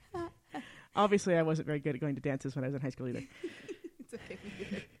Obviously, I wasn't very good at going to dances when I was in high school either. It's okay.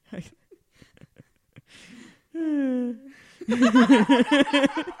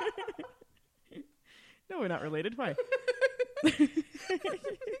 No, we're not related. Why?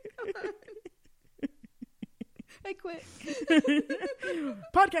 I quit.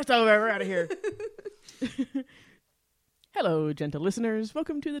 Podcast over. We're out of here. Hello, gentle listeners.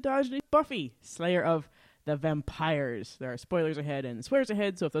 Welcome to the Dodge Buffy, Slayer of the Vampires. There are spoilers ahead and swears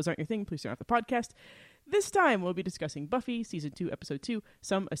ahead, so if those aren't your thing, please turn off the podcast. This time, we'll be discussing Buffy, Season 2, Episode 2,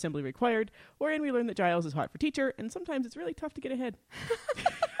 Some Assembly Required, wherein we learn that Giles is hot for teacher, and sometimes it's really tough to get ahead.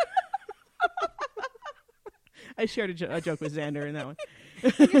 I shared a joke with Xander in that one.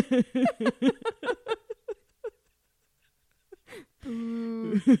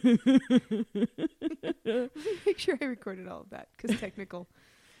 Make sure I recorded all of that, because technical.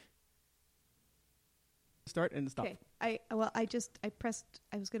 Start and stop. Okay. I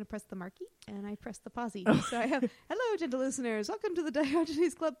was going to press the marquee, and I pressed the pausey. Oh. So I have, hello, gentle listeners. Welcome to the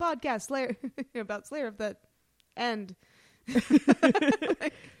Diogenes Club podcast, Slayer, about Slayer of the End.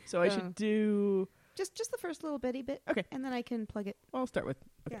 So I should do... Just the first little bitty bit. Okay. And then I can plug it. I'll start with...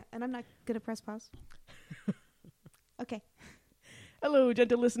 Okay. Yeah, and I'm not going to press pause. Okay. Hello,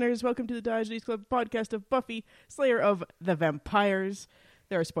 gentle listeners. Welcome to the Diogenes Club podcast of Buffy, Slayer of the Vampires.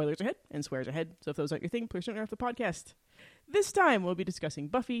 There are spoilers ahead and swears ahead, so if those aren't your thing, please turn off the podcast. This time, we'll be discussing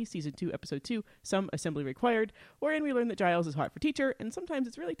Buffy, Season 2, Episode 2, Some Assembly Required, wherein we learn that Giles is hot for teacher, and sometimes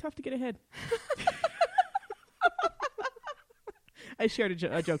it's really tough to get ahead. I shared a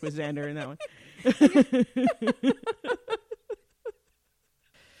joke with Xander in that one.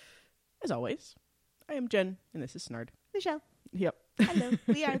 As always, I am Jen, and this is Snard. Michelle. Yep. Hello.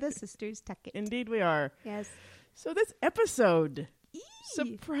 We are the Sisters Tuckett. Indeed we are. Yes. So this episode,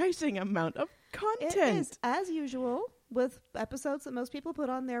 surprising amount of content. It is, as usual, with episodes that most people put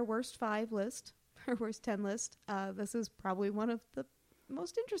on their worst 5 list, or worst 10 list. This is probably one of the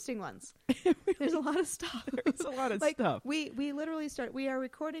most interesting ones. There's a lot of stuff. There's a lot of stuff. We literally we are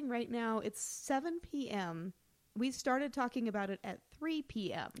recording right now. It's 7 p.m. We started talking about it at 3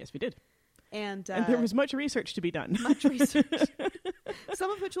 p.m. Yes, we did. And there was much research to be done. Much research.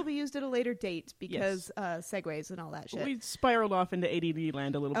 Some of which will be used at a later date because segues and all that shit. We spiraled off into ADD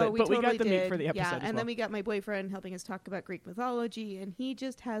land a little bit, but totally we got the meat did. for the episode and then we got my boyfriend helping us talk about Greek mythology, and he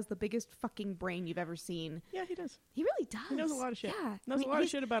just has the biggest fucking brain you've ever seen. Yeah, he does. He really does. He knows a lot of shit. Yeah. Knows a lot of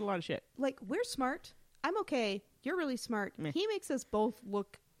shit about a lot of shit. Like, we're smart. I'm okay. You're really smart. Meh. He makes us both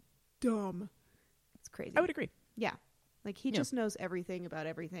look dumb. It's crazy. I would agree. Yeah. Like, he just knows everything about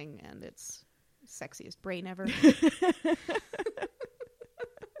everything, and it's sexiest brain ever. He's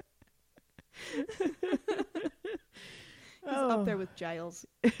up there with Giles.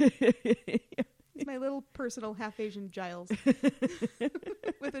 He's my little personal half-Asian Giles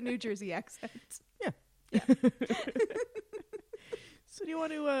with a New Jersey accent. Yeah. So do you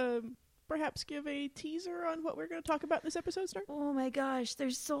want to perhaps give a teaser on what we're going to talk about in this episode, Star? Oh my gosh,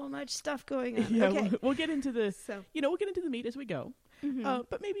 there's so much stuff going on. Yeah, okay. we'll get into the we'll get into the meat as we go. Mm-hmm.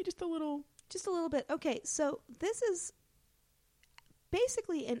 But maybe just a little bit. Okay, so this is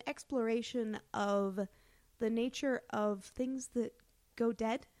basically an exploration of the nature of things that go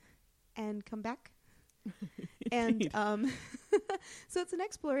dead and come back. And so it's an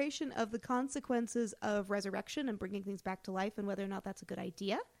exploration of the consequences of resurrection and bringing things back to life and whether or not that's a good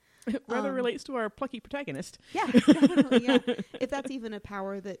idea. It rather relates to our plucky protagonist. Yeah, definitely, yeah. If that's even a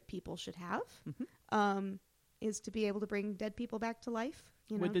power that people should have, is to be able to bring dead people back to life.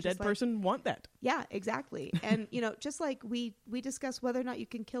 You know, would the dead person want that? Yeah, exactly. And, just like we discuss whether or not you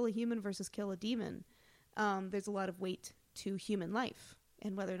can kill a human versus kill a demon, there's a lot of weight to human life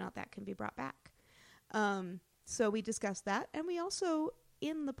and whether or not that can be brought back. So we discussed that, and we also,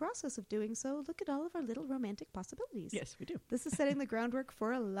 in the process of doing so, look at all of our little romantic possibilities. Yes, we do. This is setting the groundwork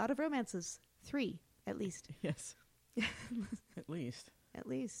for a lot of romances. 3, at least. Yes. At least. At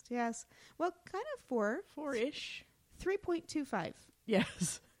least, yes. Well, kind of 4. 4-ish. 3.25.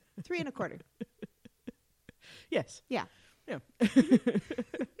 Yes. 3 1/4. Yes. Yeah. Yeah. It's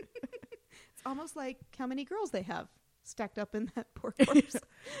almost like how many girls they have stacked up in that poor corpse.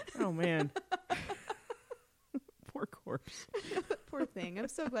 Oh, man. Poor corpse. Poor thing. I'm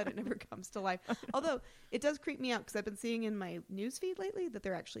so glad it never comes to life. Although, it does creep me out because I've been seeing in my newsfeed lately that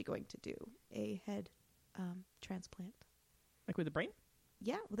they're actually going to do a head transplant. Like with the brain?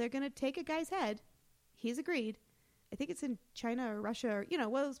 Yeah. Well, they're going to take a guy's head. He's agreed. I think it's in China or Russia or,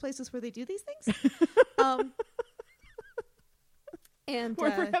 one of those places where they do these things. And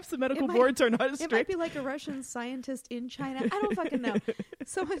or perhaps the medical boards are not as strict. It might be like a Russian scientist in China. I don't fucking know.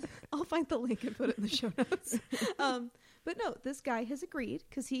 I'll find the link and put it in the show notes. But no, this guy has agreed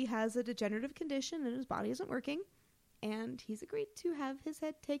because he has a degenerative condition and his body isn't working. And he's agreed to have his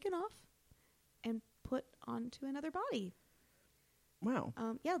head taken off and put onto another body. Wow.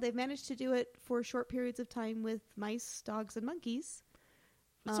 Yeah, they've managed to do it for short periods of time with mice, dogs, and monkeys.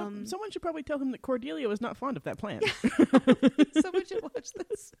 Someone should probably tell him that Cordelia was not fond of that plan. Someone should watch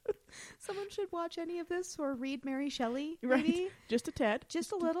this. Someone should watch any of this or read Mary Shelley, Right. maybe. Just a tad.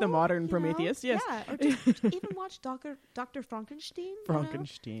 Just a little. The modern you know? Prometheus, yes. Yeah, or just even watch Dr. Frankenstein.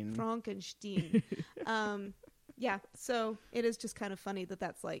 Frankenstein. Frankenstein. Yeah, so it is just kind of funny that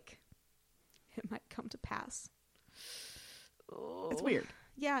that's like, it might come to pass. Oh. It's weird.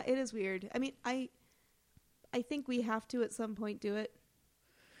 Yeah, it is weird. I mean, I think we have to at some point do it.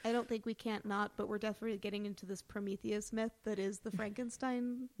 I don't think we can't not, but we're definitely getting into this Prometheus myth that is the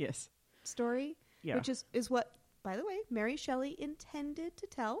Frankenstein Yes. story, Yeah. which is what, by the way, Mary Shelley intended to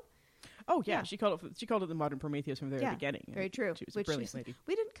tell. Oh yeah, Yeah. She called it the modern Prometheus from the very beginning. Very true. She was a brilliant lady.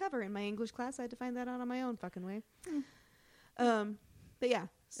 We didn't cover in my English class. I had to find that out on my own fucking way. But yeah,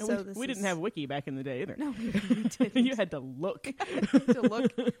 And so we didn't have Wiki back in the day either. No, we didn't. You had to look. To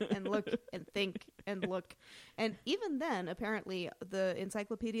look and think and look. And even then, apparently, the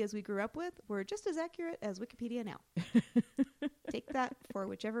encyclopedias we grew up with were just as accurate as Wikipedia now. Take that for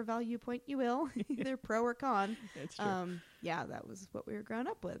whichever value point you will, either pro or con. That's true. Yeah, that was what we were growing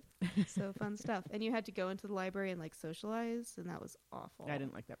up with. So fun stuff. And you had to go into the library and like socialize, and that was awful. I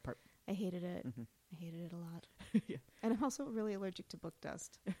didn't like that part. I hated it. Mhm. I hated it a lot. Yeah. And I'm also really allergic to book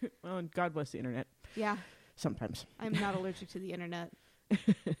dust. Well, and God bless the internet. Yeah, Sometimes. I'm not allergic to the internet.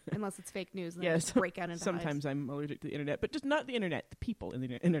 Unless it's fake news and I Yes. just break out into Sometimes I'm allergic to the internet, but just not the internet. The people in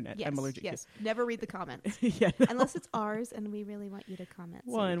the internet hives. I'm allergic Yes, never read the comments. to. Yeah. No. Unless it's ours and we really want you to comment.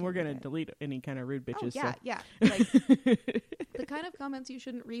 so Well, we and can we're going to read it. delete any kind of rude Oh, bitches. yeah, So. yeah. Like, the kind of comments you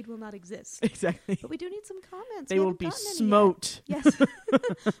shouldn't read will not exist. Exactly. But we do need some comments. They We will haven't be gotten any yet. smote. Yes.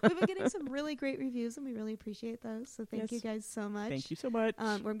 We've been getting some really great reviews and we really appreciate those. So thank Yes. you guys so much. Thank you so much.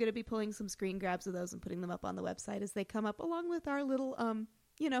 We're going to be pulling some screen grabs of those and putting them up on the website as they come up, along with our little,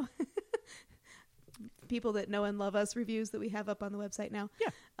 you know, people that know and love us reviews that we have up on the website now.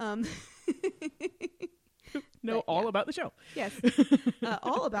 Yeah. Know all about the show. Yes.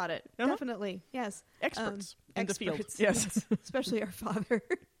 All about it. Uh-huh. Definitely. Yes. Experts in the field. Experts, Yes. Especially our father.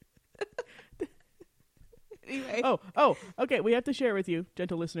 Anyway. Oh, okay. We have to share with you,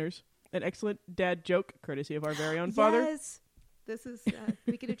 gentle listeners, an excellent dad joke courtesy of our very own father. Yes. This is,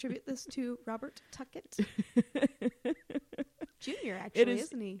 we can attribute this to Robert Tuckett. Junior, actually, is-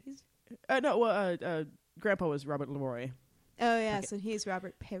 isn't he? He's, Grandpa was Robert Leroy. oh, yeah. So he's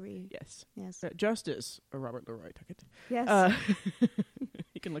Robert Perry. Yes. Yes. Justice Robert Leroy Tuckett. Yes.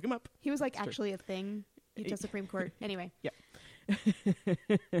 You can look him up. He was like That's true. actually a thing. Utah Supreme Court. Anyway.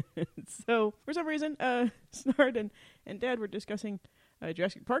 So, for some reason, Snard and Dad were discussing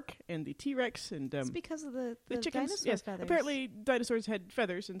Jurassic Park and the T-Rex and It's because of the chickens. dinosaur Yes, feathers. apparently dinosaurs had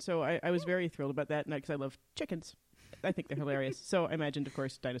feathers, and so I was very thrilled about that because I love chickens. I think they're hilarious. So I imagined, of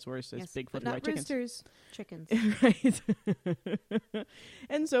course, dinosaurs as Yes, big but fluffy not white chickens. roosters, chickens. Right.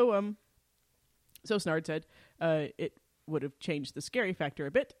 And so Snard said it would have changed the scary factor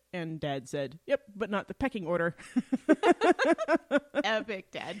a bit, and Dad said, "Yep, but not the pecking order."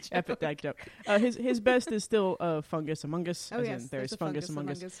 Epic dad joke. Epic dad joke. His best is still Fungus Among Us. Oh as yes, in there's a Fungus Among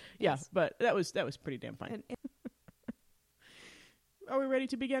Us. Yeah, Yes. but that was pretty damn fine. Are we ready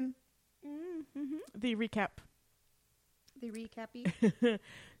to begin Mm-hmm. the recap? The recappy.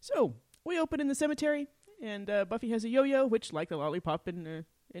 So we open in the cemetery, and Buffy has a yo-yo, which, like the lollipop in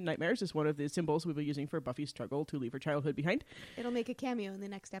Nightmares, is one of the symbols we'll be using for Buffy's struggle to leave her childhood behind. It'll make a cameo in the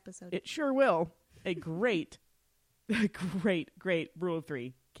next episode. It sure will. A great Rule of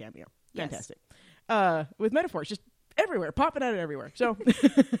Three cameo. Yes. Fantastic. With metaphors just everywhere, popping out of everywhere. So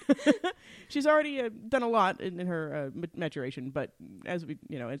she's already done a lot in her maturation, but as we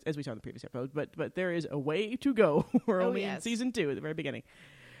saw in the previous episode, but there is a way to go. We're only in season 2 at the very beginning.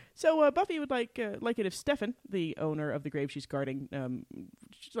 So Buffy would like it if Stefan, the owner of the grave she's guarding,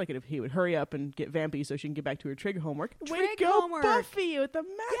 she'd like it if he would hurry up and get vampy so she can get back to her trig homework. Way to Trig go, homework. Buffy, with the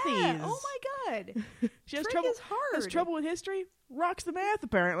mathies. Yeah. Oh my god. She has Trig trouble. is hard. Has trouble with history. Rocks the math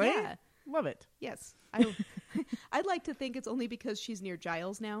apparently. Yeah. Love it. Yes. I'd like to think it's only because she's near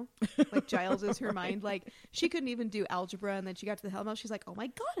Giles now. Like, Giles is her mind. Like, she couldn't even do algebra, and then she got to the Hellmouth. She's like, oh my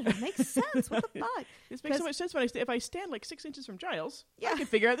god, it all makes sense. What the fuck? This makes so much sense when if I stand like 6 inches from Giles, Yeah. I can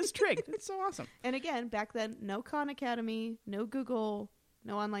figure out this trig. It's so awesome. And again, back then, no Khan Academy, no Google,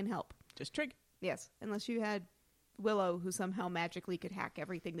 no online help. Just trig. Yes. Unless you had Willow, who somehow magically could hack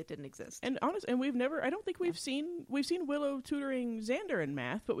everything that didn't exist. And I don't think we've seen Willow tutoring Xander in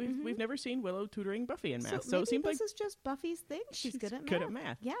math, but we've never seen Willow tutoring Buffy in math. So it seems like this is just Buffy's thing. She's good at math. Good at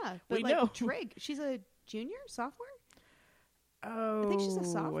math. Yeah, but we like know. Trig, she's a junior, sophomore. Oh, I think she's a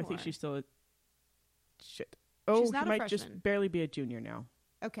sophomore. I think she's still a shit. Oh, she's not she a might freshman. just barely be a junior now.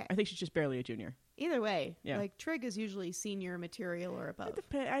 Okay. I think she's just barely a junior. Either way, Yeah. like Trig is usually senior material or above.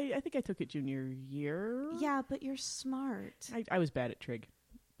 I think I took it junior year. Yeah, but you're smart. I was bad at trig.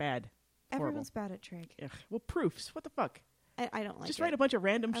 Bad. Everyone's bad at trig. Ugh. Well, proofs. What the fuck? I don't like just it. write a bunch of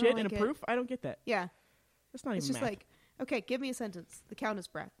random I shit don't in like a it. proof? I don't get that. Yeah. That's not It's even just math. like, okay, give me a sentence. The cow is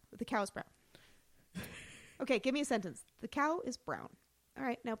brown. The cow is brown. Okay, give me a sentence. The cow is brown. All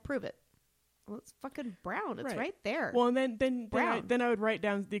right, now prove it. Well, it's fucking brown. It's right there. Well, and Brown. then I would write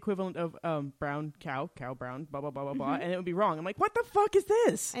down the equivalent of brown cow brown, blah, blah, blah, blah, blah, and it would be wrong. I'm like, what the fuck is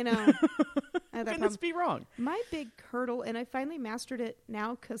this? I know. I How have that can this problem. be wrong? My big hurdle, and I finally mastered it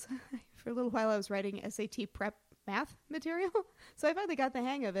now because for a little while I was writing SAT prep math material. So I finally got the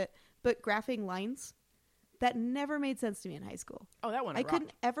hang of it. But graphing lines, that never made sense to me in high school. Oh, that one I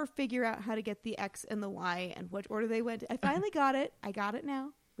couldn't ever figure out how to get the X and the Y and what order they went. I finally got it. I got it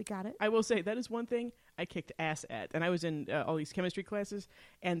now. We got it. I will say that is one thing I kicked ass at. And I was in all these chemistry classes,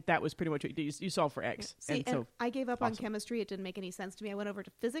 and that was pretty much what you solve for X. See, and so I gave up on awesome. chemistry. It didn't make any sense to me. I went over to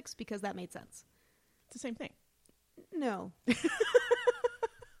physics because that made sense. it's the same thing. No.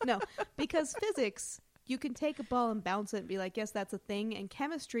 No, because physics, you can take a ball and bounce it and be like, yes, that's a thing. And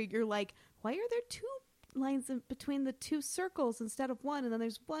chemistry, you're like, why are there two lines in between the two circles instead of one? And then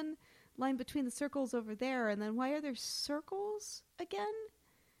there's one line between the circles over there. And then why are there circles again?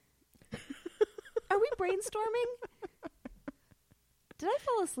 Are we brainstorming? Did I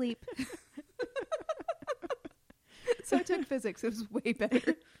fall asleep? So I took physics. It was way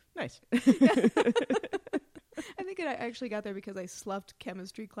better. Nice. I think I actually got there because I sloughed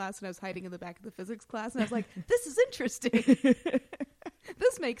chemistry class and I was hiding in the back of the physics class. And I was like, this is interesting.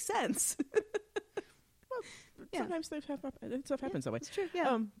 This makes sense. Yeah. Sometimes stuff happens that way. It's true,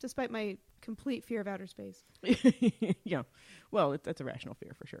 yeah. Despite my complete fear of outer space. Yeah. Well, that's a rational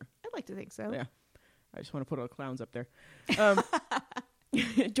fear for sure. I'd like to think so. Yeah. I just want to put all the clowns up there.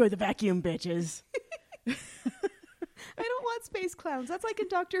 Enjoy the vacuum, bitches. I don't want space clowns. That's like in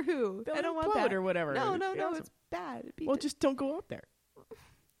Doctor Who. They'll I don't want implode that. or whatever. No, It'd be awesome. it's bad. It'd be Well, just don't go up there.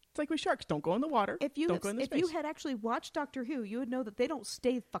 It's like with sharks. Don't go in the water. If you don't go into if space. you had actually watched Doctor Who, you would know that they don't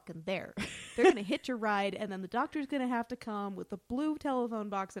stay fucking there. They're going to hit your ride, and then the doctor's going to have to come with the blue telephone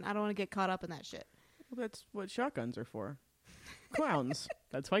box, and I don't want to get caught up in that shit. Well, that's what shotguns are for. Clowns.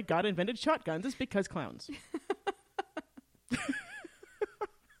 That's why God invented shotguns. It's because clowns.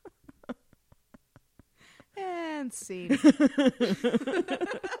 And scene.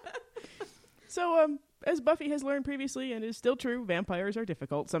 So, as Buffy has learned previously, and is still true, vampires are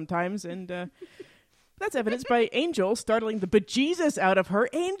difficult sometimes, and that's evidenced by Angel startling the bejesus out of her.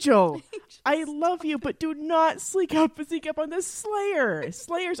 Angel, I love you, but do not sneak up on the Slayer.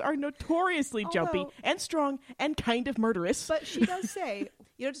 Slayers are notoriously jumpy Although- and strong and kind of murderous. But she does say,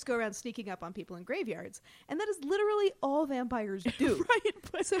 you don't just go around sneaking up on people in graveyards. And that is literally all vampires do. Right,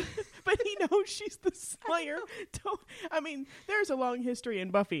 but he knows she's the Slayer. There's a long history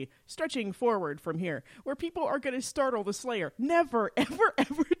in Buffy, stretching forward from here, where people are going to startle the Slayer. Never, ever,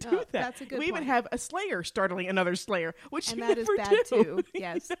 ever do Oh, that. that's a good we even point. have a Slayer startling another Slayer, which And you that is never bad do. too. You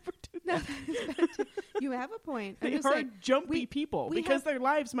Yes. never do No, that. that is bad too. You have a point. I'm They just are saying, jumpy people we because have- their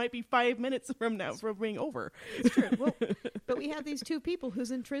lives might be 5 minutes from now from being over. It's true. Well, but we have these two people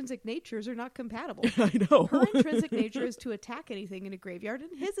whose intrinsic natures are not compatible. I know. Her intrinsic nature is to attack anything in a graveyard,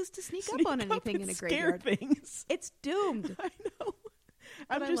 and his is to sneak up on anything and in a scare graveyard. things. It's doomed. I know.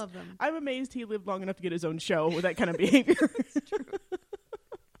 But I love them. I'm amazed he lived long enough to get his own show with that kind of behavior.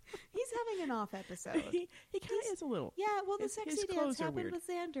 He's having an off episode. he kind of is a little. Yeah, well, the His sexy dance clothes are happened weird. with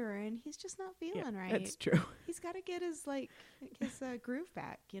Xander, and he's just not feeling right. That's true. He's got to get his groove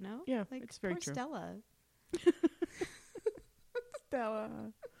back, you know? Yeah, like it's very poor true. Stella. Stella.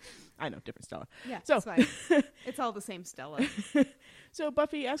 I know, different Stella. Yeah, So- it's fine. It's all the same Stella. So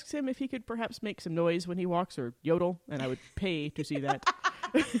Buffy asks him if he could perhaps make some noise when he walks or yodel, and I would pay to see that.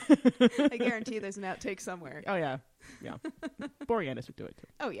 I guarantee there's an outtake somewhere. Oh, yeah. Yeah. Boreanaz would do it, too.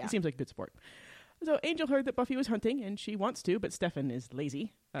 Oh, yeah. He seems like a good sport. So Angel heard that Buffy was hunting, and she wants to, but Stefan is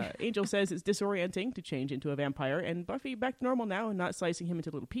lazy. Angel says it's disorienting to change into a vampire, and Buffy, back to normal now and not slicing him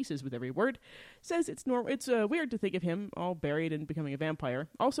into little pieces with every word, says it's weird to think of him all buried and becoming a vampire.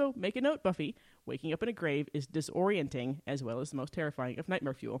 Also, make a note, Buffy, waking up in a grave is disorienting as well as the most terrifying of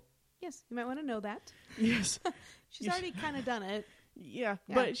nightmare fuel. Yes, you might want to know that. Yes. She's already kind of done it. Yeah,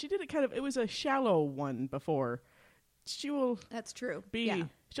 Yeah. but she did it it was a shallow one before. she will That's true. be. Yeah.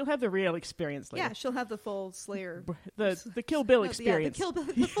 She'll have the real experience later. Yeah, she'll have the full Slayer. The Kill Bill Yeah, experience.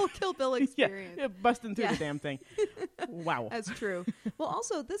 the full Kill Bill experience. Yeah, busting through Yeah. the damn thing. Wow. That's true. Well,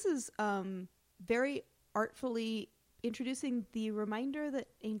 also, this is very artfully introducing the reminder that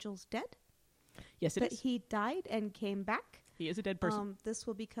Angel's dead. Yes, it that is. he died and came back. He is a dead person. This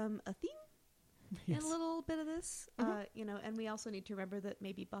will become a theme in Yes. a little bit of this. Mhm. And we also need to remember that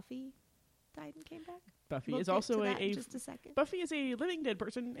maybe Buffy died and came back. Buffy We'll is get also to that in a just a second. Buffy is a living dead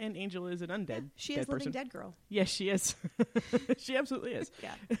person, and Angel is an undead. She dead is living person. dead girl. Yes, she is. She absolutely is.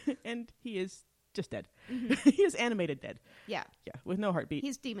 Yeah. And he is just dead. Mhm. He is animated dead. Yeah. Yeah, with no heartbeat.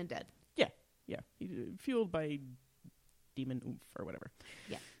 He's demon dead. Yeah, fueled by demon oomph or whatever.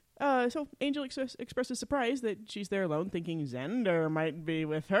 Yeah. So Angel expresses surprise that she's there alone, thinking Xander might be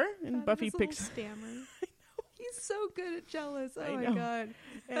with her, and God, Buffy his picks. little stammer. He's so good at jealous. I Oh my know. god.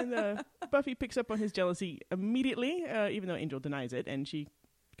 And Buffy picks up on his jealousy immediately, even though Angel denies it, and she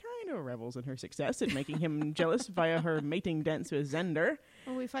kind of revels in her success at making him jealous via her mating dance with Xander.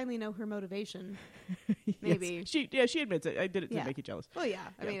 Well, we finally know her motivation. Yes. Maybe. She admits it. I did it to Yeah. make you jealous. Well, yeah.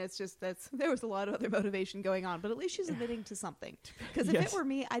 I Yeah. mean, it's just there was a lot of other motivation going on, but at least she's admitting to something. Because if Yes. it were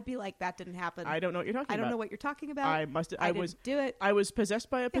me, I'd be like, that didn't happen. I don't know what you're talking I about. don't know what you're talking about. I I was didn't do it. I was possessed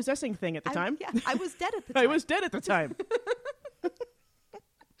by a possessing thing at the time. I was dead at the time. I was dead at the time.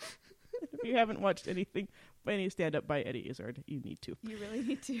 If you haven't watched any stand-up by Eddie Izzard, you need to. You really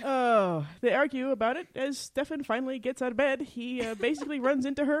need to. Oh, they argue about it as Stefan finally gets out of bed. He basically runs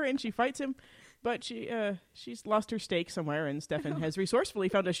into her and she fights him, but she's lost her stake somewhere, and Stefan has resourcefully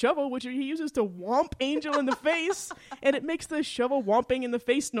found a shovel, which he uses to whomp Angel in the face, and it makes the shovel whomping in the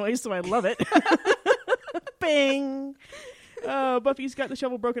face noise, so I love it. Bang! Buffy's got the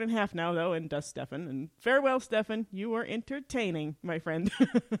shovel broken in half now, though, and dusts Stefan. And farewell, Stefan. You are entertaining, my friend.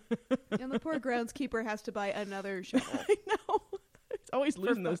 And the poor groundskeeper has to buy another shovel. I know. It's always For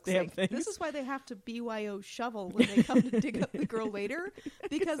losing those fuck's damn sake. things. This is why they have to BYO shovel when they come to dig up the girl later,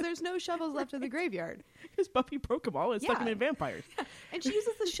 because there's no shovels left in the graveyard. Because Buffy broke them all and stuck them Yeah. in vampires. And she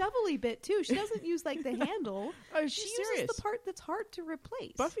uses the shovelly bit too. She doesn't use like the handle. Oh, She she's uses serious. the part that's hard to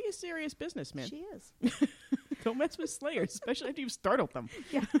replace. Buffy is serious business, man. She is. Don't mess with Slayers, especially after you've startled them.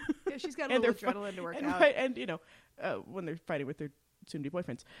 Yeah, she's got a And little they're adrenaline to work And, out. and when they're fighting with their soon-to-be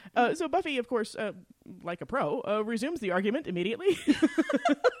boyfriends. So Buffy, of course, like a pro, resumes the argument immediately.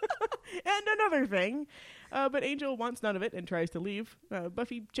 And another thing. But Angel wants none of it and tries to leave.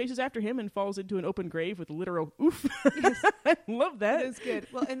 Buffy chases after him and falls into an open grave with a literal oof. Yes. I love that. That is good.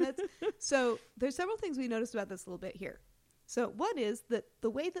 Well, and that's so. There's several things we noticed about this a little bit here. So one is that the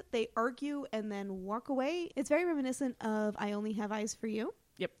way that they argue and then walk away, it's very reminiscent of "I Only Have Eyes for You."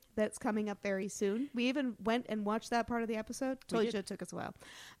 Yep. That's coming up very soon. We even went and watched that part of the episode. Totally did. should have took us a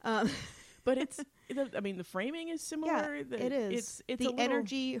while. But the framing is similar. Yeah, it is. It's the a little,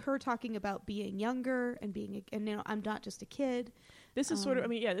 energy, her talking about being younger and being, and I'm not just a kid. This is sort of.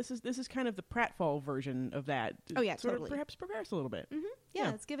 This is kind of the pratfall version of that. Oh, yeah, sort totally. of perhaps progress a little bit. Mm-hmm.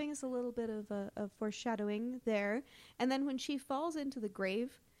 Yeah, it's giving us a little bit of foreshadowing there. And then when she falls into the grave,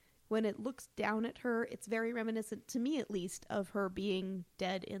 when it looks down at her, it's very reminiscent, to me at least, of her being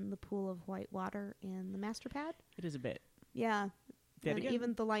dead in the pool of white water in the master pad. It is a bit. Yeah. Dead And again.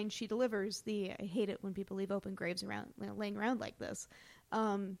 even the line she delivers, I hate it when people leave open graves around, laying around like this.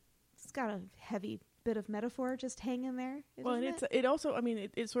 It's got a heavy bit of metaphor just hanging there. Well, and it also,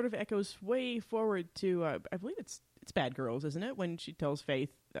 it sort of echoes way forward to, I believe it's Bad Girls, isn't it? When she tells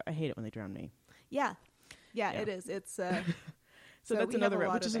Faith, I hate it when they drown me. Yeah, Yeah. it is. It's So So that's we have another, a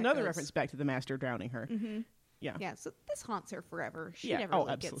lot which of is another echoes. reference back to the master drowning her. mhm. Yeah. Yeah, so this haunts her forever. She Yeah. never Oh,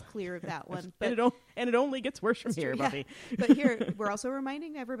 really gets absolutely. clear of that one. And But, it only gets worse from That's here, true, yeah. Buffy. but here, we're also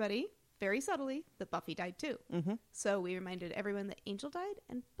reminding everybody, very subtly, that Buffy died too. Mm-hmm. So we reminded everyone that Angel died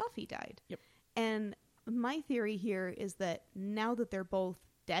and Buffy died. Yep. And my theory here is that now that they're both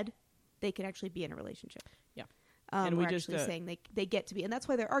dead, they can actually be in a relationship. Yeah. And we're we just, actually saying they get to be, and that's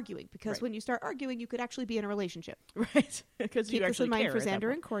why they're arguing, because Right. when you start arguing, you could actually be in a relationship. Right. Because Keep you this actually in mind care for at that Xander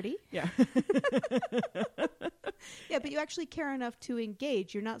point. and Cordy. Yeah. Yeah, but you actually care enough to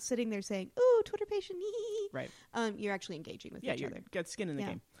engage. You're not sitting there saying, "Ooh, Twitter patient." Right. You're actually engaging with Yeah, each you other. got skin in the Yeah.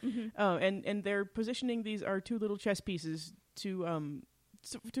 game. Mm-hmm. And they're positioning these are two little chess pieces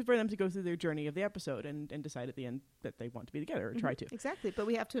for them to go through their journey of the episode and decide at the end that they want to be together or try to. Exactly, but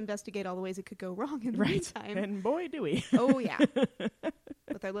we have to investigate all the ways it could go wrong in the Right. meantime. And boy, do we. Oh yeah,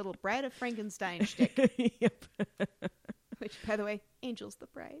 with our little Bride of Frankenstein shtick, Yep. which, by the way, Angel's the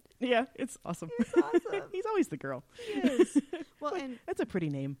bride. Yeah, it's awesome. It's awesome. He's always the girl. He is. Well, and that's a pretty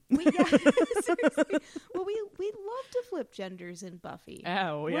name. seriously. Well, we love to flip genders in Buffy.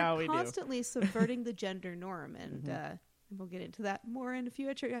 Oh, yeah, we do. We're constantly subverting the gender norm, and we'll get into that more in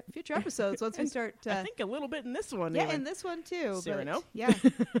future episodes once we start. I think a little bit in this one. Yeah, even. in this one too. Cyrano. Yeah,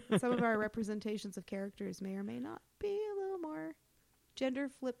 some of our representations of characters may or may not be a little more gender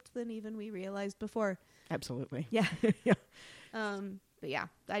flipped than even we realized before. Absolutely. Yeah. Yeah. But yeah,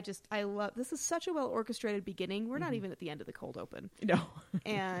 I love, this is such a well orchestrated beginning. We're not even at the end of the cold open. No.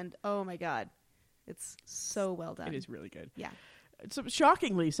 And oh my God, it's so well done. It is really good. Yeah. So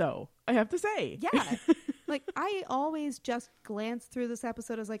shockingly so, I have to say. Yeah. Like, I always just glance through this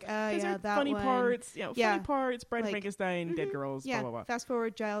episode. I was like, yeah, that funny one. parts, funny parts, Bride of Like, Frankenstein, Dead Girls, yeah. blah, blah, blah. Fast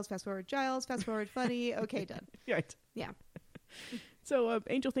forward Giles, fast forward Giles, fast forward funny. Okay, done. Right. Yeah. So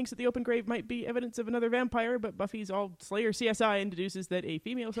Angel thinks that the open grave might be evidence of another vampire, but Buffy's all Slayer CSI and deduces that a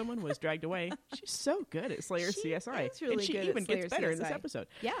female someone was dragged away. She's so good at Slayer CSI. Is really and she good even at Slayer gets better CSI. in this episode.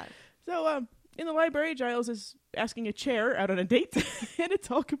 Yeah. So in the library, Giles is asking a chair out on a date, and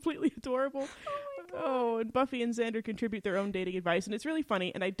it's all completely adorable. Oh, and Buffy and Xander contribute their own dating advice, and it's really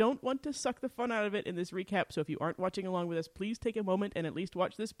funny, and I don't want to suck the fun out of it in this recap, so if you aren't watching along with us, please take a moment and at least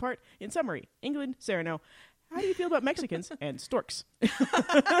watch this part. In summary, England, Cyrano. How do you feel about Mexicans and storks? It's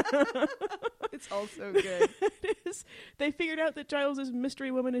all so good. It is. They figured out that Giles'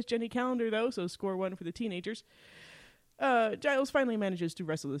 mystery woman is Jenny Calendar, though, so score 1 for the teenagers. Giles finally manages to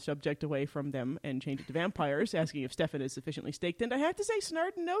wrestle the subject away from them and change it to vampires, asking if Stefan is sufficiently staked. And I have to say,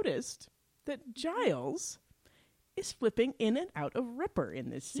 Snard noticed that Giles is flipping in and out of Ripper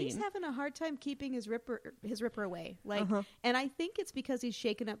in this scene. He's having a hard time keeping his Ripper away. Like, and I think it's because he's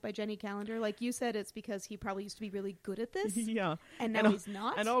shaken up by Jenny Calendar. Like you said, it's because he probably used to be really good at this. Yeah. And now he's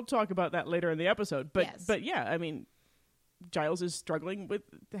not. And I'll talk about that later in the episode. But yes. But yeah, I mean, Giles is struggling with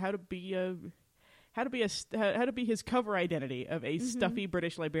how to be his cover identity of a stuffy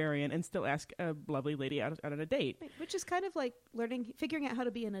British librarian and still ask a lovely lady out on a date. Right, which is kind of like figuring out how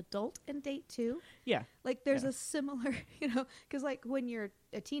to be an adult and date too. Yeah. Like there's a similar, because like when you're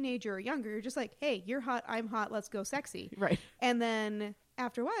a teenager or younger, you're just like, hey, you're hot, I'm hot, let's go sexy. Right. And then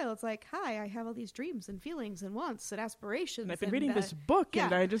after a while, it's like, hi, I have all these dreams and feelings and wants and aspirations. And I've been reading this book,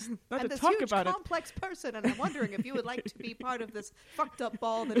 and I just not and to this talk huge, about it. complex person, and I'm wondering if you would like to be part of this fucked up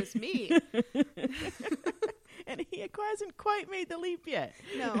ball that is me. And he hasn't quite made the leap yet.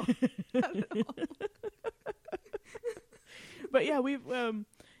 No, not at all. But yeah, we've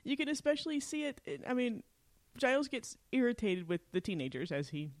you can especially see it. I mean, Giles gets irritated with the teenagers, as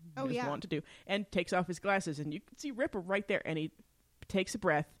he is wont to do, and takes off his glasses, and you can see Ripper right there, and he takes a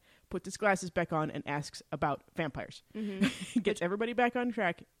breath, puts his glasses back on, and asks about vampires. Gets everybody back on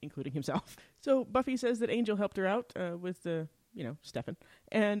track, including himself. So Buffy says that Angel helped her out with Stefan,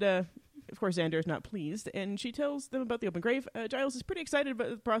 and of course Xander is not pleased, and she tells them about the open grave. Giles is pretty excited about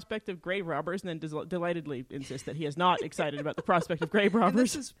the prospect of grave robbers, and then delightedly insists that he is not excited about the prospect of grave robbers. And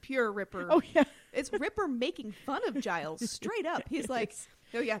this is pure Ripper. Oh yeah, it's Ripper making fun of Giles straight up. He's like,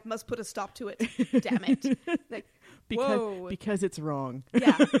 oh yeah, must put a stop to it. Damn it. Like, because it's wrong.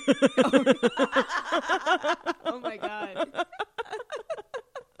 Yeah. Oh my God.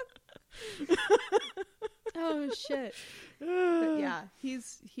 Oh shit. But yeah,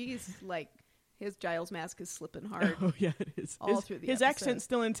 he's like, his Giles mask is slipping hard. Oh yeah, it is. Through the his episode. accent's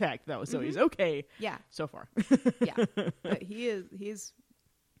still intact though, so he's okay. Yeah. So far. Yeah. But he's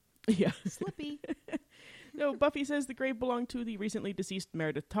slippy. No, Buffy says the grave belonged to the recently deceased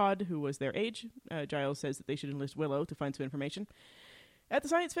Meredith Todd, who was their age. Giles says that they should enlist Willow to find some information. At the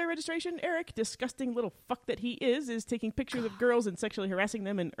science fair registration, Eric, disgusting little fuck that he is taking pictures of girls and sexually harassing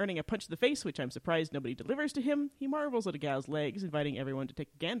them and earning a punch to the face, which I'm surprised nobody delivers to him. He marvels at a gal's legs, inviting everyone to take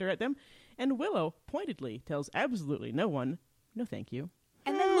a gander at them. And Willow pointedly tells absolutely no one, no thank you.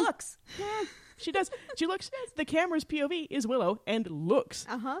 And then looks. She does. She looks. The camera's POV is Willow and looks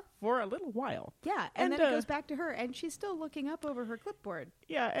for a little while. Yeah, and then it goes back to her, and she's still looking up over her clipboard.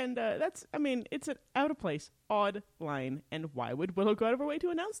 Yeah, and it's an out-of-place, odd line, and why would Willow go out of her way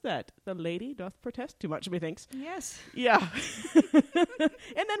to announce that? The lady doth protest too much, methinks. Yes. Yeah. And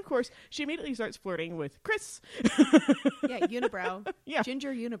then, of course, she immediately starts flirting with Chris. Yeah, unibrow. Yeah.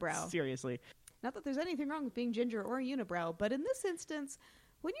 Ginger unibrow. Seriously. Not that there's anything wrong with being ginger or unibrow, but in this instance,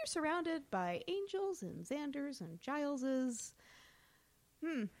 when you're surrounded by Angels and Xanders and Gileses,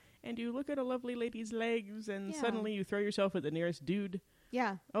 and you look at a lovely lady's legs, and suddenly you throw yourself at the nearest dude.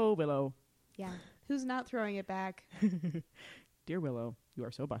 Yeah. Oh, Willow. Yeah. Who's not throwing it back? Dear Willow, you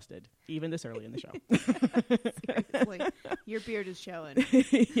are so busted, even this early in the show. Seriously. Your beard is showing.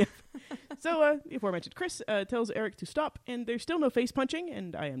 Yeah. So the aforementioned Chris tells Eric to stop, and there's still no face punching,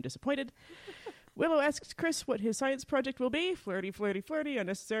 and I am disappointed. Willow asks Chris what his science project will be. Flirty, flirty, flirty,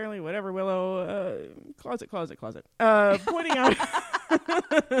 unnecessarily, whatever, Willow. Closet. Pointing out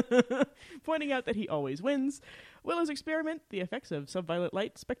pointing out that he always wins. Willow's experiment, the effects of subviolet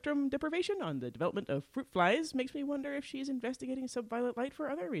light spectrum deprivation on the development of fruit flies, makes me wonder if she's investigating subviolet light for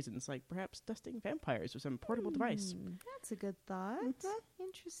other reasons, like perhaps dusting vampires with some portable device. That's a good thought.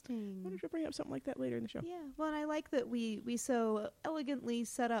 Interesting. I wonder if she'll bring up something like that later in the show. Yeah, well, and I like that we so elegantly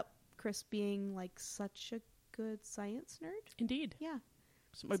set up Chris being like such a good science nerd. Indeed. Yeah.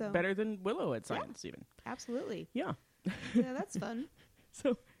 So better than Willow at science, even. Absolutely. Yeah. Yeah, that's fun.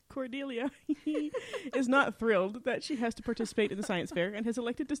 So Cordelia is not thrilled that she has to participate in the science fair and has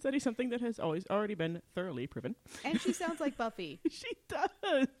elected to study something that has already been thoroughly proven. And she sounds like Buffy. She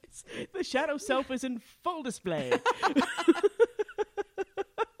does. The shadow self is in full display.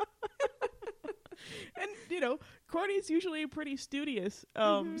 And, you know, Cordy's usually pretty studious.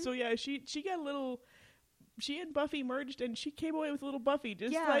 So, yeah, she got a little... She and Buffy merged, and she came away with a little Buffy,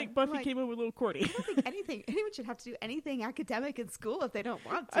 just like Buffy came away with little Cordy. I don't think anyone should have to do anything academic in school if they don't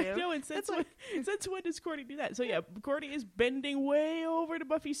want to. I know, and since when does Cordy do that? So yeah, Cordy is bending way over to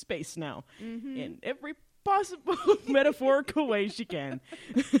Buffy's space now, in every possible metaphorical way she can.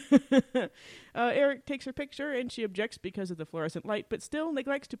 Eric takes her picture, and she objects because of the fluorescent light, but still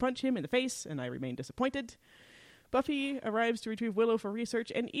neglects to punch him in the face, and I remain disappointed. Buffy arrives to retrieve Willow for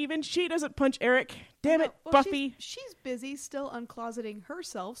research, and even she doesn't punch Eric. Damn it, well, Buffy. She's busy still uncloseting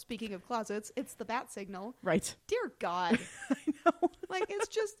herself. Speaking of closets, it's the bat signal. Right. Dear God. I know. Like, it's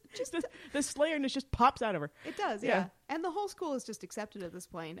just... the slayerness just pops out of her. It does, yeah. And the whole school is just accepted at this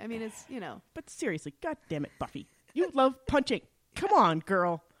point. I mean, it's, you know. But seriously, God damn it, Buffy. You love punching. Come on,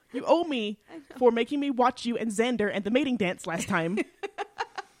 girl. You owe me for making me watch you and Xander and the mating dance last time.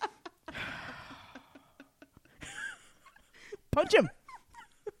 Punch him!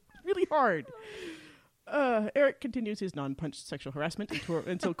 Really hard. Eric continues his non-punch sexual harassment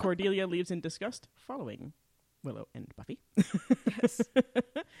until Cordelia leaves in disgust, following Willow and Buffy. Yes.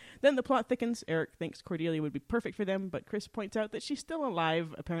 Then the plot thickens. Eric thinks Cordelia would be perfect for them, but Chris points out that she's still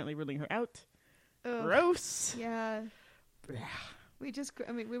alive, apparently ruling her out. Ugh. Gross. Yeah. We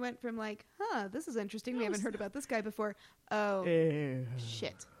went from like, this is interesting. We haven't heard about this guy before. Oh,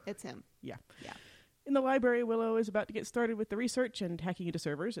 shit. It's him. Yeah. Yeah. In the library, Willow is about to get started with the research and hacking into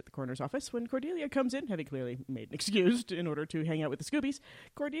servers at the coroner's office when Cordelia comes in, having clearly made an excuse in order to hang out with the Scoobies.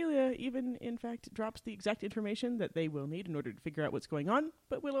 Cordelia even, in fact, drops the exact information that they will need in order to figure out what's going on,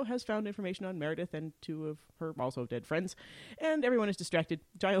 but Willow has found information on Meredith and two of her also dead friends, and everyone is distracted.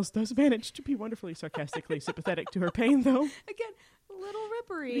 Giles does manage to be wonderfully sarcastically sympathetic to her pain, though. Again, a little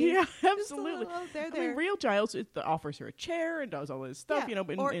rippery. Yeah, absolutely. There. I mean, real Giles offers her a chair and does all this stuff, you know.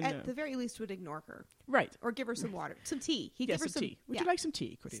 Or at the very least would ignore her. Right. Or give her some water. Some tea. He'd give her some tea. Would you like some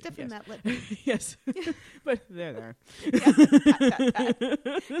tea, Cordelia? Stiffen that lip. Yes. But there.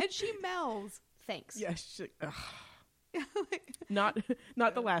 And she mouths, thanks. Yes. She's like, not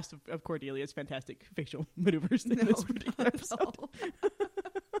the last of Cordelia's fantastic facial maneuvers in this particular episode.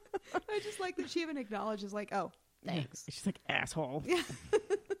 I just like that she even acknowledges, like, oh, thanks. She's like, asshole. Yeah.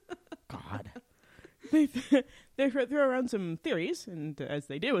 God. They throw around some theories, and as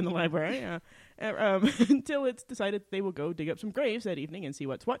they do in the library, until it's decided they will go dig up some graves that evening and see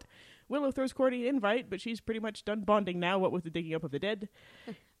what's what. Willow throws Cordy an invite, but she's pretty much done bonding now, what with the digging up of the dead.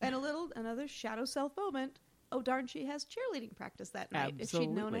 And another shadow self moment. Oh, darn, she has cheerleading practice that night. Absolutely. If she'd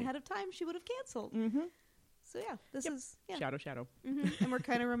known ahead of time, she would have canceled. Mm-hmm. So yeah, this is... Yeah. Shadow. Mm-hmm. And we're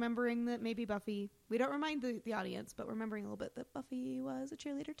kind of remembering that maybe Buffy... We don't remind the audience, but remembering a little bit that Buffy was a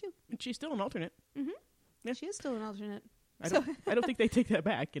cheerleader too. And she's still an alternate. Mm-hmm. Yeah. She is still an alternate. I don't think they take that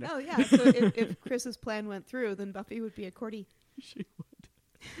back, you know. Oh, yeah. So if Chris's plan went through, then Buffy would be a Cordy. She would.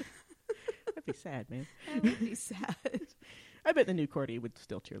 That'd be sad, man. That would be sad. I bet the new Cordy would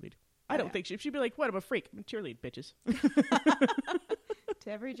still cheerlead. I don't think she'd be like, what, I'm a freak. I'm cheerlead, bitches. To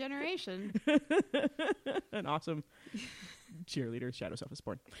every generation. An awesome cheerleader, shadow self is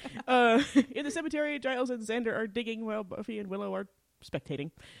born. In the cemetery, Giles and Xander are digging while Buffy and Willow are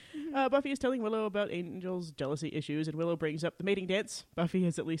spectating. Mm-hmm. Buffy is telling Willow about Angel's jealousy issues, and Willow brings up the mating dance. Buffy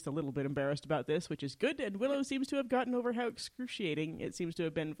is at least a little bit embarrassed about this, which is good, and Willow seems to have gotten over how excruciating it seems to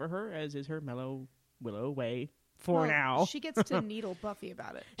have been for her, as is her mellow Willow way. Now she gets to needle Buffy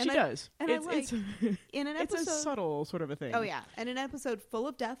about it. And she does. And it's in an episode, it's a subtle sort of a thing. Oh yeah, and an episode full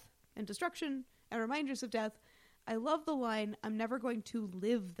of death and destruction and reminders of death. I love the line, "I'm never going to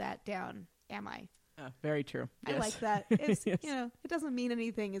live that down, am I?" Very true. I like that. It's yes. You know, it doesn't mean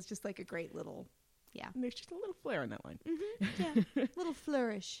anything. It's just like a great little, And there's just a little flair in that line. Mm-hmm. Yeah, little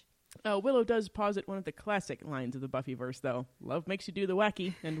flourish. Willow does posit one of the classic lines of the Buffyverse, though. Love makes you do the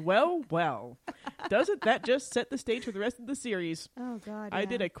wacky, and well. Doesn't that just set the stage for the rest of the series? Oh, God, I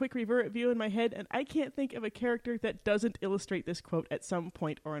did a quick revert view in my head, and I can't think of a character that doesn't illustrate this quote at some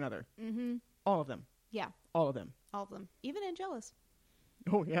point or another. Mm-hmm. All of them. Yeah. All of them. All of them. Even Angelus.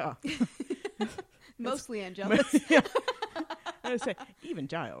 Oh, yeah. Mostly Angelus. Yeah. I was say, even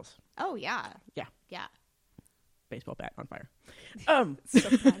Giles. Oh, yeah. Yeah. Yeah. Baseball bat on fire. So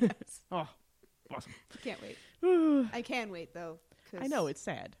badass. Oh, awesome. Can't wait. I can wait, though. I know, it's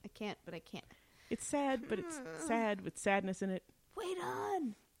sad. I can't, but I can't. It's sad, but it's sad with sadness in it. Wait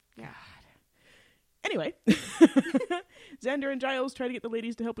on. God. Anyway, Xander and Giles try to get the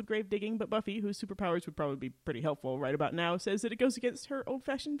ladies to help with grave digging, but Buffy, whose superpowers would probably be pretty helpful right about now, says that it goes against her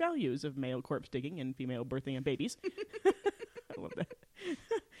old-fashioned values of male corpse digging and female birthing and babies. I love that.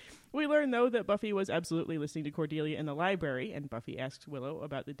 We learn, though, that Buffy was absolutely listening to Cordelia in the library, and Buffy asks Willow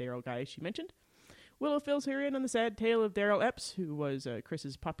about the Daryl guy she mentioned. Willow fills her in on the sad tale of Daryl Epps, who was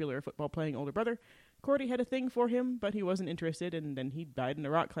Chris's popular football-playing older brother. Cordy had a thing for him, but he wasn't interested, and then he died in a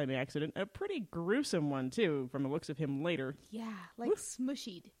rock climbing accident. A pretty gruesome one, too, from the looks of him later. Yeah, like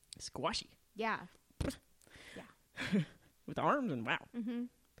smushied. Squashy. Yeah. With arms and wow. Mm-hmm.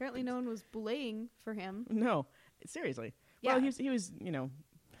 Apparently no one was belaying for him. No, seriously. Yeah. Well, he was, he was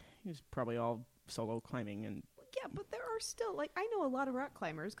probably all solo climbing and... Yeah, but there are still, I know a lot of rock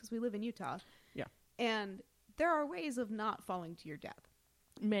climbers because we live in Utah. Yeah. And there are ways of not falling to your death.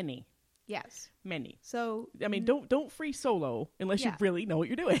 Many. Yes. Many. So... I mean, don't free solo unless you Yeah. really know what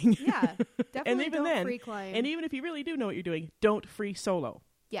you're doing. Yeah, definitely And even don't then, free climb. And even if you really do know what you're doing, don't free solo.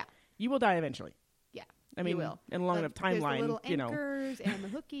 Yeah. You will die eventually. Yeah. I mean, you will. in a long enough There's timeline, the little anchors and the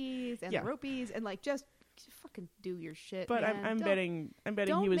hookies and Yeah. the ropies and just fucking do your shit. But man. I'm betting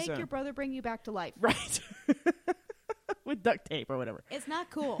Don't he was make your brother bring you back to life. right with duct tape or whatever. It's not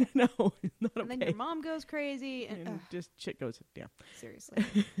cool. No, it's not And okay. then your mom goes crazy and just shit goes down. seriously.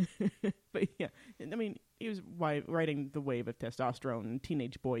 But yeah, I mean, he was riding the wave of testosterone and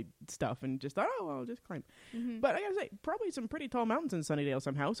teenage boy stuff, and just thought, oh, well, I'll just climb. Mm-hmm. But I gotta say, probably some pretty tall mountains in Sunnydale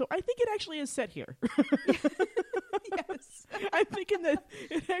somehow. So I think it actually is set here. Yes. I'm thinking that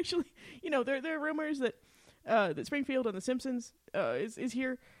it actually, there are rumors that that Springfield on The Simpsons is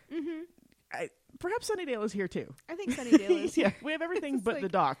here. Mm-hmm. Perhaps Sunnydale is here too. I think Sunnydale is. Yeah, we have everything It's but the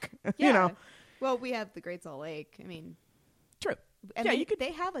dock. Yeah. Well, we have the Great Salt Lake. I mean, True. and Yeah,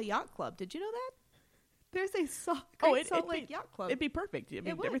 they have a yacht club. Did you know that? There's a Salt it'd Lake be, yacht club. It'd be perfect. I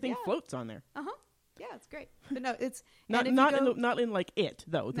mean, would, everything yeah. floats on there. Uh huh. Yeah, it's great. But no, it's Not and if you go, not in like it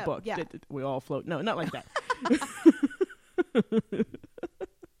though. The No, book. yeah. We all float. No, not like that.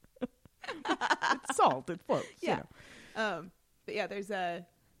 It's salt. It floats. Yeah. But yeah, there's a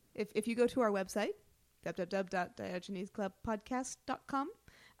if you go to our website www.diogenesclubpodcast.com,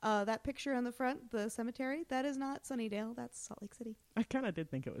 that picture on the front, the cemetery, that is not Sunnydale. That's Salt Lake City. I kind of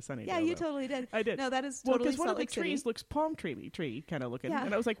did think it was Sunnydale. Yeah, you though. totally did. I did. No, that is Well, totally because one Salt of the Lake trees City. looks palm tree kind of looking, Yeah.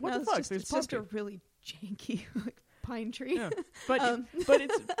 and I was like, "What No, the fuck?" It's There's just, palm it's just a tree. really janky pine tree. Yeah. But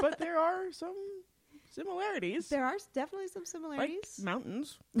but there are some similarities. There are definitely some like similarities.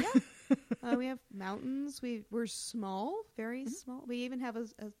 mountains. Yeah. We have mountains. We're small, very small. We even have a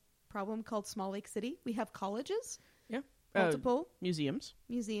problem called Small Lake City. We have colleges. Yeah. Multiple Museums.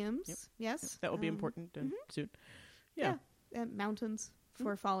 museums. Yep. Yes. That will be important soon. Yeah. And mountains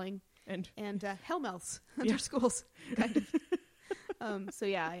for falling. And hellmouths under schools, kind of. So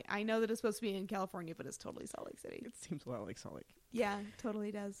yeah, I know that it's supposed to be in California, but it's totally Salt Lake City. it seems a lot like Salt Lake. Yeah,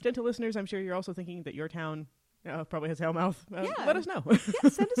 totally does. Gentle listeners, I'm sure you're also thinking that your town probably has hellmouth. Yeah. Let us know. Yeah,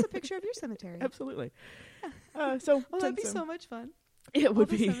 send us a picture of your cemetery. Absolutely. Oh, that'd be so much fun. It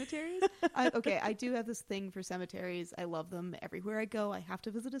would All the be. cemeteries. I do have this thing for cemeteries. I love them. Everywhere I go, I have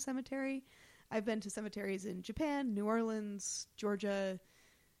to visit a cemetery. I've been to cemeteries in Japan, New Orleans, Georgia,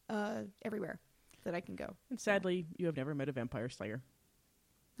 everywhere that I can go. And sadly, you have never met a vampire slayer.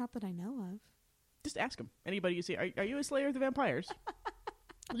 Not that I know of. Just ask them. Anybody you see, are you a slayer of the vampires?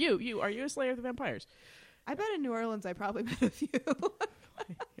 Are you a slayer of the vampires? I bet in New Orleans I probably met a few.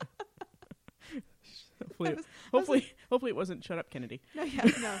 Hopefully it wasn't Shut Up Kennedy. No.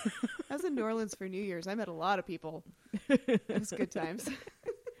 I was in New Orleans for New Year's. I met a lot of people. It was good times.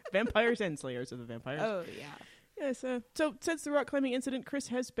 Vampires and slayers of the vampires. Oh, yeah. Yes. So since the rock climbing incident, Chris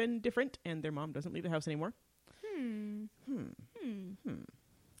has been different, and their mom doesn't leave the house anymore.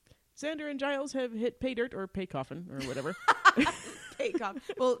 Xander and Giles have hit pay dirt or pay coffin or whatever. Pay coffin.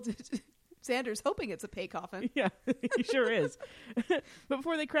 Well, Xander's hoping it's a pay coffin. Yeah, he sure is. But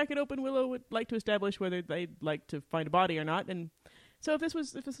before they crack it open, Willow would like to establish whether they'd like to find a body or not, and So if this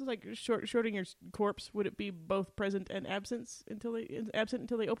was like Schrodinger's corpse, would it be both present and absent until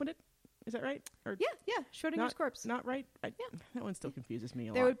they opened it? Is that right? Or Yeah. Schrodinger's corpse. Not right? Yeah. That one still confuses me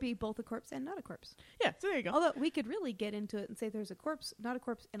a There lot. would be both a corpse and not a corpse. Yeah, so there you go. Although we could really get into it and say there's a corpse, not a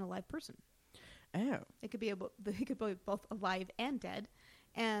corpse, and a live person. Oh. It could be both alive and dead,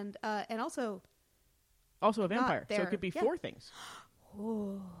 and also Also a vampire. So there. it could be Yeah. 4 things.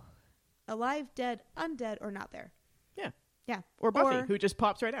 Alive, dead, undead, or not there. Yeah. Yeah. Or Buffy, who just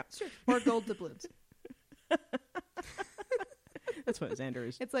pops right out. Sure. Or gold doubloons. That's what Xander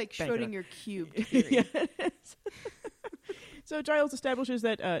is. It's like banking Schrodinger cubed theory. Yeah, it is. So Giles establishes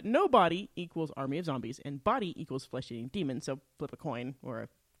that no body equals army of zombies and body equals flesh-eating demons. So flip a coin or a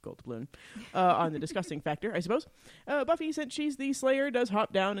gold doubloon on the disgusting factor, I suppose. Buffy, since she's the Slayer, does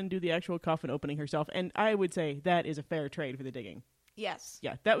hop down and do the actual coffin opening herself. And I would say that is a fair trade for the digging. Yes.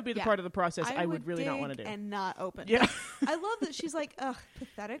 Yeah, that would be the part of the process I would really dig not want to do. and not open. Yeah. I love that she's like, ugh,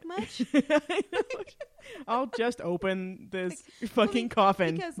 pathetic much? I know. I'll just open this fucking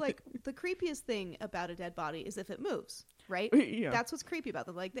coffin. Because, like, the creepiest thing about a dead body is if it moves, right? Yeah. That's what's creepy about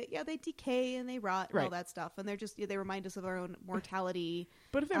them. Like, they decay and they rot and all that stuff. And they're just, they remind us of our own mortality.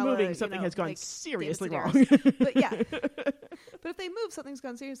 But if they're moving, something has gone like seriously David wrong. But yeah. But if they move, something's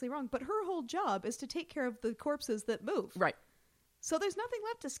gone seriously wrong. But her whole job is to take care of the corpses that move. Right. So there's nothing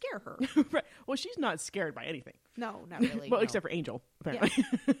left to scare her. Right. Well, she's not scared by anything. No, not really. Well, no. except for Angel, apparently.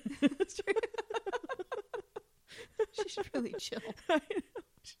 Yeah. That's true. She should really chill.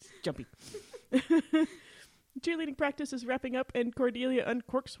 She's jumpy. Cheerleading practice is wrapping up, and Cordelia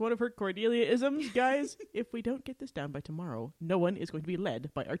uncorks one of her Cordelia-isms. Guys, if we don't get this down by tomorrow, no one is going to be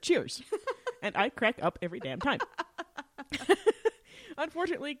led by our cheers. And I crack up every damn time.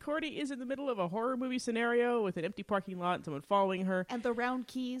 Unfortunately, Cordy is in the middle of a horror movie scenario with an empty parking lot and someone following her. And the round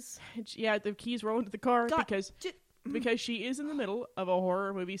keys. And the keys roll into the car God, because she is in the middle of a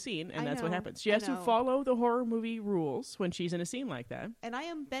horror movie scene, and that's what happens. She has to know. follow the horror movie rules when she's in a scene like that. And I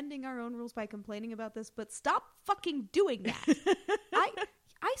am bending our own rules by complaining about this, but stop fucking doing that.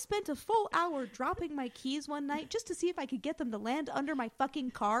 I spent a full hour dropping my keys one night just to see if I could get them to land under my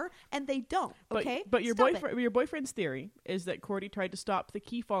fucking car, and they don't. Okay, but your Stop it. your boyfriend's theory is that Cordy tried to stop the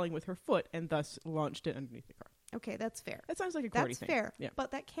key falling with her foot and thus launched it underneath the car. Okay, that's fair. That sounds like a Cordy thing. That's fair. Yeah. But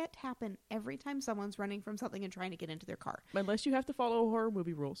that can't happen every time someone's running from something and trying to get into their car. Unless you have to follow horror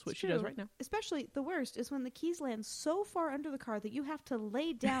movie rules, which she does right now. Especially the worst is when the keys land so far under the car that you have to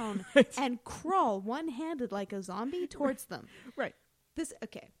lay down and crawl one-handed like a zombie towards them. Right.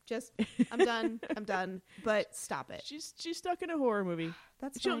 I'm done, but stop it. She's stuck in a horror movie.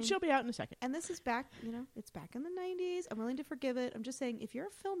 That's fine. She'll be out in a second. And this is back, it's back in the 90s. I'm willing to forgive it. I'm just saying, if you're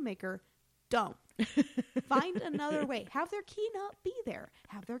a filmmaker, don't. Find another way. Have their key not be there.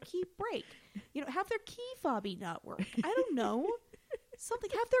 Have their key break. Have their key fobby not work. I don't know.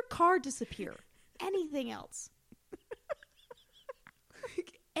 Something. Have their car disappear. Anything else.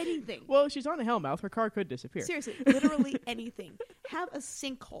 Anything. Well, she's on a hellmouth. Her car could disappear. Seriously, literally anything. Have a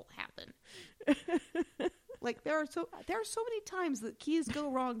sinkhole happen. Like there are so many times that keys go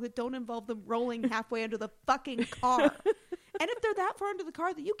wrong that don't involve them rolling halfway under the fucking car. And if they're that far under the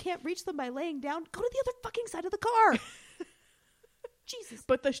car that you can't reach them by laying down, go to the other fucking side of the car. Jesus.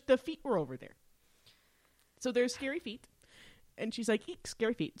 But the feet were over there. So there's scary feet. And she's like, eek,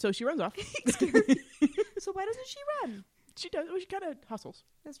 scary feet. So she runs off. So why doesn't she run? She does. Well, she kind of hustles.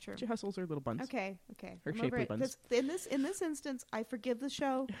 That's true. She hustles her little buns. Okay. Her I'm shapely buns. In this instance, I forgive the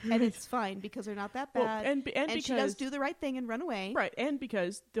show, and it's fine because they're not that bad. Well, and because she does do the right thing and run away. Right, and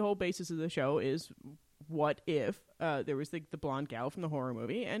because the whole basis of the show is what if there was the blonde gal from the horror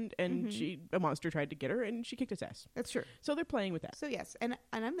movie, and a monster tried to get her, and she kicked his ass. That's true. So they're playing with that. So yes, and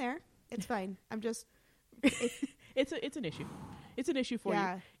I'm there. It's fine. I'm just. It's an issue. It's an issue for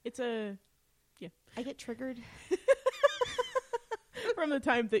you. It's a. Yeah. I get triggered. From the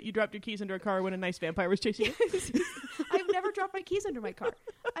time that you dropped your keys under a car when a nice vampire was chasing you. I've never dropped my keys under my car.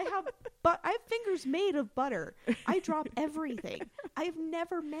 I have fingers made of butter. I drop everything. I've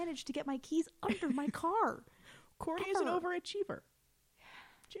never managed to get my keys under my car. Cordy is an overachiever.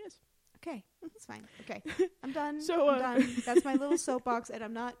 She is. Okay, that's fine. Okay, I'm done. So, I'm done. That's my little soapbox, and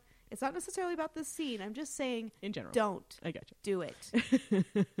I'm not. It's not necessarily about this scene. I'm just saying, in general, don't. I gotcha. Do it.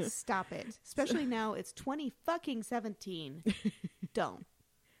 Stop it. Especially now, it's 2017. Don't.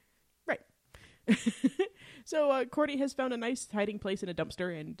 Right. So Cordy has found a nice hiding place in a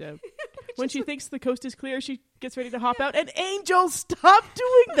dumpster, and when she thinks the coast is clear, she gets ready to hop out. And Angel, stop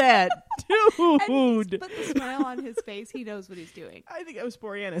doing that, dude! And he's put the smile on his face. He knows what he's doing. I think that was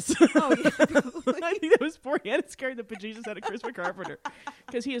Boreanaz. Oh, yeah, probably. I think that was Boreanaz scaring the bejesus out of Chris Carpenter,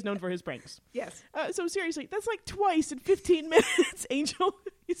 because he is known for his pranks. Yes. So seriously, that's like twice in 15 minutes, Angel.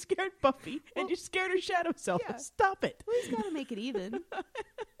 You scared Buffy, and you scared her shadow self. Yeah. Stop it. Well, he's got to make it even.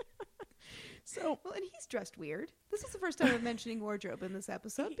 So, well, and he's dressed weird. This is the first time I'm mentioning wardrobe in this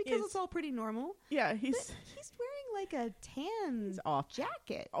episode because it's all pretty normal. Yeah, But he's wearing like a tan he's off.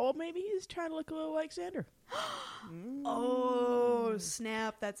 jacket. Oh, maybe he's trying to look a little like Xander. Oh,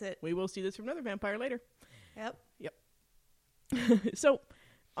 snap. That's it. We will see this from another vampire later. Yep. So,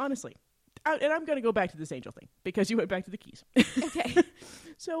 honestly, and I'm going to go back to this Angel thing because you went back to the keys. Okay.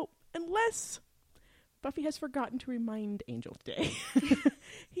 So, unless Buffy has forgotten to remind Angel today,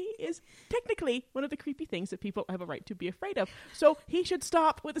 he is technically one of the creepy things that people have a right to be afraid of. So, he should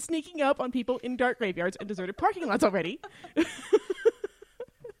stop with the sneaking up on people in dark graveyards and deserted parking lots already.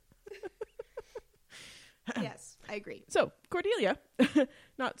 Yes, I agree. So, Cordelia,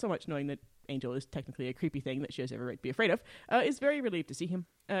 not so much knowing that Angel is technically a creepy thing that she has every right to be afraid of, is very relieved to see him.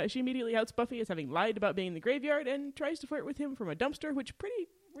 She immediately outs Buffy as having lied about being in the graveyard and tries to flirt with him from a dumpster, which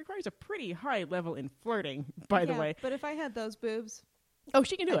requires a pretty high level in flirting, by the way. But if I had those boobs... Oh,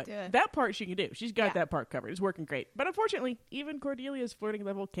 she can do I'd it. do it. That part she can do. She's got Yeah. that part covered. It's working great. But unfortunately, even Cordelia's flirting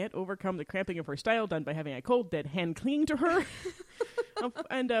level can't overcome the cramping of her style done by having a cold, dead hand clinging to her.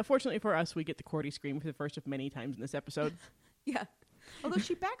 And fortunately for us, we get the Cordy scream for the first of many times in this episode. Yeah. Although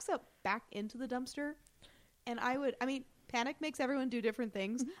she backs up back into the dumpster, and panic makes everyone do different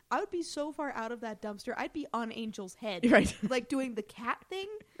things. Mm-hmm. I would be so far out of that dumpster, I'd be on Angel's head. Right. Like doing the cat thing.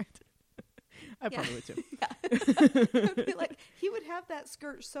 Right. I probably would too. Yeah. Like, he would have that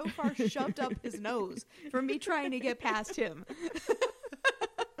skirt so far shoved up his nose for me trying to get past him.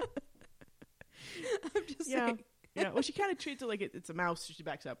 I'm just saying. Yeah, well, she kind of treats it like it's a mouse. So she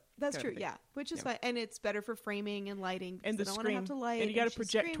backs up. That's kind true, of thing. yeah. Which is fine. And it's better for framing and lighting. And the they don't scream. want to have to light. And you got to she's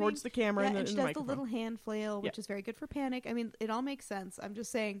project screaming. towards the camera and and she the does microphone. the little hand flail, which is very good for panic. I mean, it all makes sense. I'm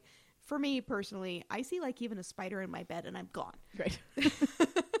just saying, for me personally, I see like even a spider in my bed and I'm gone. Right.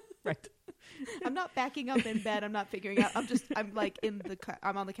 Right. I'm not backing up in bed. I'm not figuring out. I'm like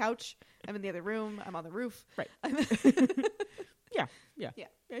I'm on the couch. I'm in the other room. I'm on the roof. Right. Yeah.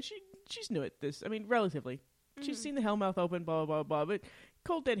 She's new at this. I mean, relatively. She's seen the Hellmouth open, blah, blah, blah, but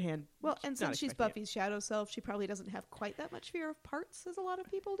cold dead hand. Well, and since she's expecting Buffy's shadow self, she probably doesn't have quite that much fear of parts as a lot of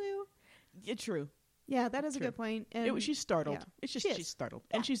people do. Yeah, true. Yeah, that is a True. good point. And She's startled. yeah. It's just She is. she's startled.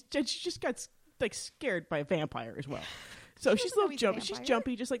 Yeah. And she just got like scared by a vampire as well. So she's a doesn't know little he's a jumpy. She's vampire.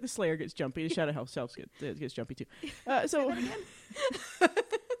 jumpy, just like the Slayer gets jumpy. The Shadow Self gets jumpy too. So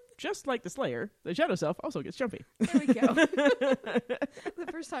just like the Slayer, the Shadow Self also gets jumpy. there we go. The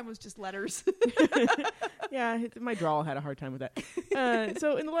first time was just letters. Yeah, my drawl had a hard time with that.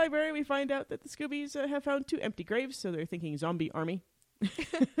 So in the library, we find out that the Scoobies have found 2 empty graves, so they're thinking zombie army.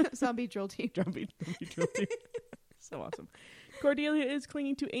 Zombie drill team. Zombie drill team. So awesome. Cordelia is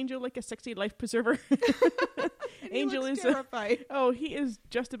clinging to Angel like a sexy life preserver. Angel is terrified. he is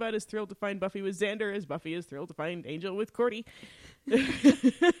just about as thrilled to find Buffy with Xander as Buffy is thrilled to find Angel with Cordy.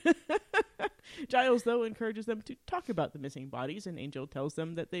 Giles, though, encourages them to talk about the missing bodies, and Angel tells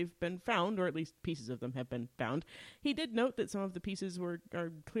them that they've been found, or at least pieces of them have been found. He did note that some of the pieces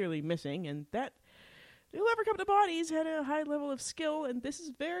are clearly missing, and that whoever cut the bodies had a high level of skill, and this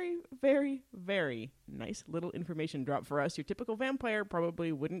is very, very, very nice little information drop for us. Your typical vampire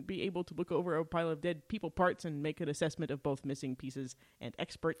probably wouldn't be able to look over a pile of dead people parts and make an assessment of both missing pieces and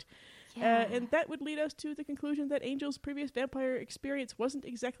expert. Yeah. And that would lead us to the conclusion that Angel's previous vampire experience wasn't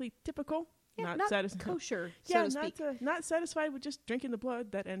exactly typical. Yeah, not kosher, yeah, so to speak. not satisfied with just drinking the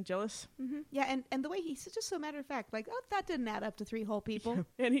blood, that Angelus. Mm-hmm. Yeah, and the way he's just so matter of fact, like, oh, that didn't add up to 3 whole people.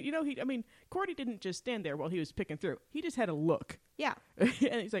 And Cordy didn't just stand there while he was picking through. He just had a look. Yeah.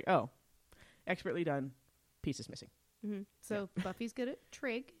 And he's like, oh, expertly done. Pieces missing. Mm-hmm. So Buffy's good at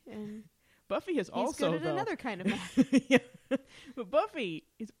trig, and Buffy is he's also good at another kind of math. yeah. But Buffy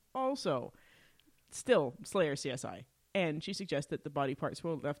is also still Slayer CSI. And she suggests that the body parts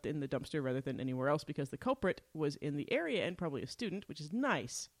were left in the dumpster rather than anywhere else because the culprit was in the area and probably a student, which is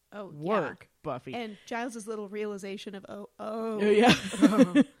nice. Oh, work, Buffy. And Giles' little realization of, yeah.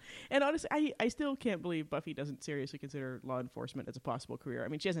 And honestly, I still can't believe Buffy doesn't seriously consider law enforcement as a possible career. I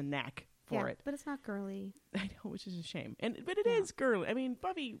mean, she has a knack for it. But it's not girly. I know, which is a shame. But it is girly. I mean,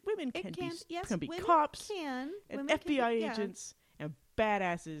 women It can can, be yes, can be women cops can. and Women FBI can, agents and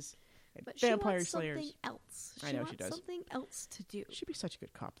badasses. And But vampire she wants slayers. something else. I know she does. Something else to do. She'd be such a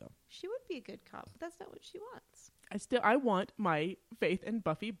good cop, though. She would be a good cop, but that's not what she wants. I want my Faith and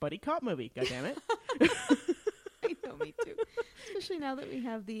Buffy buddy cop movie. God damn it! I know, me too. Especially now that we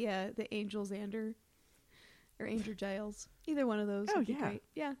have the Angel Xander or Angel Giles. Either one of those. Oh, would be yeah. great.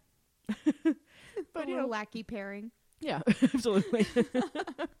 Yeah. But A little lackey pairing. yeah, absolutely.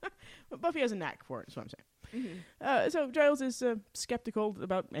 But Buffy has a knack for it. That's what I'm saying. So Giles is skeptical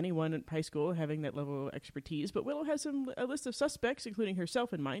about anyone in high school having that level of expertise, but Willow has a list of suspects, including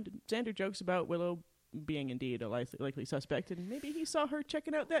herself in mind. Xander jokes about Willow being indeed a likely suspect, and maybe he saw her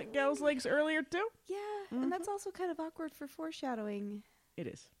checking out that gal's legs earlier too. Yeah, and that's also kind of awkward for foreshadowing. It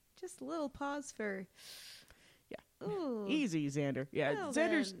is. Just a little pause for... Yeah. Ooh. Easy, Xander. Yeah, Well,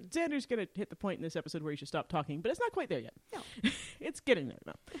 Xander's going to hit the point in this episode where he should stop talking, but it's not quite there yet. No. It's getting there,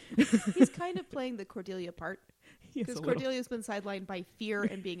 though. He's kind of playing the Cordelia part. Yes, Because a little. Cordelia's been sidelined by fear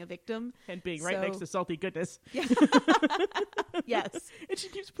and being a victim. And being right next to salty goodness. Yeah. Yes. And she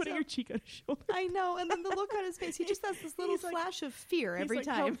keeps putting her cheek on his shoulder. I know. And then the look on his face, he just has this little He's like- flash of fear He's every like,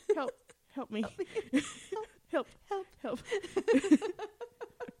 time. Help me. Help.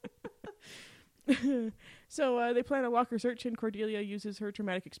 So they plan a locker search, and Cordelia uses her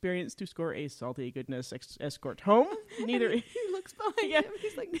traumatic experience to score a salty goodness escort home. Neither He looks behind Yeah. him.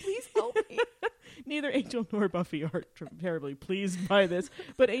 He's like, please help me. neither Angel nor Buffy are terribly pleased by this,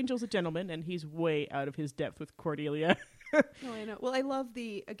 but Angel's a gentleman, and he's way out of his depth with Cordelia. Oh, I know. Well, I love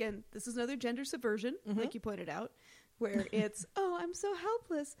again, this is another gender subversion, like you pointed out, where it's, oh, I'm so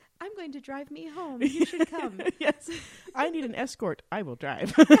helpless. I'm going to drive me home. You should come. Yes, I need an escort. I will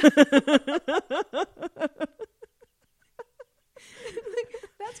drive.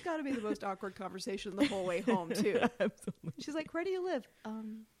 That's got to be the most awkward conversation the whole way home, too. Absolutely. She's like, where do you live?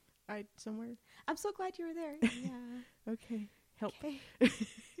 Somewhere. I'm so glad you were there. Yeah. Okay. Help. Okay.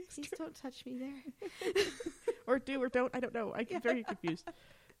 Please don't touch me there. Or do or don't. I don't know. I get very confused. A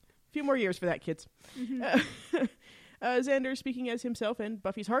few more years for that, kids. Xander, speaking as himself and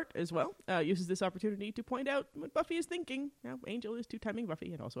Buffy's heart as well, uses this opportunity to point out what Buffy is thinking. Now, Angel is two-timing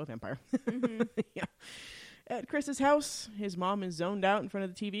Buffy and also a vampire. Yeah. At Chris's house, his mom is zoned out in front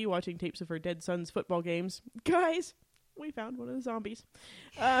of the TV watching tapes of her dead son's football games. Guys, we found one of the zombies.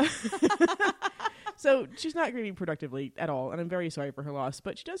 So she's not grieving productively at all, and I'm very sorry for her loss.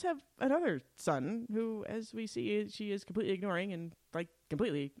 But she does have another son who, as we see, she is completely ignoring and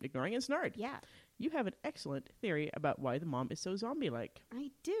Snard. Yeah. You have an excellent theory about why the mom is so zombie-like.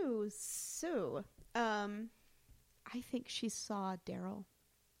 I do. So, I think she saw Daryl.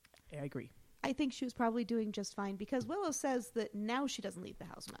 I agree. I think she was probably doing just fine because Willow says that now she doesn't leave the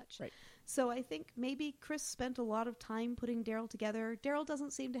house much. Right. So I think maybe Chris spent a lot of time putting Daryl together. Daryl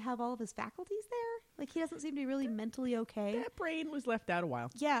doesn't seem to have all of his faculties there. Like, he doesn't seem to be really mentally okay. That brain was left out a while.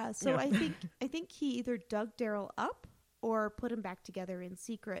 Yeah, so Yeah. I think he either dug Daryl up or put him back together in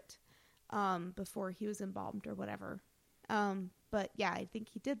secret before he was embalmed or whatever. But yeah, I think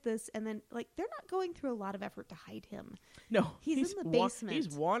he did this, and then they're not going through a lot of effort to hide him. No, he's in the basement. He's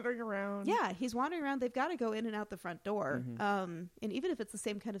wandering around. Yeah, he's wandering around. They've got to go in and out the front door. And even if it's the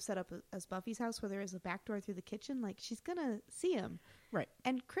same kind of setup as Buffy's house, where there is a back door through the kitchen, she's gonna see him. Right.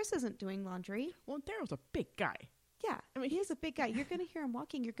 And Chris isn't doing laundry. Well, Daryl's a big guy. Yeah, I mean, he is a big guy. You're gonna hear him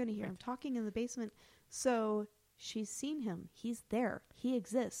walking. You're gonna hear him talking in the basement. So she's seen him. He's there. He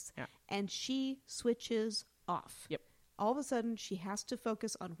exists. Yeah. And she switches off. Yep. All of a sudden, she has to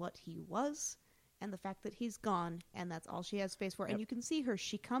focus on what he was and the fact that he's gone, and that's all she has space for. Yep. And you can see her.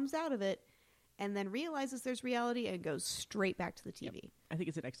 She comes out of it and then realizes there's reality and goes straight back to the TV. Yep. I think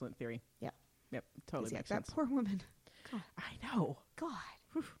it's an excellent theory. Yeah. Yep. Totally makes that sense. poor woman. God. I know. God.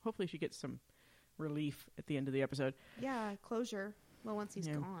 Whew. Hopefully she gets some relief at the end of the episode. Yeah, closure. Well, once he's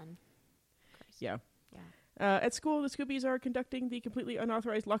gone. Christ. Yeah. Yeah. At school, the Scoobies are conducting the completely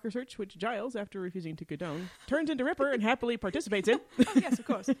unauthorized locker search, which Giles, after refusing to condone, turns into Ripper and happily participates in. Oh, yes, of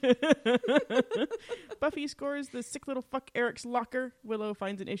course. Buffy scores the sick little fuck Eric's locker. Willow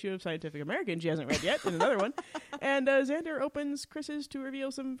finds an issue of Scientific American she hasn't read yet, and another one. And Xander opens Chris's to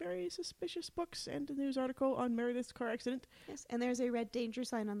reveal some very suspicious books and a news article on Meredith's car accident. Yes, and there's a red danger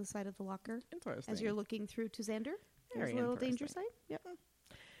sign on the side of the locker. Interesting. As you're looking through to Xander. Very There's a little danger interesting. sign. Yep.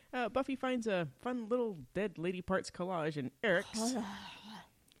 Buffy finds a fun little dead lady parts collage in Eric's.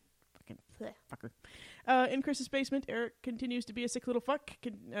 Fucking fucker. In Chris's basement, Eric continues to be a sick little fuck,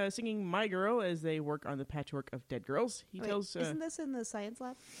 singing My Girl as they work on the patchwork of dead girls. He tells... Isn't this in the science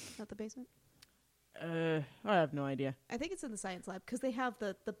lab, not the basement? I have no idea. I think it's in the science lab because they have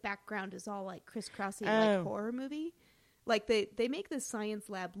the background is all crisscrossy Oh. horror movie. They make the science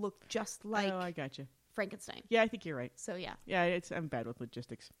lab look just like Oh, I gotcha. Frankenstein. Yeah, I think you're right. So yeah. Yeah, I'm bad with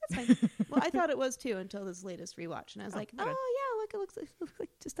logistics. That's fine. Well, I thought it was too until this latest rewatch, and I was like, okay. oh yeah, look, it looks like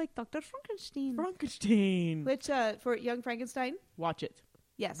just like Dr. Frankenstein. Frankenstein. Which for Young Frankenstein, Watch it.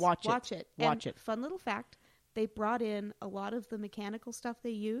 yes, Watch it. Watch And it. fun little fact: they brought in a lot of the mechanical stuff they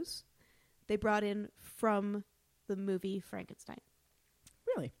use. They brought in from the movie Frankenstein.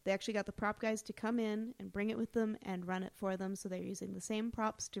 Really? They actually got the prop guys to come in and bring it with them and run it for them. So they're using the same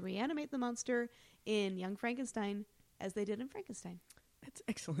props to reanimate the monster in Young Frankenstein as they did in Frankenstein. That's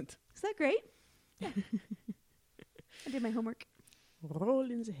excellent. Is that great? Yeah. I did my homework. Roll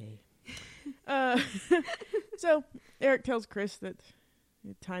in the hay. So Eric tells Chris that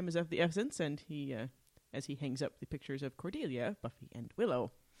time is of the essence, and he, as he hangs up the pictures of Cordelia, Buffy, and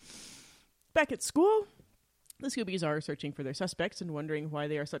Willow. Back at school, the Scoobies are searching for their suspects and wondering why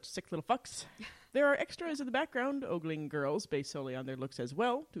they are such sick little fucks. There are extras in the background, ogling girls based solely on their looks as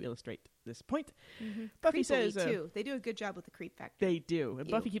well, to illustrate this point. Mm-hmm. Buffy Creepily, says... too. They do a good job with the creep factor. They do. And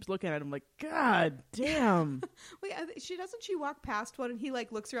Ew. Buffy keeps looking at him like, God damn. Wait, she walk past one and he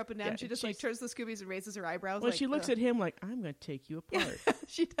like looks her up and down. Yeah, she just like turns to the Scoobies and raises her eyebrows. Well, like, she looks at him like, I'm going to take you apart.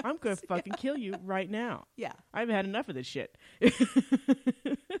 she does. I'm going to fucking kill you right now. Yeah. I've had enough of this shit.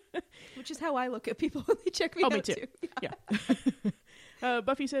 Which is how I look at people when they check me Oh, out me too. Yeah.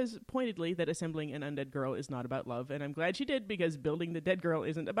 Buffy says pointedly that assembling an undead girl is not about love, and I'm glad she did, because building the dead girl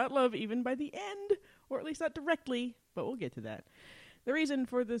isn't about love even by the end, or at least not directly, but we'll get to that. The reason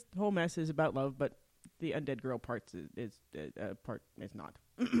for this whole mess is about love, but the undead girl part is not.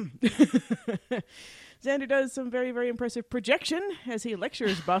 Xander does some very, very impressive projection as he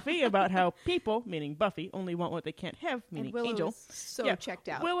lectures Buffy about how people, meaning Buffy, only want what they can't have, meaning and Willow Angel. is so checked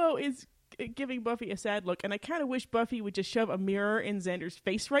out. Willow is giving Buffy a sad look, and I kind of wish Buffy would just shove a mirror in Xander's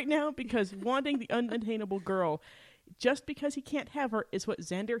face right now, because wanting the unattainable girl just because he can't have her is what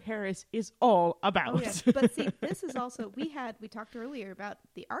Xander Harris is all about. Oh, yes. But see, this is also, we talked earlier about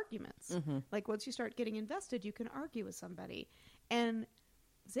the arguments. Mm-hmm. Like once you start getting invested, you can argue with somebody. And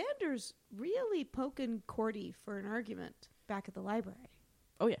Xander's really poking Cordy for an argument back at the library.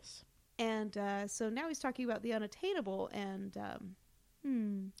 Oh, yes. And so now he's talking about the unattainable and,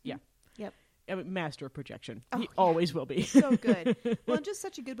 Yeah. Yep. I mean, master of projection. Oh, He yeah. always will be. So good. Well, and just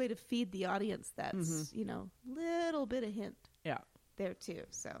such a good way to feed the audience that's, little bit of hint Yeah. there too.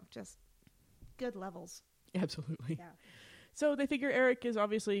 So just good levels. Absolutely. Yeah. So they figure Eric is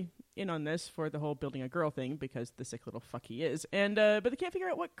obviously in on this for the whole building a girl thing, because the sick little fuck he is. And but they can't figure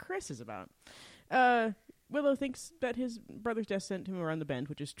out what Chris is about. Willow thinks that his brother's death sent him around the bend,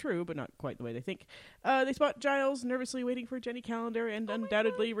 which is true, but not quite the way they think. They spot Giles nervously waiting for Jenny Calendar and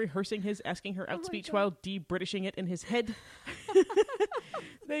undoubtedly rehearsing his asking her out speech while de-Britishing it in his head.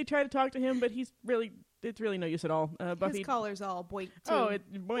 They try to talk to him, but it's really no use at all. Buffy, His collar's all boink too. oh,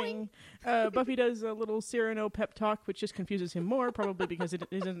 boing. Buffy does a little Cyrano pep talk, which just confuses him more, probably because it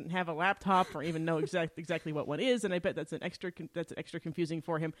doesn't have a laptop or even know exactly what one is, and I bet that's extra confusing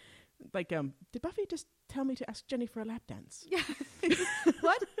for him. Like, did Buffy just tell me to ask Jenny for a lap dance? Yeah.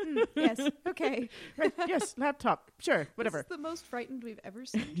 What? Yes. Okay. Right, yes, laptop. Sure, whatever. This is the most frightened we've ever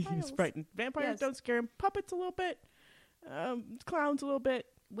seen He's Giles. frightened. Vampires Yes. don't scare him. Puppets a little bit. Clowns a little bit.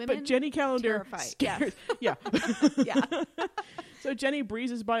 Women, But Jenny Calendar terrified. scares. Yeah. Yeah. So Jenny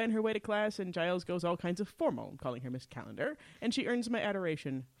breezes by on her way to class, and Giles goes all kinds of formal, calling her Miss Calendar, and she earns my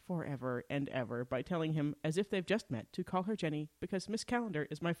adoration forever and ever by telling him, as if they've just met, to call her Jenny because Miss Calendar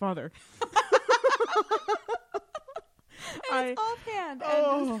is my father. And it's offhand.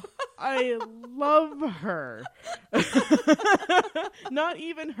 Oh, I love her. Not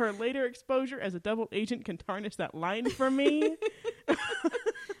even her later exposure as a double agent can tarnish that line for me.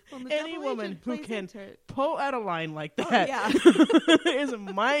 Well, the Any double woman agent who plays can into it. pull out a line like that is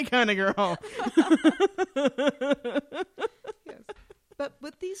my kind of girl. Yes. But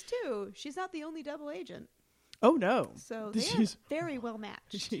with these two, she's not the only double agent. Oh, no. So they are She's- very well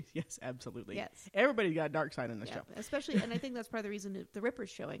matched. Yes, absolutely. Yes. Everybody's got a dark side on this Yeah, show. especially, and I think that's part of the reason that the Ripper's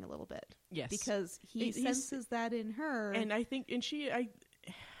showing a little bit. Yes. Because he He's- senses that in her. And I think, I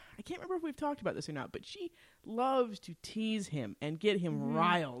can't remember if we've talked about this or not, but she loves to tease him and get him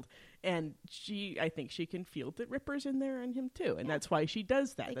riled. And I think she can feel the Ripper's in there and him too. And that's why she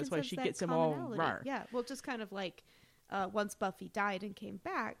does that. They That's can why sense she that gets him all commonality. rar. Yeah, well, just kind of like once Buffy died and came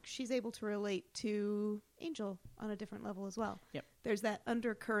back, she's able to relate to Angel on a different level as well. Yep. There's that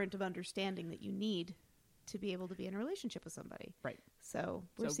undercurrent of understanding that you need to be able to be in a relationship with somebody. Right. So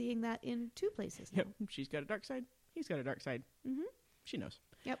we're So- seeing that in two places now. Yep. She's got a dark side. He's got a dark side. Mm-hmm. She knows.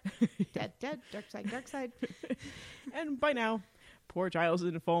 Yep. Dead, dark side, dark side. And by now, Poor Giles is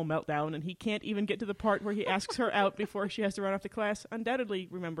in a full meltdown, and he can't even get to the part where he asks her out before she has to run off to class, undoubtedly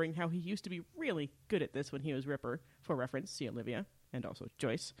remembering how he used to be really good at this when he was Ripper. For reference, see Olivia, and also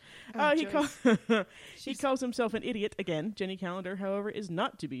Joyce. He calls himself an idiot again. Jenny Calendar, however, is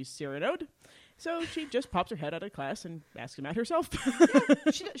not to be Cyranoed, so she just pops her head out of class and asks him out herself.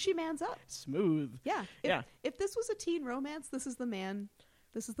 She mans up. Smooth. Yeah. If this was a teen romance, this is the man.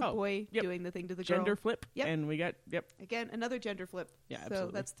 This is the boy doing the thing to the girl. Gender flip. Yep. And we got, Again, another gender flip. Yeah, so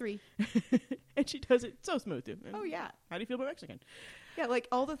absolutely. that's 3. And she does it so smooth, too. And oh, yeah. How do you feel about Mexican? Yeah, like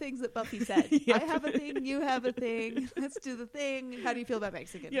all the things that Buffy said. Yep. I have a thing, you have a thing. Let's do the thing. How do you feel about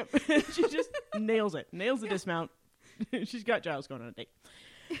Mexican? Yep. She just nails it. Nails the dismount. She's got Giles going on a date.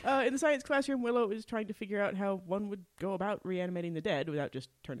 In the science classroom, Willow is trying to figure out how one would go about reanimating the dead without just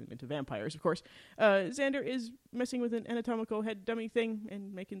turning them into vampires, of course. Xander is messing with an anatomical head dummy thing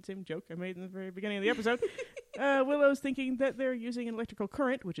and making the same joke I made in the very beginning of the episode. Willow's thinking that they're using an electrical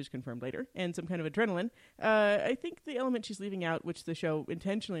current, which is confirmed later, and some kind of adrenaline. I think the element she's leaving out, which the show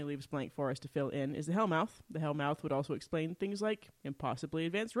intentionally leaves blank for us to fill in, is the Hellmouth. The Hellmouth would also explain things like impossibly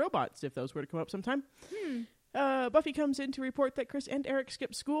advanced robots, if those were to come up sometime. Buffy comes in to report that Chris and Eric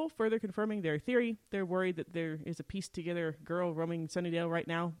skipped school, further confirming their theory. They're worried that there is a pieced-together girl roaming Sunnydale right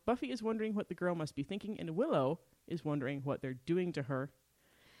now. Buffy is wondering what the girl must be thinking, and Willow is wondering what they're doing to her.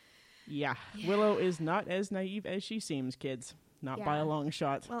 Yeah. Willow is not as naive as she seems, kids. Not by a long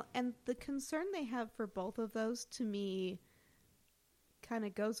shot. Well, and the concern they have for both of those, to me, kind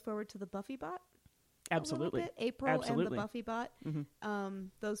of goes forward to the Buffy bot. Absolutely. April and the Buffy bot. Mm-hmm.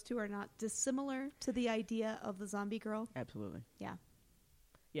 Those two are not dissimilar to the idea of the zombie girl. Absolutely. Yeah.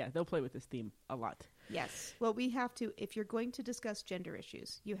 Yeah, they'll play with this theme a lot. Yes. Well, we have to, if you're going to discuss gender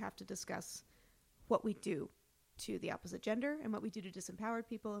issues, you have to discuss what we do to the opposite gender and what we do to disempowered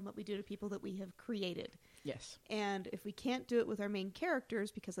people and what we do to people that we have created. Yes. And if we can't do it with our main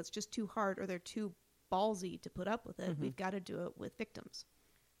characters because that's just too hard or they're too ballsy to put up with it, we've got to do it with victims.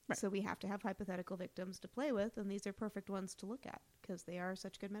 Right. So we have to have hypothetical victims to play with, and these are perfect ones to look at because they are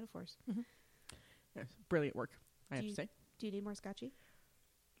such good metaphors. Yes, brilliant work, I have to say. Do you need more scotchy?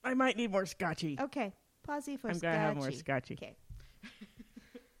 I might need more scotchy. Okay. Pause for I'm scotchy. going to have more scotchy. Okay.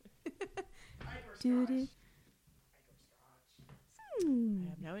 I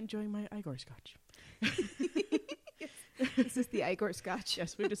am now enjoying my Igor scotch. This is the Igor scotch.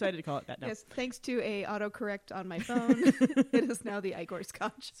 Yes, we've decided to call it that now. Yes, thanks to a autocorrect on my phone, it is now the Igor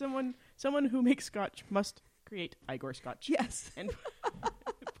scotch. Someone who makes scotch must create Igor scotch. Yes. And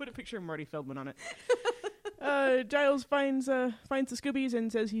put a picture of Marty Feldman on it. Giles finds the Scoobies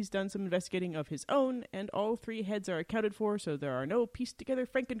and says he's done some investigating of his own, and all 3 heads are accounted for, so there are no pieced-together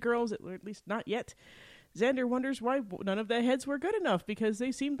Franken girls, at least not yet. Xander wonders why none of the heads were good enough, because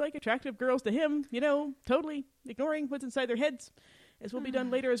they seemed like attractive girls to him, totally ignoring what's inside their heads, as will be done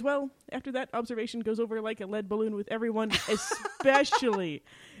later as well. After that, observation goes over like a lead balloon with everyone, especially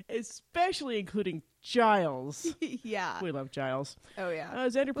including Giles. Yeah. We love Giles. Oh, yeah.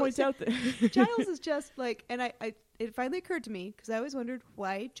 Xander points out that Giles is just like, and it finally occurred to me, because I always wondered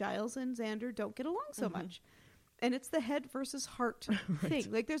why Giles and Xander don't get along so much. And it's the head versus heart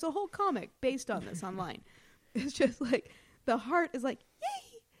thing. Like, there's a whole comic based on this online. It's just like, the heart is like,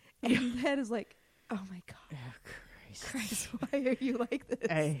 yay! And the head is like, oh my God. Oh, Christ, why are you like this?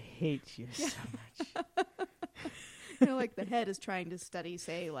 I hate you so much. Like the head is trying to study,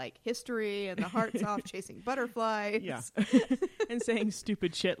 say, like, history, and the heart's off chasing butterflies. Yeah. And saying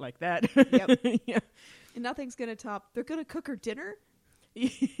stupid shit like that. Yep. Yeah. And nothing's going to top. They're going to cook her dinner.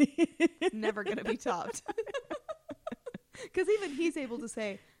 Never going to be topped. Because even he's able to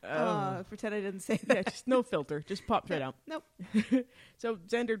say, pretend I didn't say that. Yeah, just no filter. Just popped right out. Nope. So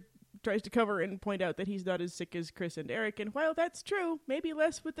Xander tries to cover and point out that he's not as sick as Chris and Eric. And while that's true, maybe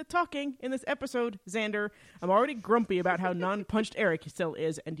less with the talking in this episode, Xander. I'm already grumpy about how non-punched Eric still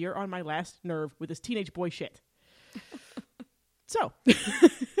is, and you're on my last nerve with this teenage boy shit. So,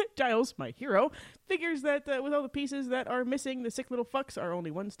 Giles, my hero, figures that with all the pieces that are missing, the sick little fucks are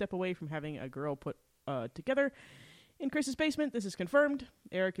only one step away from having a girl put together. In Chris's basement, this is confirmed.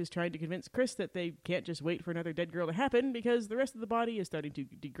 Eric is trying to convince Chris that they can't just wait for another dead girl to happen because the rest of the body is starting to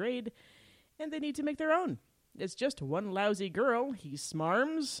degrade, and they need to make their own. It's just one lousy girl, he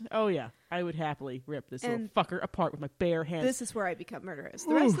smarms. Oh yeah, I would happily rip this little fucker apart with my bare hands. This is where I become murderous.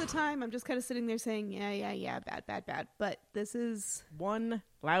 The rest of the time, I'm just kind of sitting there saying, yeah, bad. But this is... one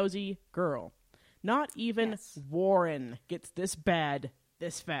lousy girl. Not even Warren gets this bad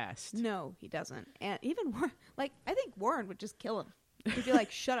this fast. No, he doesn't. And even I think Warren would just kill him. He'd be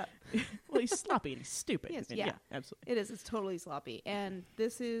like, shut up. Well, he's sloppy and he's stupid. Yes, And yeah. absolutely. It is. It's totally sloppy. And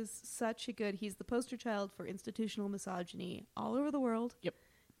this is such a good... He's the poster child for institutional misogyny all over the world. Yep.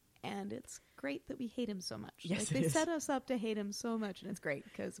 And it's great that we hate him so much. Yes, like, they set us up to hate him so much, and it's great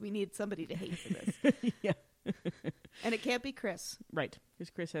because we need somebody to hate for this. Yeah. And it can't be Chris. Right,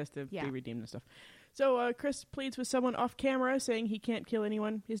 because Chris has to Yeah. be redeemed and stuff. So Chris pleads with someone off camera, saying he can't kill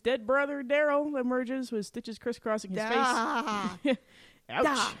anyone. His dead brother, Daryl, emerges with stitches crisscrossing his face.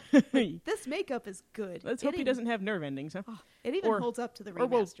 Ouch. This makeup is good. Let's hope he doesn't have nerve endings, huh? It even holds up to the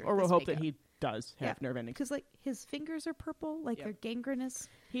remaster. Or we'll hope that he does have nerve endings. Because like his fingers are purple, like they're gangrenous.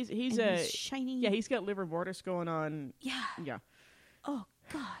 He's shiny. Yeah, he's got liver mortis going on. Yeah. Oh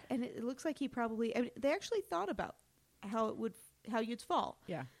God! And it looks like he probably. I mean, they actually thought about how you'd fall.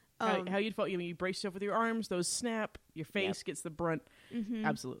 Yeah. How you'd fall. You brace yourself with your arms; those snap. Your face gets the brunt. Mm-hmm.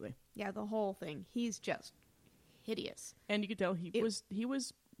 Absolutely. Yeah, the whole thing. He's just hideous. And you could tell he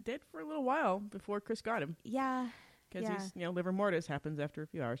was dead for a little while before Chris got him. Yeah. Because he's liver mortis happens after a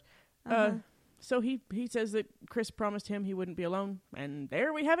few hours. Uh-huh. So he says that Chris promised him he wouldn't be alone, and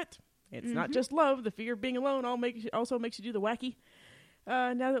there we have it. It's not just love; the fear of being alone also makes you do the wacky.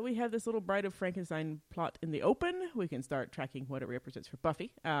 Now that we have this little Bride of Frankenstein plot in the open, we can start tracking what it represents for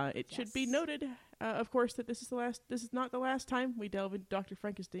Buffy. It should be noted, of course, that this is not the last time we delve into Dr.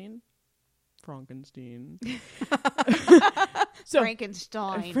 Frankenstein. So,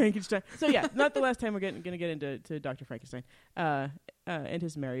 Frankenstein. So yeah, not the last time we're going to get into Dr. Frankenstein and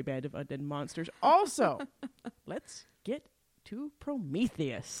his merry band of undead monsters. Also, let's get to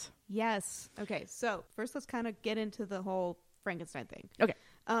Prometheus. Yes. Okay, so first let's kind of get into the whole Frankenstein thing. Okay.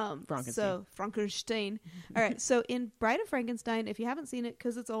 Frankenstein. So, Frankenstein. All right, so in Bride of Frankenstein, if you haven't seen it,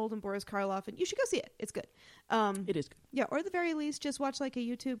 because it's old and Boris Karloff, and you should go see it. It's good. It is good. Yeah, or at the very least, just watch like a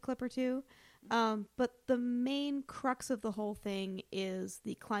YouTube clip or two. But the main crux of the whole thing is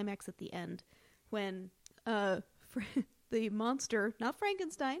the climax at the end when the monster, not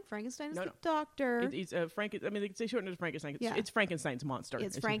Frankenstein. Frankenstein is the doctor. He's they say shortened as Frankenstein. It's Frankenstein's monster.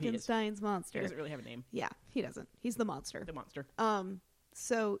 It's Frankenstein's monster. He doesn't really have a name. Yeah, he doesn't. He's the monster. The monster.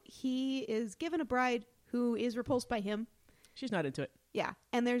 So he is given a bride who is repulsed by him. She's not into it. Yeah,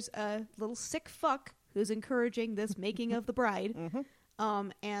 and there's a little sick fuck who's encouraging this making of the bride.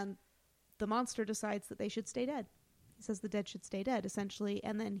 And the monster decides that they should stay dead. He says the dead should stay dead, essentially,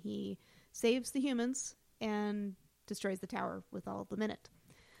 and then he saves the humans and destroys the tower with all of them in it.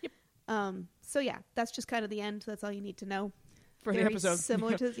 Yep. So yeah, that's just kind of the end. That's all you need to know for the episode.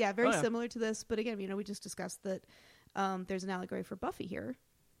 Similar to similar to this, but again, we just discussed that there's an allegory for Buffy here.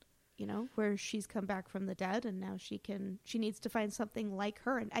 Where she's come back from the dead, and now she needs to find something like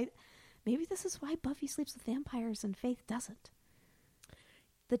her. And maybe this is why Buffy sleeps with vampires and Faith doesn't.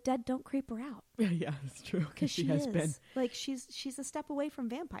 The dead don't creep her out. Yeah, that's true. Because she has been like she's a step away from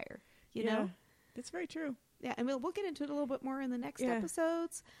vampire. You know, that's very true. Yeah, and we'll get into it a little bit more in the next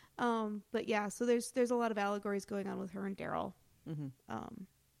episodes. But yeah, so there's a lot of allegories going on with her and Daryl,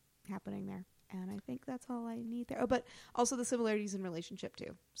 happening there, and I think that's all I need there. Oh, but also the similarities in relationship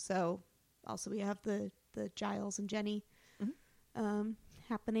too. So also we have the Giles and Jenny,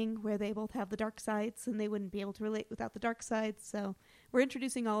 happening where they both have the dark sides, and they wouldn't be able to relate without the dark sides. So we're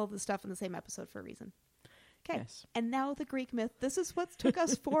introducing all of the stuff in the same episode for a reason. Okay, yes. And now the Greek myth. This is what took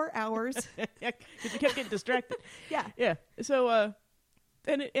us 4 hours. Yeah, because we kept getting distracted. Yeah. So,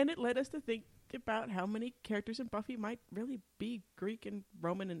 and it led us to think about how many characters in Buffy might really be Greek and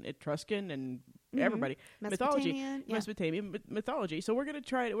Roman and Etruscan and everybody. Mesopotamian mythology. So we're gonna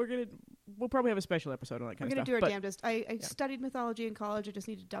try it. We'll probably have a special episode on that kind of stuff. We're gonna do our damnedest. I studied mythology in college. I just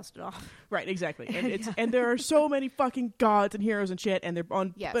need to dust it off. Right, exactly. And and there are so many fucking gods and heroes and shit, and they're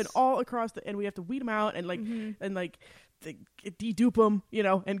on and all across and we have to weed them out and dedupe them,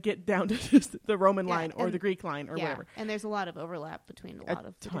 and get down to just the Roman line or the Greek line or whatever. And there's a lot of overlap between a lot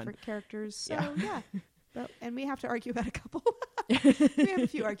of the different characters. So and we have to argue about a couple. We have a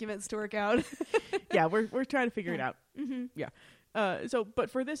few arguments to work out. Yeah, we're trying to figure it out. Yeah. But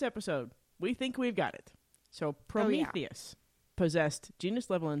for this episode, we think we've got it. So Prometheus possessed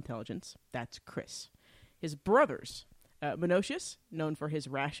genus-level intelligence. That's Chris. His brothers, Monosius, known for his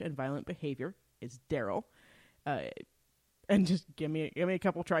rash and violent behavior, is Daryl. And just give me a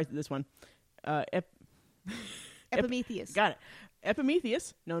couple tries at this one. Epimetheus. Got it.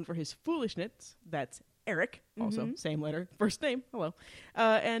 Epimetheus, known for his foolishness. That's Eric, also same letter, first name. Hello.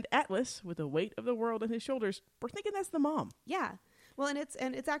 And Atlas, with the weight of the world on his shoulders. We're thinking that's the mom. Yeah. Well, and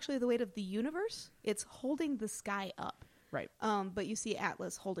it's actually the weight of the universe. It's holding the sky up. Right. But you see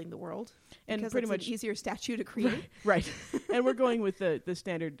Atlas holding the world. And because pretty it's much an easier statue to create. Right. And we're going with the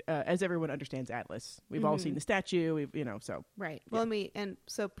standard, as everyone understands Atlas. We've all seen the statue, so. Right. Yeah. Well,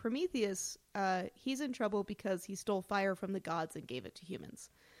 so Prometheus, he's in trouble because he stole fire from the gods and gave it to humans.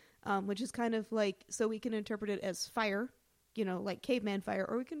 Which is kind of like, so we can interpret it as fire, like caveman fire,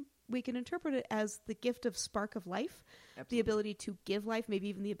 or we can interpret it as the gift of spark of life, Absolutely. the ability to give life, maybe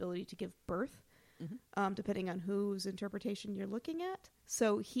even the ability to give birth, depending on whose interpretation you're looking at.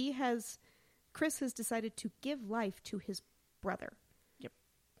 So Chris has decided to give life to his brother. Yep.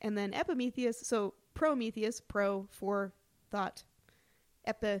 And then Epimetheus, so Prometheus, pro, for, thought,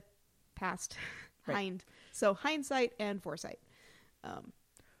 epi, past, Right. hind. So hindsight and foresight.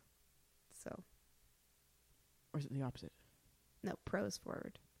 So. Or is it the opposite? No, pro is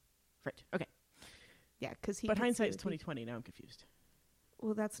forward. Right. Okay. Yeah, because But hindsight is 2020. Now I'm confused.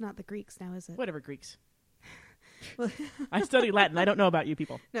 Well, that's not the Greeks now, is it? Whatever, Greeks. Well, I study Latin. I don't know about you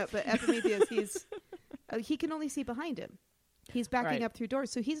people. no, but Epimetheus, he can only see behind him. He's backing Right. up through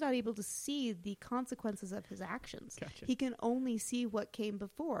doors, so he's not able to see the consequences of his actions. Gotcha. He can only see what came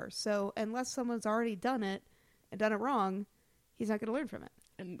before. So unless someone's already done it and done it wrong, he's not going to learn from it.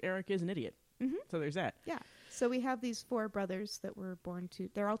 And Eric is an idiot. Mm-hmm. So there's that. Yeah. So we have these 4 brothers that were born to...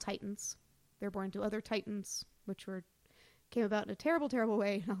 They're all Titans. They're born to other Titans, which came about in a terrible, terrible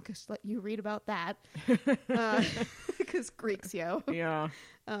way. I'll just let you read about that. Because Greeks, yo. Yeah.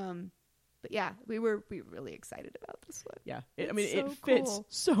 But yeah, we were really excited about this one. Yeah. It's it so fits cool.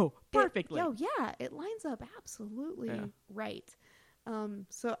 so perfectly. It lines up absolutely Yeah. right.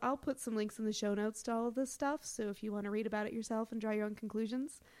 So I'll put some links in the show notes to all of this stuff. So if you want to read about it yourself and draw your own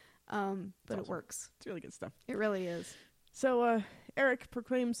conclusions, but awesome. it works. It's really good stuff. It really is. So Eric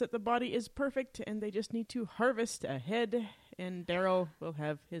proclaims that the body is perfect and they just need to harvest a head, and Daryl will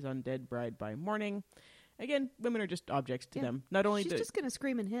have his undead bride by morning. Again, women are just objects to them. Not only she's just going to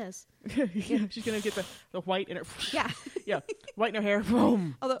scream and hiss. yeah, she's going to get the white in her... Yeah. Yeah, white in her hair.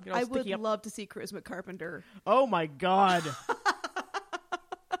 Boom. Although Get all I would sticky up. love to see Charisma Carpenter. Oh my God.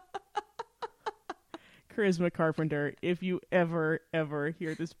 Charisma Carpenter, if you ever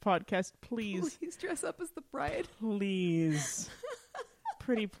hear this podcast, please dress up as the bride. please,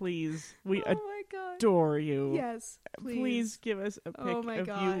 pretty please, we Oh my god. adore you. Yes, Please give us a pic Oh my of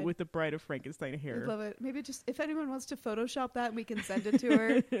God. you with the Bride of Frankenstein I hair. love it. Maybe just if anyone wants to Photoshop that, and we can send it to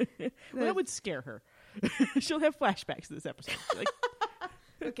her. Well, that would scare her. She'll have flashbacks to this episode. Like,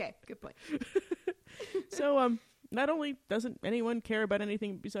 Okay, good point. so, not only doesn't anyone care about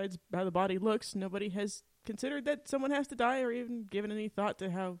anything besides how the body looks, nobody has considered that someone has to die or even given any thought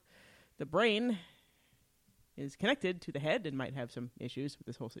to how the brain is connected to the head and might have some issues with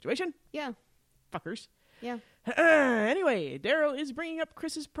this whole situation. Yeah, Fuckers. yeah. Anyway, Daryl is bringing up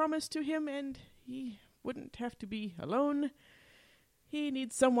Chris's promise to him, and he wouldn't have to be alone. He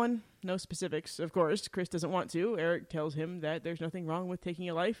needs someone. No specifics, of course. Chris doesn't want to. Eric tells him that there's nothing wrong with taking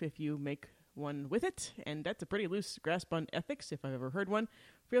a life if you make one with it, and that's a pretty loose grasp on ethics, if I've ever heard one.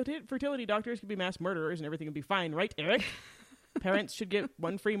 Fertility doctors could be mass murderers, and everything would be fine, right, Eric? Parents should get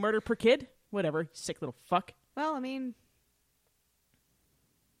 1 free murder per kid. Whatever, sick little fuck. Well, I mean,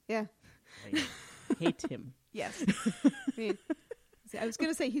 yeah. I hate him. Yes. I mean, see, I was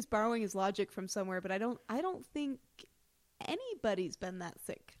going to say he's borrowing his logic from somewhere, but I don't think anybody's been that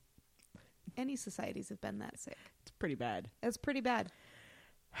sick. Any societies have been that sick. It's pretty bad. That's pretty bad.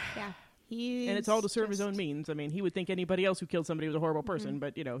 Yeah. And it's all to serve his own means. I mean, he would think anybody else who killed somebody was a horrible person,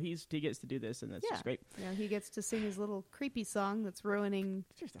 but, he gets to do this, and that's just great. Yeah, he gets to sing his little creepy song that's ruining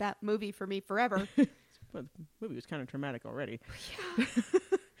that movie for me forever. Well, the movie was kind of traumatic already. Yeah.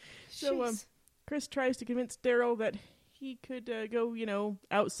 So, Jeez. Chris tries to convince Daryl that he could go,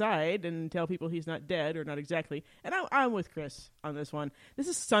 outside and tell people he's not dead, or not exactly. And I'm with Chris on this one. This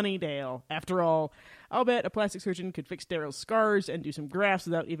is Sunnydale, after all. I'll bet a plastic surgeon could fix Daryl's scars and do some grafts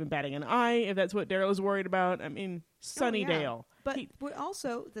without even batting an eye, if that's what Daryl is worried about. I mean, Sunnydale. But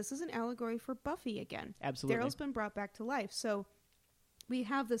also, this is an allegory for Buffy again. Absolutely. Daryl's been brought back to life. So we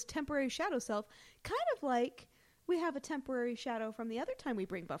have this temporary shadow self, kind of like we have a temporary shadow from the other time we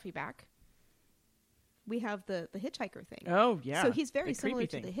bring Buffy back. We have the hitchhiker thing. Oh, yeah. So he's very The creepy similar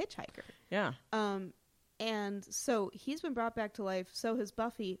to thing. the hitchhiker. Yeah. And so he's been brought back to life. So has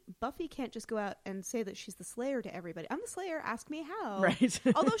Buffy. Buffy can't just go out and say that she's the Slayer to everybody. I'm the Slayer. Ask me how. Right.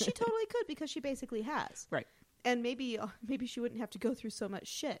 Although she totally could, because she basically has. Right. And maybe she wouldn't have to go through so much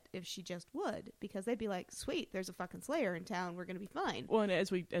shit if she just would, because they'd be like, sweet, there's a fucking Slayer in town. We're going to be fine. Well, and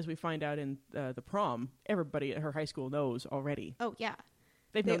as we find out in the prom, everybody at her high school knows already. Oh, yeah.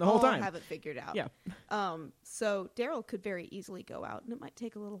 They've They known the whole all time. have it figured out. Yeah. So Daryl could very easily go out, and it might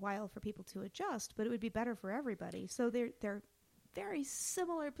take a little while for people to adjust, but it would be better for everybody. So they're very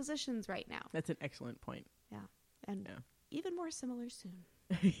similar positions right now. That's an excellent point. Yeah. And even more similar soon.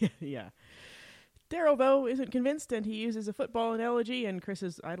 Yeah. Daryl, though, isn't convinced, and he uses a football analogy and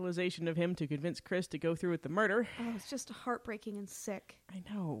Chris's idolization of him to convince Chris to go through with the murder. Oh, it's just heartbreaking and sick. I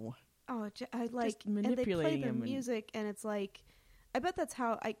know. Oh, I like Just manipulating and they play him the music, and it's like, I bet that's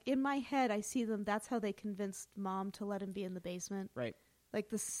how in my head I see them. That's how they convinced Mom to let him be in the basement. Right. Like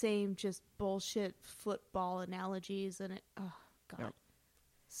the same just bullshit football analogies, and oh god, Yep.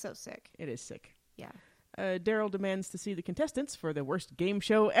 so sick. It is sick. Yeah. Daryl demands to see the contestants for the worst game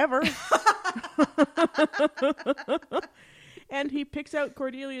show ever. And he picks out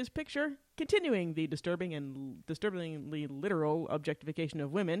Cordelia's picture, continuing the disturbingly literal objectification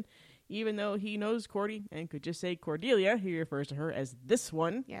of women. Even though he knows Cordy and could just say Cordelia, he refers to her as this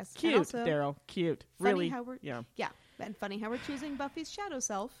one. Yes. Cute, Also, Daryl. Cute. funny Really. how Yeah. And funny how we're choosing Buffy's shadow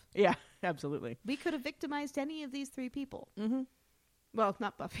self. Yeah, absolutely. We could have victimized any of these three people. Mm-hmm. Well,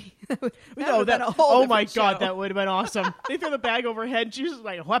 not Buffy. No, that a whole oh my different god, show. that would have been awesome. They throw the bag over her head, and she's just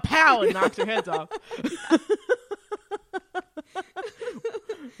like, "Pow!" and knocks her heads off.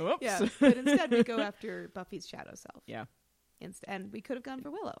 Whoops. Yeah, but instead we go after Buffy's shadow self. Yeah. And we could have gone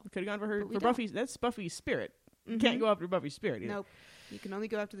for Willow. Could have gone for her But we for don't. Buffy's. That's Buffy's spirit. You Mhm. can't go after Buffy's spirit either. Nope. You can only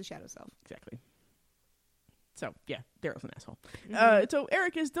go after the shadow self. Exactly. So yeah, Daryl's an asshole. Mhm. So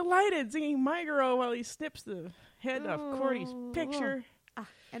Eric is delighted singing "My Girl" while he snips the head off Cordy's Oh. picture.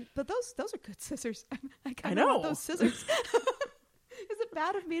 But those are good scissors. I I know know. those scissors. Is it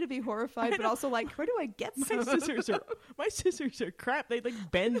bad of me to be horrified, but also like, where do I get some? My scissors are crap. They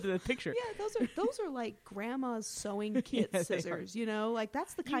like bend the picture. Yeah, those are like grandma's sewing kit Yeah, they are. scissors. You know, like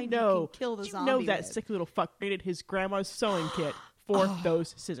that's the kind you know, you can kill the you zombie know that with. sick little fuck created his grandma's sewing kit for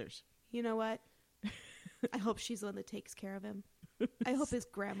those scissors. You know what? I hope she's the one that takes care of him. I hope his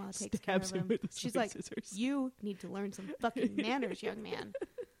grandma takes care of Stabs him him. with the She's sewing like, scissors. you need to learn some fucking manners, young man.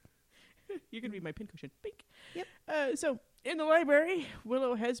 You're going to be my pincushion. Bink. Yep. So, in the library,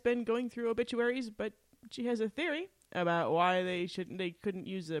 Willow has been going through obituaries, but she has a theory about why they couldn't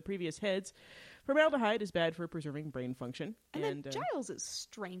use the previous heads. Formaldehyde is bad for preserving brain function. And And then Giles is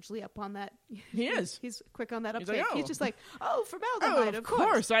strangely up on that. He is. He's quick on that He's uptake. like, He's oh. just like, formaldehyde, of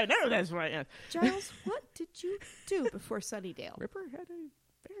course, I know that's right. Yeah. Giles, what did you do before Sunnydale? Ripper had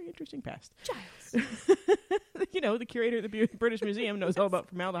a very interesting past. Giles. You know, the curator of the British Museum knows all about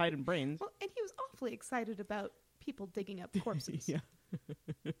formaldehyde and brains. Well, and he was awfully excited about people digging up corpses. Yeah.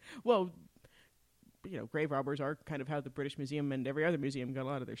 Well, you know, grave robbers are kind of how the British Museum and every other museum got a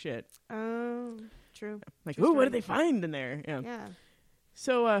lot of their shit. Oh, true. Like, True ooh, what story. did they find in there? Yeah. Yeah.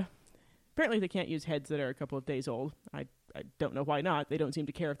 So, apparently they can't use heads that are a couple of days old. I don't know why not. They don't seem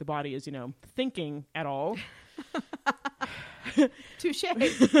to care if the body is, thinking at all. Touche.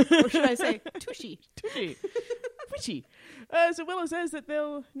 Or should I say, touche. Touche. Witchy. So Willow says that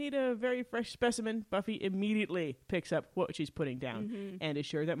they'll need a very fresh specimen. Buffy immediately picks up what she's putting down and is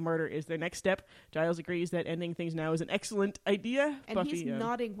sure that murder is their next step. Giles agrees that ending things now is an excellent idea. And Buffy, he's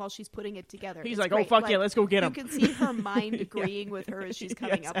nodding while she's putting it together. He's It's like, great. oh, fuck yeah, let's go get him. You can see her mind agreeing with her as she's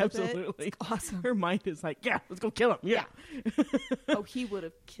coming Yes, up with it. absolutely. It's awesome. Her mind is like, yeah, let's go kill him. Yeah. Oh, he would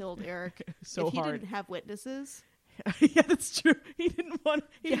have killed Eric So if he hard. didn't have witnesses. Yeah, that's true. He didn't want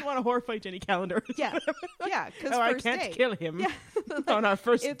to horrify Jenny Calendar. Yeah, yeah. Because Oh, I first can't date. kill him. Yeah. On our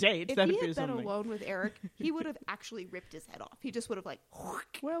first If, date. if that he would be had been something. alone with Eric, he would have actually ripped his head off. He just would have like,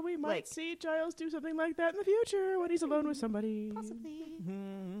 Well, we might like- see Giles do something like that in the future when he's alone with somebody. possibly.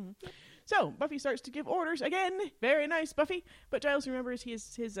 Mhm. So, Buffy starts to give orders again. Very nice, Buffy. But Giles remembers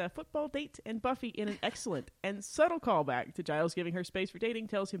his football date, and Buffy, in an excellent and subtle callback to Giles giving her space for dating,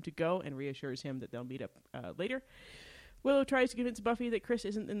 tells him to go and reassures him that they'll meet up later. Willow tries to convince Buffy that Chris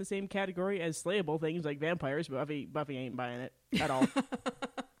isn't in the same category as slayable things like vampires. Buffy ain't buying it at all.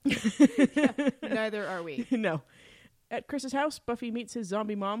 Neither are we. No. At Chris's house, Buffy meets his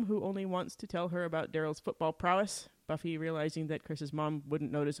zombie mom, who only wants to tell her about Daryl's football prowess. Buffy, realizing that Chris's mom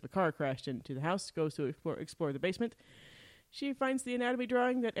wouldn't notice if a car crashed into the house, goes to explore the basement. She finds the anatomy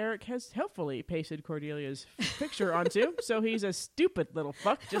drawing that Eric has helpfully pasted Cordelia's picture onto, so he's a stupid little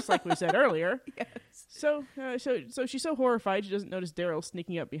fuck, just like we said earlier. Yes. So she's so horrified she doesn't notice Daryl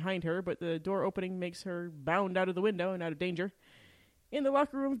sneaking up behind her, but the door opening makes her bound out of the window and out of danger. In the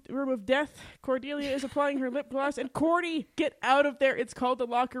locker room of death, Cordelia is applying her lip gloss, and Cordy, get out of there! It's called the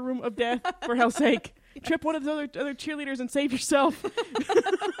locker room of death, for hell's sake. Yes. Trip one of the other cheerleaders and save yourself.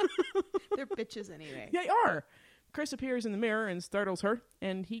 They're bitches anyway. They are. Chris appears in the mirror and startles her,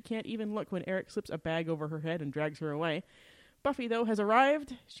 and he can't even look when Eric slips a bag over her head and drags her away. Buffy, though, has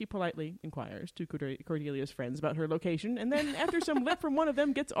arrived. She politely inquires to Cordelia's friends about her location, and then, after some lip from one of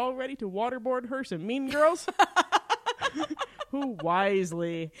them, gets all ready to waterboard her some mean girls who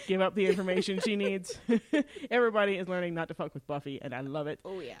wisely give up the information she needs. Everybody is learning not to fuck with Buffy, and I love it.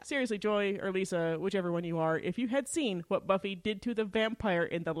 Oh, yeah. Seriously, Joy or Lisa, whichever one you are, if you had seen what Buffy did to the vampire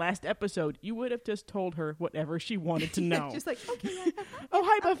in the last episode, you would have just told her whatever she wanted to know. Just like, okay, oh,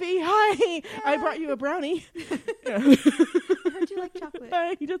 hi, Buffy. Hi. I brought you a brownie. I heard you like chocolate.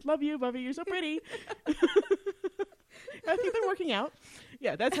 I just love you, Buffy. You're so pretty. Have you been working out?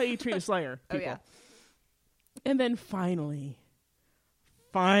 Yeah, that's how you treat a Slayer, people. Oh, yeah. And then finally,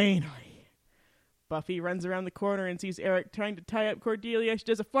 Buffy runs around the corner and sees Eric trying to tie up Cordelia. She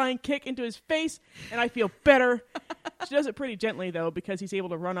does a flying kick into his face, and I feel better. She does it pretty gently, though, because he's able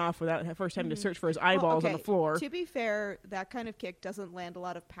to run off without first having to search for his eyeballs on the floor. To be fair, that kind of kick doesn't land a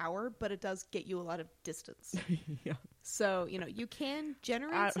lot of power, but it does get you a lot of distance. Yeah. So, you can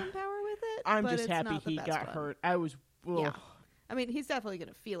generate some power with it. I'm but just it's happy not the he best got one. hurt. I was... Ugh. Yeah. I mean, he's definitely going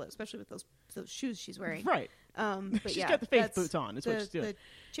to feel it, especially with those shoes she's wearing. Right. But She's yeah, got the face boots on, is what she's doing. The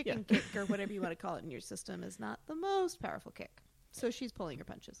chicken kick, or whatever you want to call it in your system, is not the most powerful kick. So she's pulling her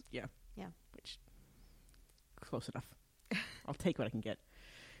punches. Yeah. Yeah. Which, close enough. I'll take what I can get.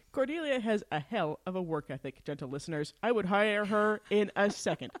 Cordelia has a hell of a work ethic, gentle listeners. I would hire her in a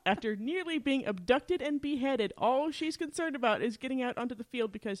second. After nearly being abducted and beheaded, all she's concerned about is getting out onto the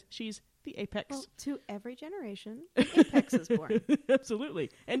field because she's the apex. Well, to every generation, apex is born. Absolutely.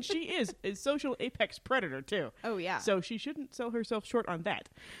 And she is a social apex predator, too. Oh, yeah. So she shouldn't sell herself short on that.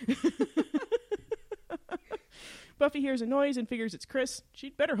 Buffy hears a noise and figures it's Chris.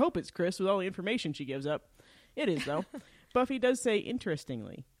 She'd better hope it's Chris with all the information she gives up. It is, though. Buffy does say,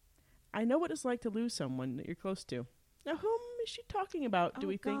 interestingly, I know what it's like to lose someone that you're close to. Now, whom is she talking about, do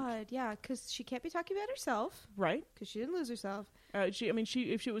we think? Oh, God, yeah, because she can't be talking about herself. Right. Because she didn't lose herself.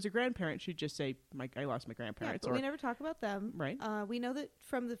 If she was a grandparent, she'd just say, I lost my grandparents. Yeah, but we never talk about them. Right. We know that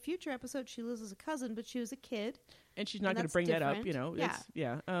from the future episode, she loses a cousin, but she was a kid. And she's not going to bring that up,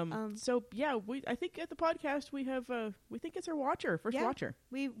 Yeah. I think at the podcast we have, we think it's her watcher, first watcher.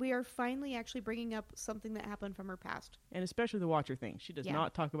 We are finally actually bringing up something that happened from her past. And especially the watcher thing. She does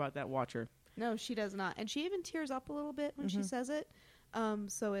not talk about that watcher. No, she does not. And she even tears up a little bit when she says it.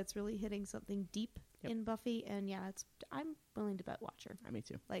 So it's really hitting something deep in Buffy. And yeah, I'm willing to bet watcher. Me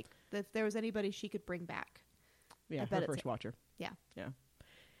too. Like, if there was anybody she could bring back. Yeah, I bet her it's first him. watcher. Yeah. Yeah.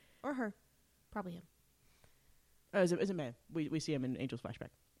 Or her. Probably him. Is it man? We see him in Angel's flashback.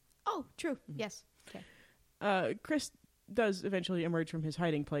 Oh, true. Yes. Okay. Chris does eventually emerge from his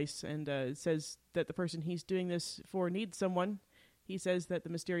hiding place and says that the person he's doing this for needs someone. He says that the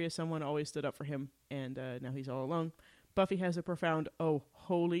mysterious someone always stood up for him, and now he's all alone. Buffy has a profound, oh,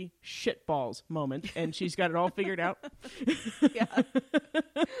 holy shitballs moment, and she's got it all figured out. Yeah.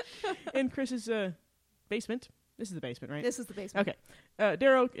 In Chris's basement. This is the basement, right? This is the basement. Okay.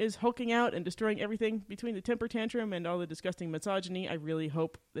 Darrow is hulking out and destroying everything between the temper tantrum and all the disgusting misogyny. I really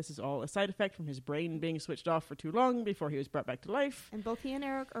hope this is all a side effect from his brain being switched off for too long before he was brought back to life. And both he and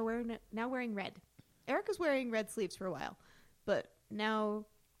Eric are now wearing red. Eric was wearing red sleeves for a while, but now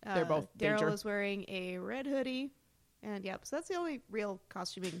they're both Darrow is wearing a red hoodie. And yeah, so that's the only real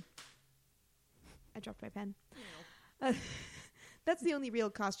costuming. I dropped my pen. That's the only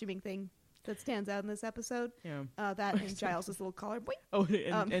real costuming thing that stands out in this episode. Yeah. That and Giles' little collar. Boing. Oh,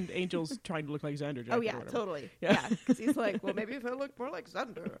 and Angel's trying to look like Xander. Oh, yeah, totally. Yeah, because he's like, well, maybe if I look more like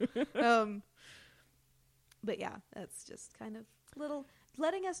Xander. But yeah, that's just kind of little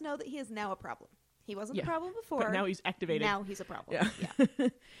letting us know that he is now a problem. He wasn't a problem before. But now he's activated. Now he's a problem. Yeah.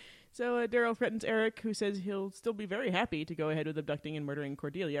 So Darrow threatens Eric, who says he'll still be very happy to go ahead with abducting and murdering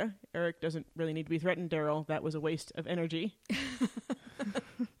Cordelia. Eric doesn't really need to be threatened, Darrow. That was a waste of energy.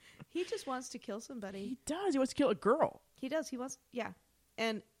 He just wants to kill somebody. He does. He wants to kill a girl. He does. He wants, yeah.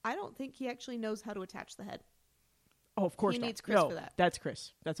 And I don't think he actually knows how to attach the head. Oh, of course he not. Needs Chris for that. That's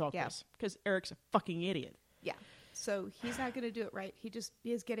Chris. That's all Chris. Because Eric's a fucking idiot. Yeah. So he's not going to do it right. He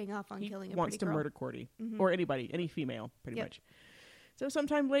is getting off on killing a He wants to murder Cordy. Or anybody. Any female, pretty much. So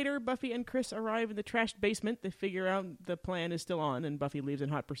sometime later, Buffy and Chris arrive in the trashed basement. They figure out the plan is still on, and Buffy leaves in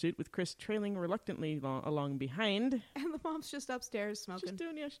hot pursuit with Chris trailing reluctantly along behind. And the mom's just upstairs smoking. She's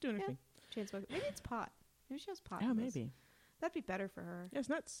doing everything. Chain smoking. Maybe it's pot. Maybe she has pot. Oh, maybe. That'd be better for her. Yeah, it's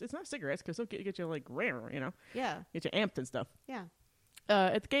not cigarettes, because they'll get you, like, rare, Yeah. Get you amped and stuff. Yeah.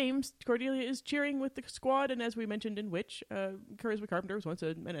 At the games, Cordelia is cheering with the squad, and as we mentioned in Witch, Charisma Carpenter was once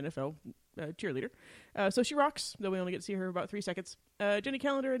an NFL cheerleader. So she rocks, though we only get to see her about 3 seconds. Jenny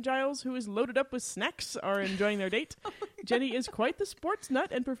Calendar and Giles, who is loaded up with snacks, are enjoying their date. Jenny is quite the sports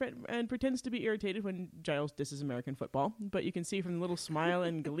nut and pretends to be irritated when Giles disses American football, but you can see from the little smile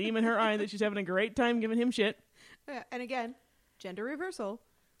and gleam in her eye that she's having a great time giving him shit. And again, gender reversal.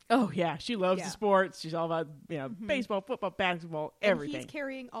 Oh, yeah. She loves the sports. She's all about, baseball, football, basketball, everything. And he's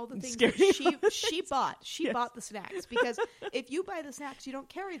carrying all the things that she bought. She bought the snacks. Because if you buy the snacks, you don't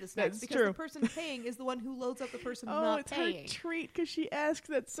carry the snacks. That's because true. The person paying is the one who loads up the person not paying. Oh, it's her treat because she asks.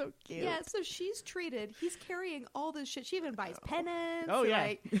 That's so cute. Yeah, so she's treated. He's carrying all this shit. She even buys pennants. Oh,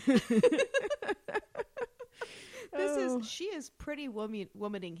 yeah. Like, she is pretty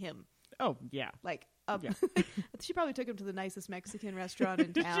womaning him. Oh, yeah. Like, she probably took him to the nicest Mexican restaurant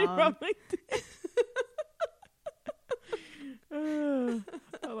in town. She probably did.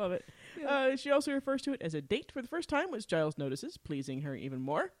 I love it. Yeah. She also refers to it as a date for the first time, which Giles notices, pleasing her even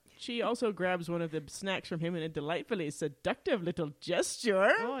more. She also grabs one of the snacks from him in a delightfully seductive little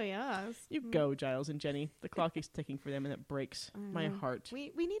gesture. Oh, yes. You go, Giles and Jenny. The clock is ticking for them, and it breaks my heart.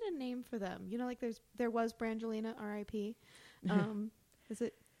 We need a name for them. Like there was Brangelina, R.I.P. Is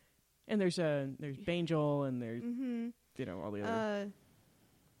it? And there's Bangel, and there's all the other.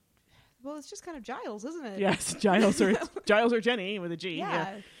 Well, it's just kind of Giles, isn't it? Yes, Giles or Jenny with a G.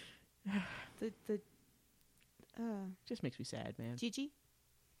 Yeah. The just makes me sad, man. Gigi.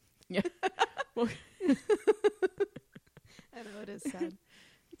 Yeah. Well, I know it is sad.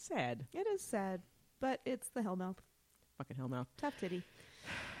 It's sad. It is sad, but it's the Hellmouth. Fucking Hellmouth. Tough titty.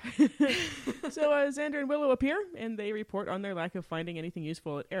 So Xander and Willow appear, and they report on their lack of finding anything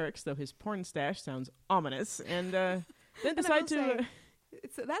useful at Eric's, though his porn stash sounds ominous, and then decide to...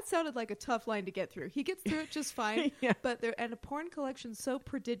 that sounded like a tough line to get through. He gets through it just fine, but a porn collection so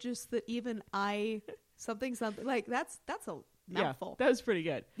prodigious that even something like that's a mouthful. Yeah, that was pretty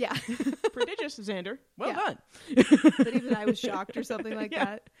good. Yeah. Prodigious, Xander. Well done. That even I was shocked or something like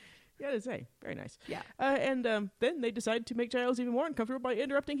that. Yeah, to say. Very nice. Yeah. And then they decide to make Giles even more uncomfortable by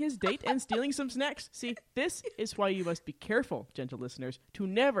interrupting his date and stealing some snacks. See, this is why you must be careful, gentle listeners, to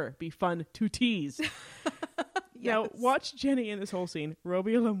never be fun to tease. Now, watch Jenny in this whole scene.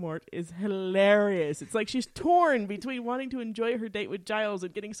 Robia Lamort is hilarious. It's like she's torn between wanting to enjoy her date with Giles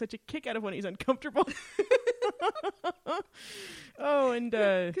and getting such a kick out of when he's uncomfortable. Oh, and...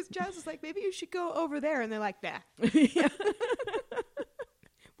 Because Giles is like, maybe you should go over there. And they're like, nah. Yeah.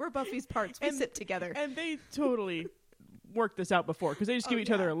 We're Buffy's parts. We sit together. And they totally worked this out before because they just give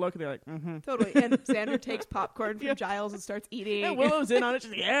each other a look and they're like, mm-hmm. Totally. And Xander takes popcorn from Giles and starts eating. And Willow's in on it.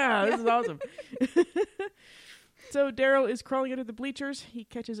 She's like, this is awesome. So Daryl is crawling under the bleachers. He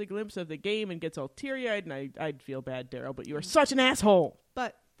catches a glimpse of the game and gets all teary-eyed, and I'd feel bad, Daryl, but you are such an asshole.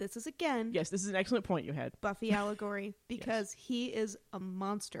 But this is, again... Yes, this is an excellent point you had. Buffy allegory, because he is a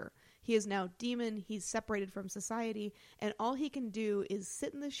monster. He is now demon. He's separated from society, and all he can do is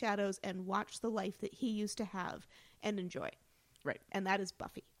sit in the shadows and watch the life that he used to have and enjoy. Right. And that is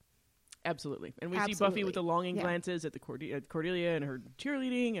Buffy. Absolutely. And we see Buffy with the longing glances at the Cordelia and her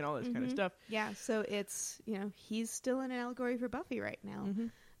cheerleading and all this kind of stuff. Yeah, so it's, he's still an allegory for Buffy right now.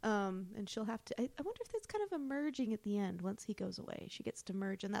 And she'll have to... I wonder if that's kind of a merging at the end once he goes away. She gets to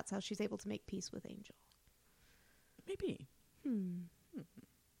merge, and that's how she's able to make peace with Angel. Maybe.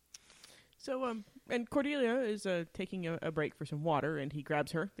 So, and Cordelia is taking a break for some water, and he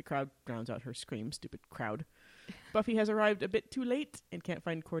grabs her. The crowd drowns out her scream. Stupid crowd. Buffy has arrived a bit too late and can't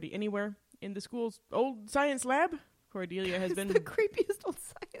find Cordy anywhere. In the school's old science lab, Cordelia has been... the creepiest old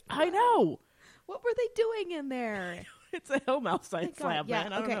science lab. I know! What were they doing in there? It's a Hellmouth science lab,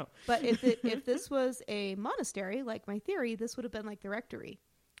 man. I don't know. But if this was a monastery, like my theory, this would have been like the rectory.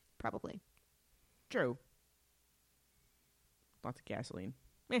 Probably. True. Lots of gasoline.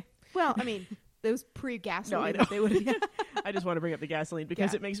 Well, I mean, it was pre-gasoline. No, I know. They would have... I just want to bring up the gasoline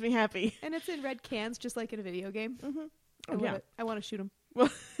because it makes me happy. And it's in red cans, just like in a video game. Mm-hmm. Oh, I want to shoot them.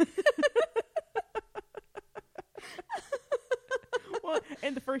 Well,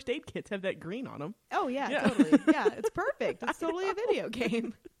 and the first aid kits have that green on them. Oh, yeah. Totally. Yeah, it's perfect. It's totally a video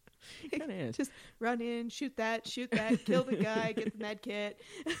game. It kind of is. Just run in, shoot that, kill the guy, get the med kit.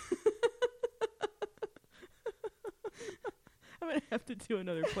 I'm going to have to do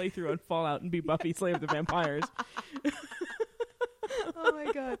another playthrough on Fallout and be Buffy, Slayer of the Vampires. Oh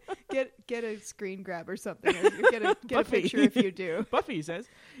my god. Get a screen grab or something. Or get a picture if you do. Buffy says.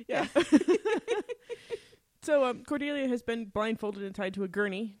 Yeah. So Cordelia has been blindfolded and tied to a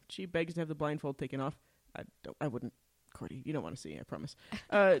gurney. She begs to have the blindfold taken off. I wouldn't. Cordy, you don't want to see, I promise.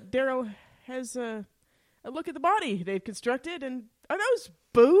 Daryl has a a look at the body they've constructed, and are those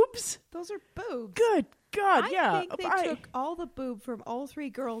boobs? Those are boobs. Good God, I think they took all the boob from all three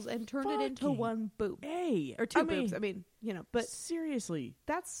girls and turned it into one boob. Hey, or two boobs. I mean, but seriously,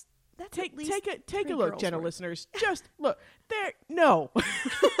 that's take at least take a look, gentle worth. Listeners. Just look there. No, And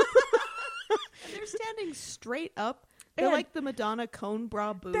they're standing straight up. They're And like the Madonna cone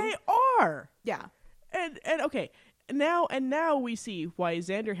bra boob. they are. Yeah. And okay. Now we see why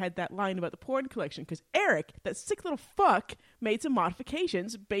Xander had that line about the porn collection, because Eric, that sick little fuck, made some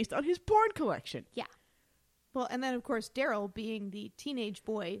modifications based on his porn collection. Yeah. Well, and then of course Daryl, being the teenage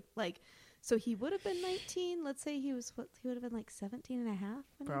boy, so he would have been 19. Let's say he would have been like 17 and a half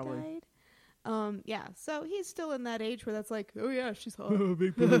when Probably. he died. Yeah. So he's still in that age where that's like, oh yeah, she's hot.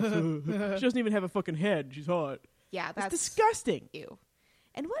 Big boobs. She doesn't even have a fucking head. She's hot. Yeah, That's disgusting. Ew.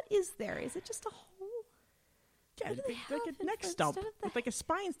 And what is there? Is it just a hole? Yeah, What do they like have a neck instead stump of the- with like a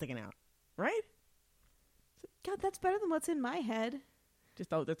spine sticking out, right? God, that's better than what's in my head. Just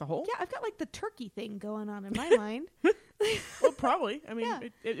that's a hole. Yeah, I've got like the turkey thing going on in my mind. Well, probably. I mean, Yeah.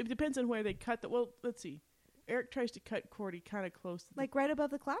 it depends on where they cut the. Well, let's see. Eric tries to cut Cordy kind of close to Like right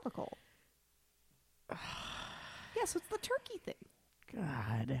above the clavicle. Yeah, so it's the turkey thing.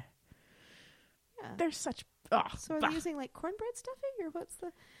 God. Yeah. They're such. So are they using like cornbread stuffing, or what's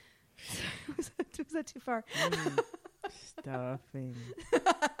the? was that too far? Stuffing.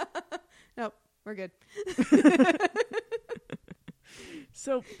 Nope, we're good.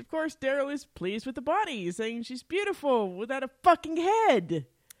 So of course Daryl is pleased with the body, saying she's beautiful without a fucking head.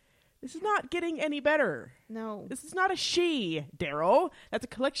 This is not getting any better. No. This is not a she, Daryl. That's a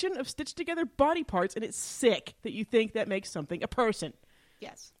collection of stitched together body parts, and it's sick that you think that makes something a person.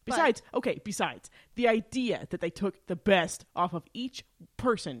 Yes. Besides, the idea that they took the best off of each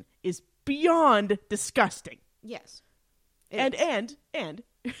person is beyond disgusting. Yes. And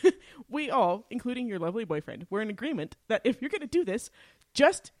we all, including your lovely boyfriend, were in agreement that if you're going to do this,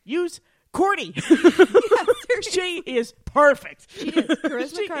 just use Cordy. She is perfect. She is.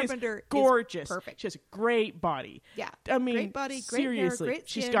 Charisma She Carpenter is gorgeous. Is perfect. She has a great body. Yeah. I mean, great body, great seriously, hair, great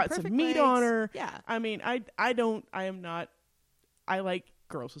skin, she's got perfect some meat legs. on her. Yeah. I mean, I like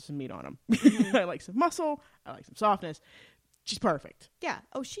girls with some meat on them. I like some muscle. I like some softness. She's perfect. Yeah.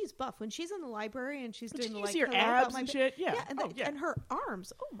 Oh, she's buff. When she's in the library and she's doing you the see her hello about abs my and ba- shit. Yeah. Yeah. And her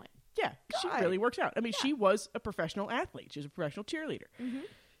arms. Oh my. Yeah, she God. really works out. I mean, Yeah. she was a professional athlete. She was a professional cheerleader. Mm-hmm.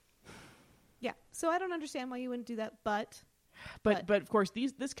 Yeah. So I don't understand why you wouldn't do that, but But of course,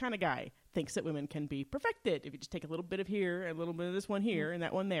 this kind of guy thinks that women can be perfected if you just take a little bit of here and a little bit of this one here and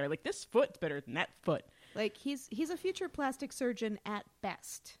that one there. Like, this foot's better than that foot. like he's a future plastic surgeon at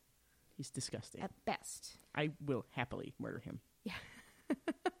best. He's disgusting. At best. I will happily murder him. Yeah.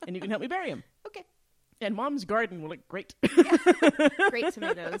 And you can help me bury him. Okay. And Mom's garden will look great. Yeah. Great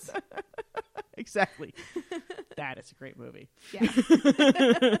tomatoes. Exactly. That is a great movie. Yeah.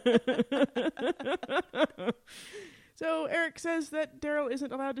 So Eric says that Daryl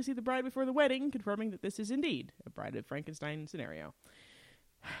isn't allowed to see the bride before the wedding, confirming that this is indeed a Bride of Frankenstein scenario.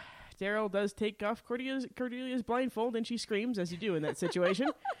 Daryl does take off Cordelia's blindfold, and she screams, as you do in that situation.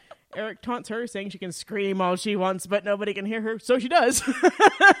 Eric taunts her, saying she can scream all she wants, but nobody can hear her, so she does.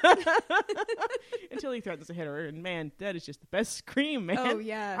 Until he threatens to hit her, and man, that is just the best scream, man. Oh,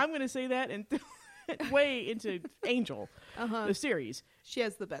 yeah. I'm going to say that and way into Angel, the series. She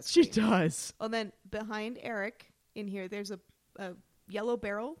has the best She scream. does. And then behind Eric in here, there's a yellow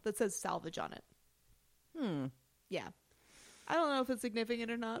barrel that says salvage on it. Yeah. I don't know if it's significant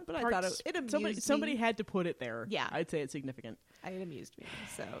or not, but I thought it amused me. Somebody had to put it there. Yeah. I'd say it's significant. It amused me.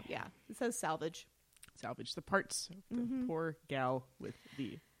 So, yeah. It says salvage. Salvage the parts of the poor gal with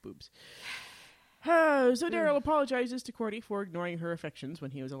the boobs. So Daryl apologizes to Cordy for ignoring her affections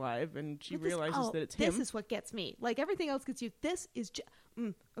when he was alive, and she realizes that it's him. This is what gets me. Like, everything else gets you. This is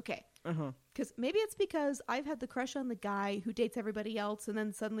okay. Uh-huh. Because maybe it's because I've had the crush on the guy who dates everybody else and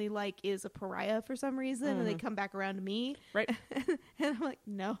then suddenly, like, is a pariah for some reason, and they come back around to me. Right. And I'm like,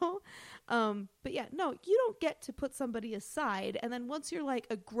 no. But yeah, no, you don't get to put somebody aside, and then once you're, like,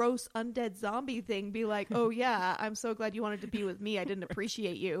 a gross undead zombie thing, be like, oh, yeah, I'm so glad you wanted to be with me. I didn't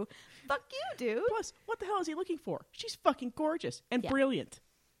appreciate you. Fuck you, dude. Plus, what the hell is he looking for? She's fucking gorgeous and Yeah. brilliant.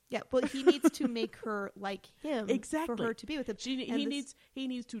 Yeah, but he needs to make her like him Exactly. for her to be with him. He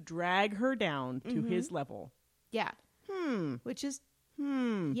needs to drag her down to his level. Yeah. Which is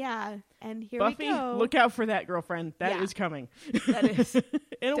yeah. And here Buffy, we go. look out for that, girlfriend. That Yeah. is coming. That is in a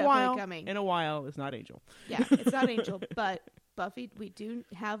definitely while. coming. In a while, it's not Angel. Yeah, it's not Angel, but Buffy. We do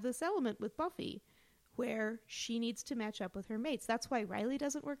have this element with Buffy where she needs to match up with her mates. That's why Riley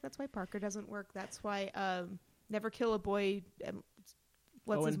doesn't work. That's why Parker doesn't work. That's why Never Kill a Boy.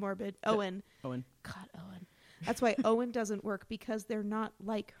 What's Owen. his morbid? Owen. Owen. God, Owen. That's why Owen doesn't work, because they're not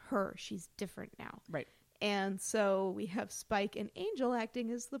like her. She's different now. Right. And so we have Spike and Angel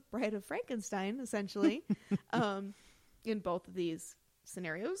acting as the Bride of Frankenstein, essentially, in both of these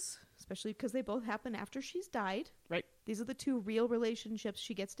scenarios, especially because they both happen after she's died. Right. These are the two real relationships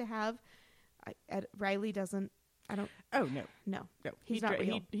she gets to have. Riley doesn't. I don't. Oh no. No. He's not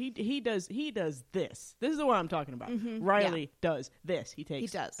real. He does this. This is the one I'm talking about. Riley does this. He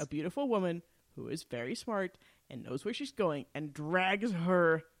takes a beautiful woman who is very smart and knows where she's going and drags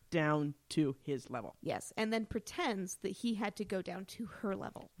her down to his level. Yes, and then pretends that he had to go down to her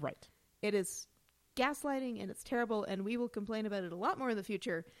level. Right. It is gaslighting, and it's terrible, and we will complain about it a lot more in the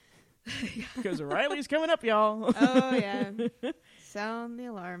future. Because Riley's coming up, y'all. Oh, yeah. Sound the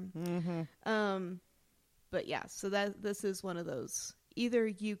alarm. But yeah, so this is one of those. Either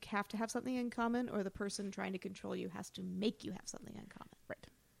you have to have something in common, or the person trying to control you has to make you have something in common. Right.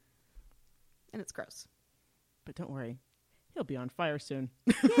 And it's gross. But don't worry. He'll be on fire soon.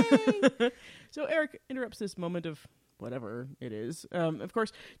 Yay! So Eric interrupts this moment of whatever it is, of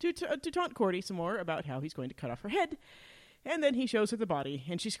course, to taunt Cordy some more about how he's going to cut off her head. And then he shows her the body,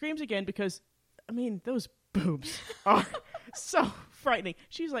 and she screams again because, I mean, those boobs are so frightening.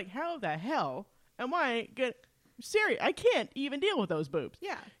 She's like, how the hell am I going to... Serious, I can't even deal with those boobs.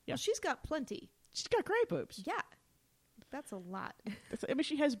 Yeah. Well, she's got plenty. She's got great boobs. Yeah. That's a lot. I mean,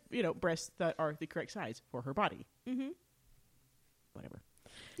 she has, breasts that are the correct size for her body. Mm-hmm. Whatever.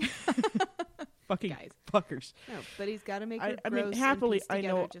 Fucking guys. fuckers. No, but he's got to make her I gross mean, happily, and piece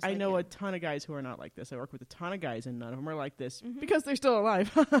together, I know him. a ton of guys who are not like this. I work with a ton of guys, and none of them are like this because they're still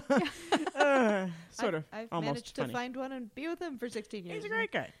alive. Sort of. I've almost managed to funny. find one and be with him for 16 years. He's a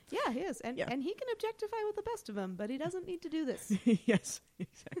great guy. Yeah, he is. And he can objectify with the best of them, but he doesn't need to do this. Yes,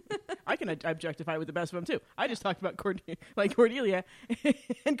 exactly. I can objectify with the best of them, too. I just talked about Cordelia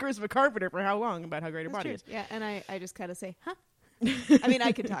and Charisma Carpenter for how long about how great her body is. Yeah, and I just kind of say, huh? I mean,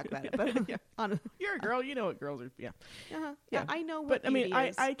 I could talk about it, but you're a girl. You know what girls are. Yeah. Uh-huh. Yeah. I know what But, I mean, beauty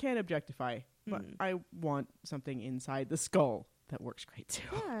is. I can objectify, but I want something inside the skull that works great, too.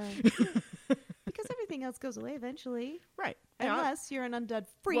 Yeah. Because everything else goes away eventually. Right. Unless you're an undead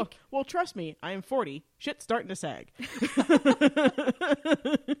freak. Well, trust me, I am 40. Shit's starting to sag.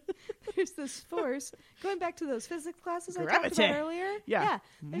 There's this force. Going back to those physics classes I Gravity. talked about earlier. Yeah.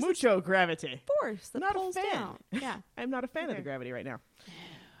 Mucho gravity. Force that Not pulls a fan. down. Yeah. I'm not a fan of the gravity right now.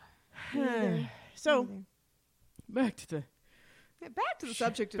 Neither. So, Neither. back to the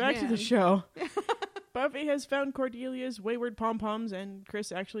subject of back to the show. Buffy has found Cordelia's wayward pom-poms, and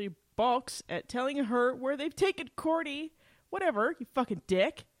Chris actually balks at telling her where they've taken Cordy. Whatever, you fucking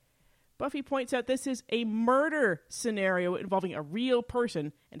dick. Buffy points out this is a murder scenario involving a real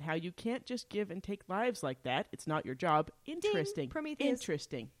person, and how you can't just give and take lives like that. It's not your job. Interesting. Ding, Prometheus.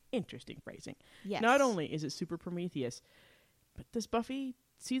 Interesting phrasing. Yes. Not only is it super Prometheus, but does Buffy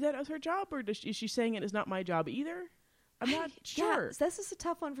see that as her job, or is she saying it is not my job either? I'm not sure. Yeah, this is a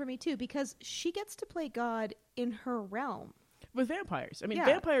tough one for me, too, because she gets to play God in her realm. With vampires. I mean, Yeah.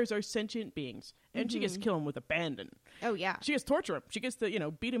 vampires are sentient beings, and she gets to kill them with abandon. Oh, yeah. She gets to torture them. She gets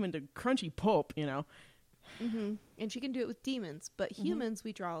to, beat them into crunchy pulp, Mm-hmm. And she can do it with demons, but humans,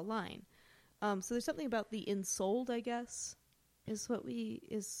 we draw a line. So there's something about the ensouled, I guess, is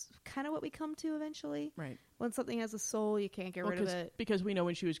kind of what we come to eventually. Right. When something has a soul, you can't get rid of it. Because we know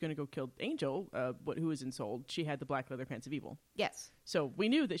when she was going to go kill Angel, who was ensouled, she had the black leather pants of evil. Yes. So we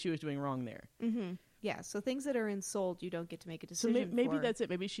knew that she was doing wrong there. Mm-hmm. Yeah, so things that are ensouled, you don't get to make a So decision maybe for. that's it.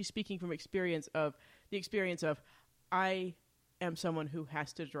 Maybe she's speaking from the experience of I am someone who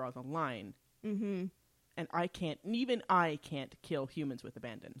has to draw the line. Mm-hmm. And I can't kill humans with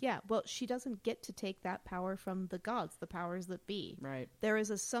abandon. Yeah, well, she doesn't get to take that power from the gods, the powers that be. Right. There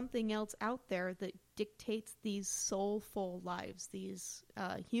is something else out there that dictates these soulful lives, these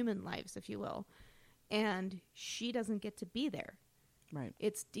human lives, if you will. And she doesn't get to be there. Right.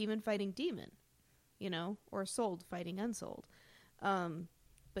 It's demon fighting demon, or souled fighting unsouled.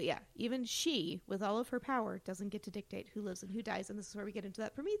 But yeah, even she, with all of her power, doesn't get to dictate who lives and who dies. And this is where we get into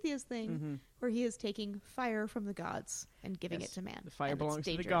that Prometheus thing, where he is taking fire from the gods and giving it to man. The fire and belongs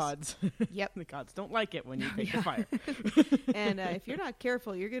to the dangerous. gods. Yep. The gods don't like it when you take the fire. And if you're not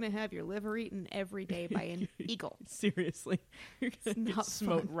careful, you're going to have your liver eaten every day by an eagle. Seriously. You're going to get not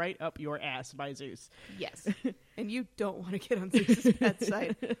smoked fun. right up your ass by Zeus. Yes. And you don't want to get on Zeus's bad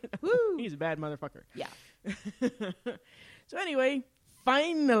side. Woo! He's a bad motherfucker. Yeah. So anyway,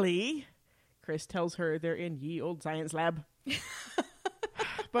 finally, Chris tells her they're in ye old science lab.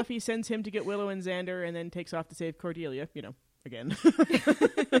 Buffy sends him to get Willow and Xander and then takes off to save Cordelia, again.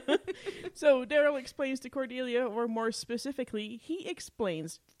 So Daryl explains to Cordelia, or more specifically, he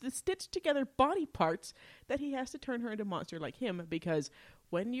explains the stitched together body parts that he has to turn her into a monster like him, because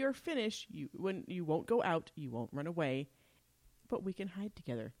when you're finished, when you won't go out, you won't run away, but we can hide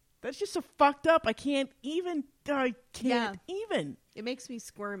together. That's just so fucked up. I can't even. It makes me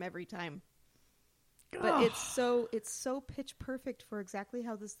squirm every time. But it's so pitch perfect for exactly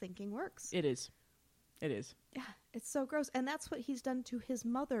how this thinking works. It is. Yeah, it's so gross. And that's what he's done to his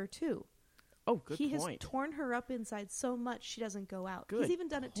mother, too. Oh, good point. He has torn her up inside so much she doesn't go out. Good He's even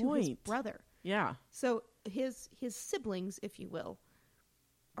done it to his brother. Yeah. So his siblings, if you will,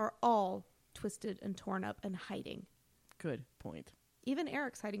 are all twisted and torn up and hiding. Good point. Even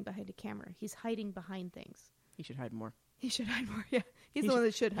Eric's hiding behind a camera. He's hiding behind things. He should hide more. Yeah. He's the one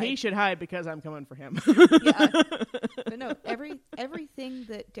that should hide. He should hide because I'm coming for him. Yeah. But no, everything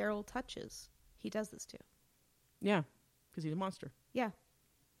that Daryl touches, he does this to. Yeah, because he's a monster. Yeah.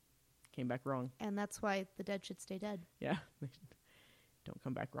 Came back wrong. And that's why the dead should stay dead. Yeah. Don't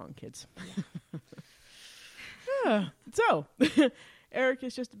come back wrong, kids. Yeah. So, Eric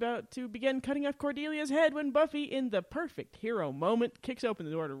is just about to begin cutting off Cordelia's head when Buffy, in the perfect hero moment, kicks open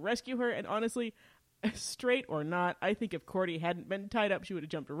the door to rescue her. And honestly, straight or not, I think if Cordy hadn't been tied up, she would have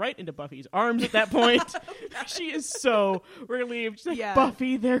jumped right into Buffy's arms at that point. She is so relieved. She's like,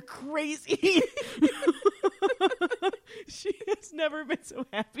 Buffy, they're crazy. She has never been so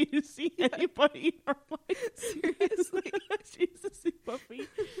happy to see anybody in her life. Seriously. She's to see Buffy.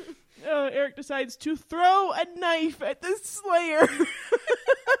 Eric decides to throw a knife at the Slayer.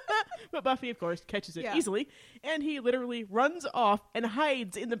 But Buffy, of course, catches it easily, and he literally runs off and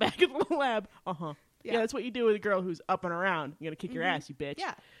hides in the back of the lab. Yeah, that's what you do with a girl who's up and around. You're going to kick your ass, you bitch.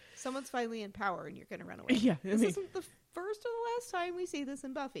 Yeah. Someone's finally in power, and you're going to run away. Yeah. This isn't the first or the last time we see this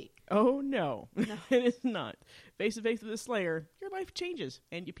in Buffy. Oh, no. It is not. Face to face with the Slayer, your life changes,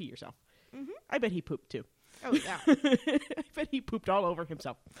 and you pee yourself. Mm-hmm. I bet he pooped, too. Oh, yeah. I bet he pooped all over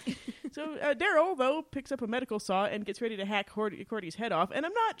himself. So Daryl, though, picks up a medical saw and gets ready to hack Cordy's head off. And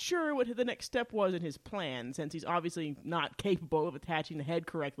I'm not sure what the next step was in his plan, since he's obviously not capable of attaching the head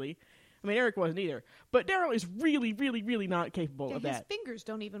correctly. I mean, Eric wasn't either. But Daryl is really, really, really not capable of that. His fingers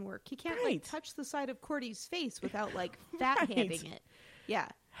don't even work. He can't touch the side of Cordy's face without fat-handing it. Yeah.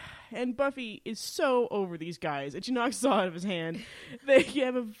 And Buffy is so over these guys, and she knocks the saw out of his hand. They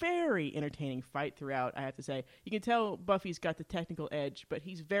have a very entertaining fight throughout, I have to say. You can tell Buffy's got the technical edge, but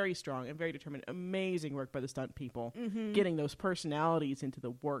he's very strong and very determined. Amazing work by the stunt people, getting those personalities into the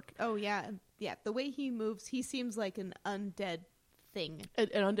work. Oh, yeah. Yeah, the way he moves, he seems like an undead thing. An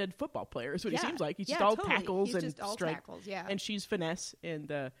undead football player is what he seems like. He's just all tackles and strike. Tackles, yeah. And she's finesse. And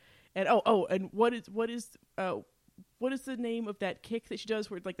what is the name of that kick that she does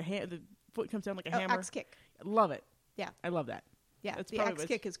where the foot comes down like a hammer? Axe kick. I love it. Yeah. I love that. Yeah, the axe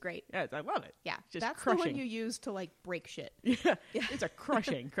kick is great. Yeah, I love it. Yeah, just that's crushing. the one you use to break shit. Yeah, it's a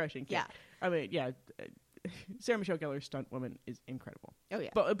crushing kick. Yeah. I mean, yeah, Sarah Michelle Gellar's stunt woman is incredible. Oh, yeah.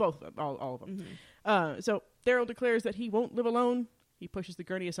 Both of them, all of them. Mm-hmm. So Daryl declares that he won't live alone. He pushes the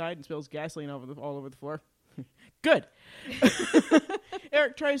gurney aside and spills gasoline all over the floor. Good.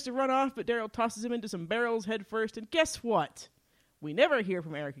 Eric tries to run off, but Daryl tosses him into some barrels head first. And guess what? We never hear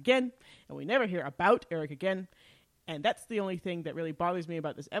from Eric again, and we never hear about Eric again. And that's the only thing that really bothers me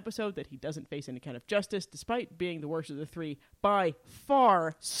about this episode, that he doesn't face any kind of justice, despite being the worst of the three by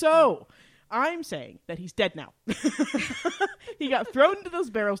far. So I'm saying that he's dead now. He got thrown into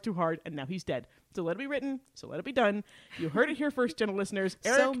those barrels too hard, and now he's dead. So let it be written. So let it be done. You heard it here first, gentle listeners.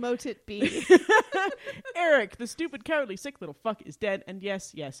 Eric, so mote it be. Eric, the stupid, cowardly, sick little fuck, is dead. And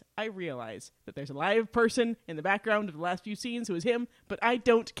yes, I realize that there's a live person in the background of the last few scenes who is him, but I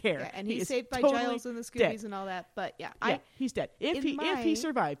don't care. Yeah, and he's saved by totally Giles and the Scoobies and all that. But he's dead. If he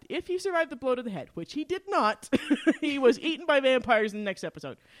survived the blow to the head, which he did not, he was eaten by vampires in the next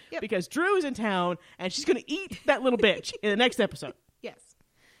episode. Yep. Because Drew is in town, and she's going to eat that little bitch in the next episode. Yes.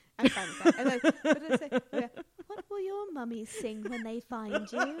 I'm fine with that. And what will your mummy sing when they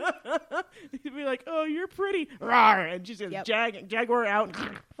find you? He'd be like, "Oh, you're pretty," rawr, and she's gonna jaguar out.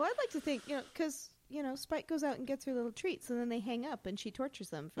 Well, I'd like to think, because Spike goes out and gets her little treats, and then they hang up, and she tortures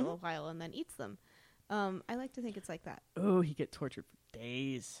them for a little while, and then eats them. I like to think it's like that. Oh, he'd get tortured for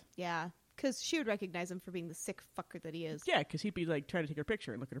days. Yeah, because she would recognize him for being the sick fucker that he is. Yeah, because he'd be trying to take her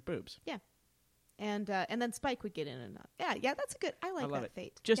picture and look at her boobs. Yeah. And then Spike would get in and out. Yeah, that's good. I like that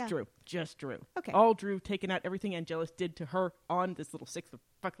fate. Just Drew. Okay. All Drew taking out everything Angelus did to her on this little sixth of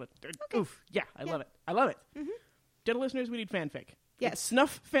fuck. Okay. Oof. Yeah, I love it. Mm-hmm. Gentle listeners, we need fanfic. Yes. It's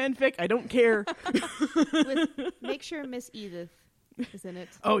snuff fanfic. I don't care. Make sure Miss Edith is in it.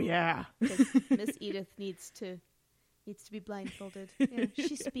 Oh, yeah. Because Miss Edith needs to Needs to be blindfolded. Yeah.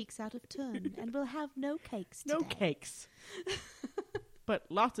 She speaks out of turn and will have no cakes today. No cakes. But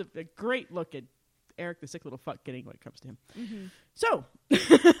lots of a great look at Eric, the sick little fuck, getting what comes to him. Mm-hmm. So,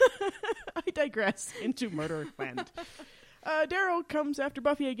 I digress into murder land. Daryl comes after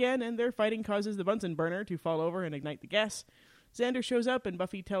Buffy again, and their fighting causes the Bunsen burner to fall over and ignite the gas. Xander shows up, and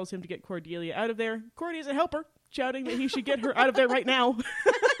Buffy tells him to get Cordelia out of there. Cordelia's a helper, shouting that he should get her out of there right now.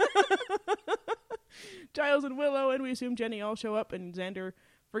 Giles and Willow, and we assume Jenny, all show up, and Xander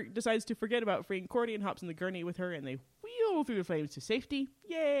decides to forget about freeing Cordy and hops in the gurney with her, and they wheel through the flames to safety.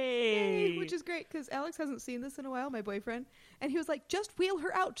 Yay! Which is great, because Alex hasn't seen this in a while, my boyfriend, and he was like, just wheel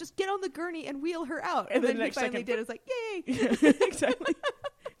her out. Just get on the gurney and wheel her out. And then he finally did. It's like, yay! Yeah, exactly.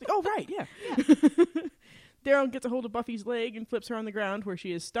 Like, oh, right, yeah. Daryl gets a hold of Buffy's leg and flips her on the ground where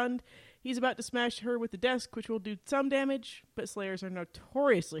she is stunned. He's about to smash her with the desk, which will do some damage, but Slayers are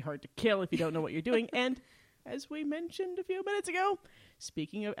notoriously hard to kill if you don't know what you're doing. And, as we mentioned a few minutes ago,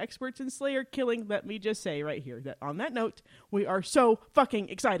 speaking of experts in Slayer killing, let me just say right here that on that note, we are so fucking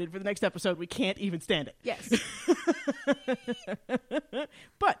excited for the next episode, we can't even stand it. Yes.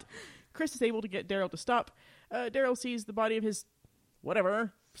 But Chris is able to get Daryl to stop. Daryl sees the body of his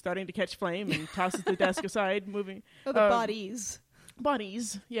whatever starting to catch flame and tosses the desk aside, moving. Oh, the bodies.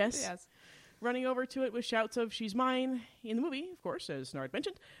 Bodies, yes. Yes. Running over to it with shouts of "She's mine." In the movie, of course, as Nard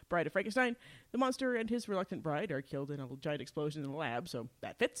mentioned, Bride of Frankenstein, the monster and his reluctant bride are killed in a giant explosion in the lab, so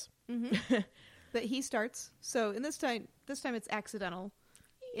that fits. Mm-hmm. But he starts. So in this time it's accidental.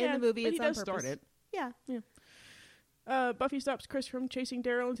 Yeah, in the movie, but it's he on does purpose. start it. Yeah. Buffy stops Chris from chasing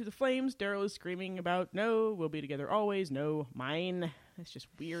Daryl into the flames. Daryl is screaming about, "No, we'll be together always. No, mine." That's just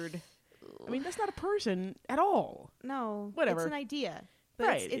weird. I mean, that's not a person at all. No. Whatever. It's an idea. But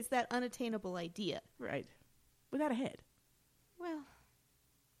Right. it's that unattainable idea. Right. Without a head. Well,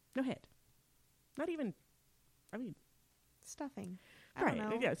 No head. Not even, I mean. stuffing. I Right. don't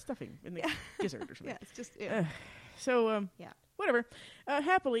know. Yeah, it's stuffing in the gizzard or something. Yeah, it's just... Yeah. So, Yeah. whatever.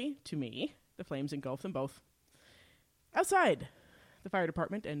 Happily, to me, the flames engulf them both. Outside, the fire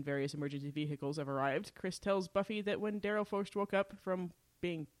department and various emergency vehicles have arrived. Chris tells Buffy that when Daryl first woke up from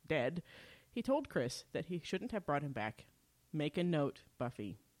being dead, he told Chris that he shouldn't have brought him back. Make a note,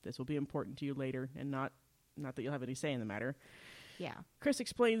 Buffy. This will be important to you later, and not that you'll have any say in the matter. Yeah. Chris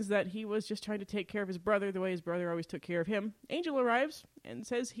explains that he was just trying to take care of his brother the way his brother always took care of him. Angel arrives and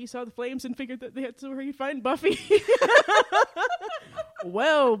says he saw the flames and figured that that's where he'd find Buffy.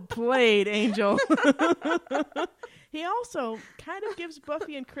 Well played, Angel. He also kind of gives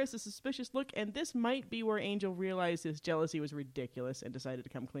Buffy and Chris a suspicious look, and this might be where Angel realized his jealousy was ridiculous and decided to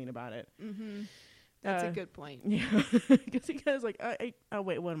come clean about it. Mm-hmm. That's a good point. Yeah, because he goes like, "Oh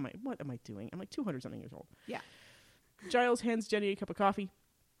wait, what am I doing? I'm like 200-something years old." Yeah. Giles hands Jenny a cup of coffee.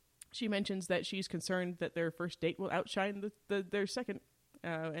 She mentions that she's concerned that their first date will outshine their second,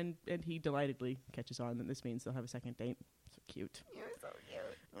 and he delightedly catches on that this means they'll have a second date. So cute. You're so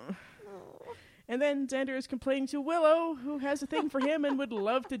cute. Oh. And then Xander is complaining to Willow, who has a thing for him and would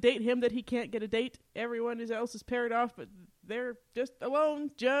love to date him, that he can't get a date. Everyone else is paired off, but they're just alone,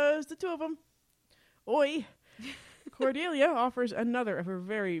 just the two of them. Oi. Cordelia offers another of her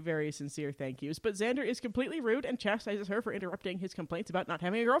very, very sincere thank yous, but Xander is completely rude and chastises her for interrupting his complaints about not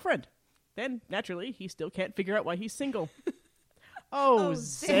having a girlfriend. Then, naturally, he still can't figure out why he's single. Oh,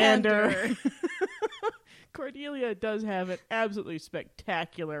 Xander. Cordelia does have an absolutely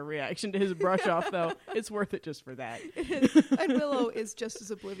spectacular reaction to his brush off, though. It's worth it just for that. And Willow is just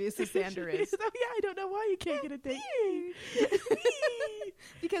as oblivious as Xander is. Oh, yeah, I don't know why you can't get a date.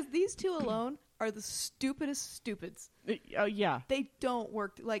 Because these two alone are the stupidest stupids. Oh, yeah. They don't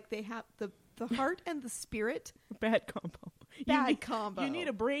work. Like, they have the heart and the spirit. Bad combo. Combo. You need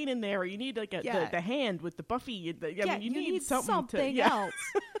a brain in there, or you need like the hand with the Buffy. I mean, you need something else.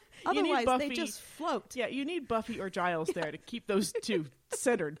 Otherwise, Buffy, they just float. Yeah, you need Buffy or Giles there to keep those two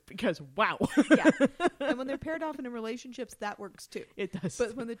centered, because wow. Yeah. And when they're paired off in relationships, that works too. It does.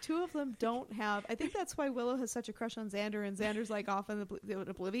 But when the two of them don't have, I think that's why Willow has such a crush on Xander, and Xander's like off in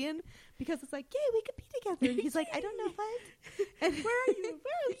oblivion, because it's like, yay, we could be together. And he's like, I don't know what. And where are you?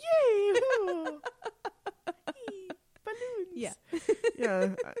 Yay! Ooh. Balloons. Yeah. Yeah.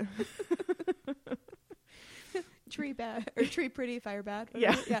 Tree bad or tree pretty, fire bad.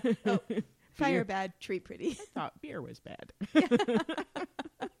 Yeah. Yeah. Oh, fire bad, tree pretty. I thought beer was bad.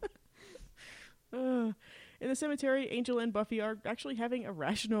 In the cemetery, Angel and Buffy are actually having a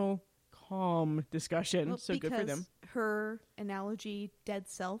rational, calm discussion. Well, so good for them. Her analogy, dead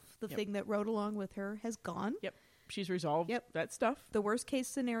self, the thing that rode along with her, has gone. Yep. She's resolved that stuff. The worst case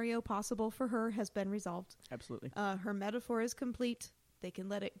scenario possible for her has been resolved. Absolutely. Her metaphor is complete. They can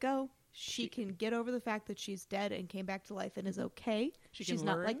let it go. She can get over the fact that she's dead and came back to life and is okay. She's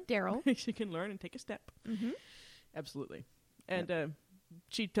not learn. like Daryl. She can learn and take a step. Mm-hmm. Absolutely. And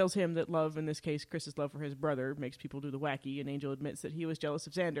she tells him that love, in this case, Chris's love for his brother, makes people do the wacky, and Angel admits that he was jealous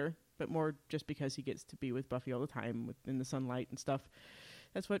of Xander, but more just because he gets to be with Buffy all the time in the sunlight and stuff.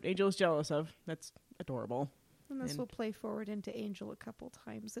 That's what Angel is jealous of. That's adorable. And this will play forward into Angel a couple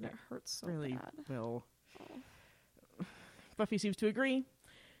times, and it hurts so really bad. Will. Oh. Buffy seems to agree.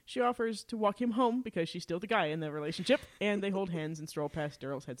 She offers to walk him home because she's still the guy in the relationship, and they hold hands and stroll past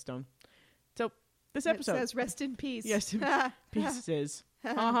Daryl's headstone. So, this episode... It says, rest in peace. Yes, pieces.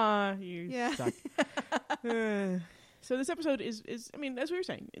 You suck. So this episode is I mean, as we were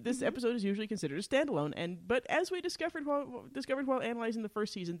saying, this episode is usually considered a standalone, but as we discovered while analyzing the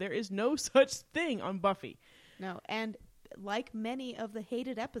first season, there is no such thing on Buffy. No, and like many of the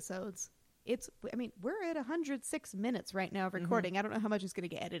hated episodes, we're at 106 minutes right now of recording. I don't know how much is going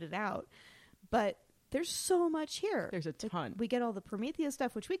to get edited out, but there's so much here. There's a ton. We get all the Prometheus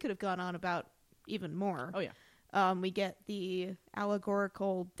stuff, which we could have gone on about even more. Oh, yeah. We get the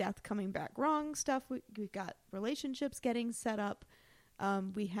allegorical death coming back wrong stuff. We've got relationships getting set up.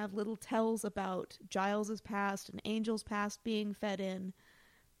 We have little tells about Giles's past and Angel's past being fed in.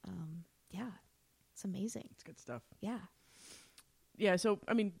 Yeah, it's amazing. It's good stuff. Yeah. Yeah, so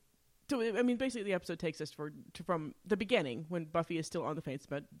basically the episode takes us from the beginning, when Buffy is still on the fence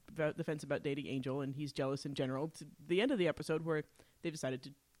about dating Angel, and he's jealous in general, to the end of the episode where they've decided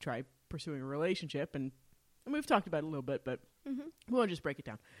to try pursuing a relationship, and we've talked about it a little bit, but we'll just break it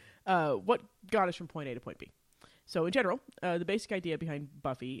down. What got us from point A to point B? So in general, the basic idea behind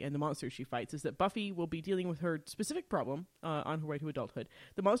Buffy and the monsters she fights is that Buffy will be dealing with her specific problem on her way to adulthood.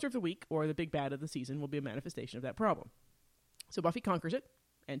 The monster of the week, or the big bad of the season, will be a manifestation of that problem. So Buffy conquers it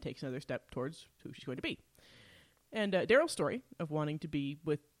and takes another step towards who she's going to be. And Daryl's story of wanting to be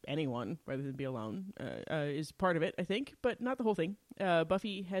with anyone rather than be alone is part of it, I think, but not the whole thing.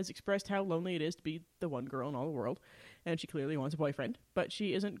 Buffy has expressed how lonely it is to be the one girl in all the world, and she clearly wants a boyfriend, but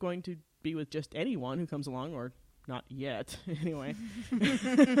she isn't going to be with just anyone who comes along, or not yet, anyway.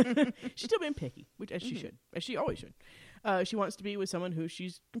 She's still being picky, which as she should, as she always should. She wants to be with someone who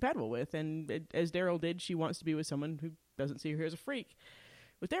she's compatible with, and as Daryl did, she wants to be with someone who doesn't see her as a freak.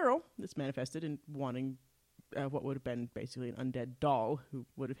 With Daryl, it's manifested in wanting what would have been basically an undead doll who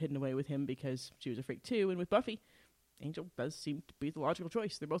would have hidden away with him because she was a freak too. And with Buffy, Angel does seem to be the logical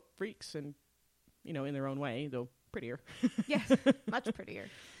choice. They're both freaks and, in their own way, though prettier. Yes, much prettier.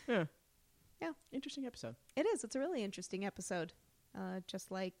 Yeah. Yeah. Interesting episode. It is. It's a really interesting episode. Just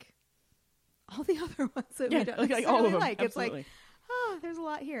like all the other ones that we don't necessarily all of them. like. Absolutely. It's like, there's a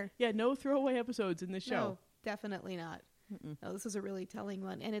lot here. Yeah, no throwaway episodes in this show. No, definitely not. No, this is a really telling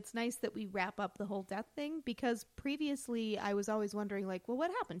one. And it's nice that we wrap up the whole death thing, because previously I was always wondering, like, well,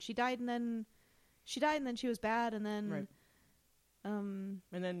 what happened? She died and then she was bad, and then right. And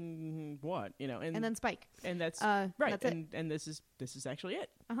then what? And then Spike. And that's right. That's it. And this is actually it.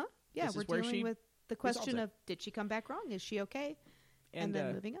 Yeah, this we're dealing with the question it. of, did she come back wrong? Is she okay? And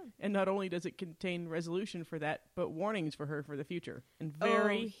then moving on. And not only does it contain resolution for that, but warnings for her for the future. And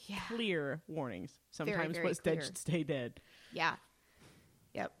very clear warnings. Sometimes very, very what's clear. dead should stay dead. Yeah.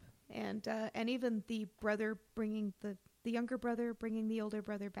 Yep. And even the brother bringing the younger brother bringing the older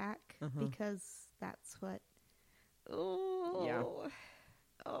brother back, because that's what... Oh. Yeah.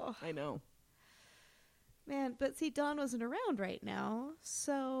 Oh. I know. Man, but see, Dawn wasn't around right now,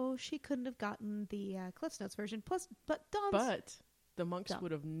 so she couldn't have gotten the Cliff's Notes version. But the monks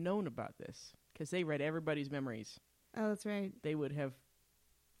would have known about this, because they read everybody's memories. Oh, that's right. They would have...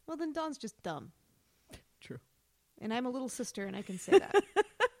 Well, then Dawn's just dumb. True. And I'm a little sister, and I can say that.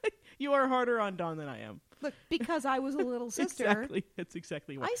 You are harder on Dawn than I am. Look, because I was a little sister. Exactly. That's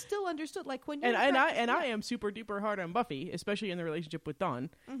exactly what. I still understood, like, when you... I am super duper hard on Buffy, especially in the relationship with Dawn.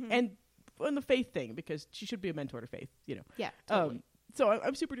 And on the Faith thing, because she should be a mentor to Faith, Yeah, totally. So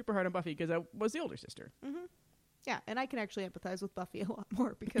I'm super duper hard on Buffy because I was the older sister. Yeah, and I can actually empathize with Buffy a lot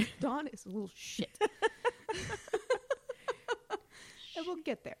more, because Dawn is a little shit. And we'll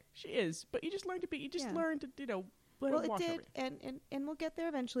get there. She is, but you just learn to be. You just learn to, let well, it wash it did, over you. and we'll get there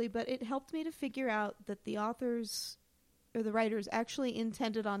eventually. But it helped me to figure out that the authors or the writers actually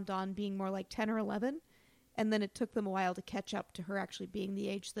intended on Dawn being more like 10 or 11, and then it took them a while to catch up to her actually being the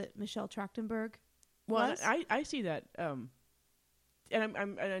age that Michelle Trachtenberg was. I see that. And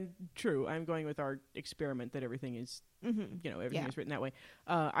I'm true. I'm going with our experiment that everything is, everything is written that way.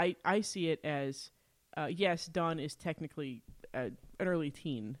 I see it as, yes, Dawn is technically an early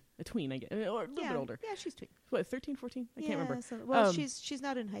teen, a tween, I guess, or a little bit older. Yeah, she's tween. What, 13, 14? I can't remember. Well, she's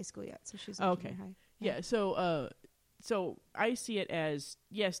not in high school yet, so she's in junior high. Yeah. So So I see it as,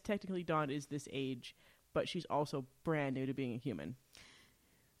 yes, technically Dawn is this age, but she's also brand new to being a human.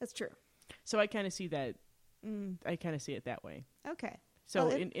 That's true. So I kind of see that. I kind of see it that way. Okay. So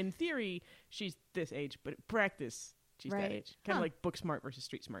Well, in theory, she's this age, but in practice, she's that Right. age. Kind of like book smart versus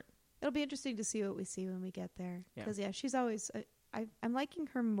street smart. It'll be interesting to see what we see when we get there. Yeah. Because, she's always... I'm liking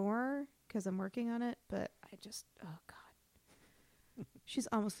her more because I'm working on it, but I just... Oh, God. She's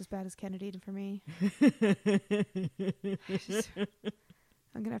almost as bad as Kennedy for me.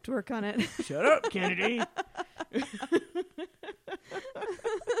 I'm going to have to work on it. Shut up, Kennedy.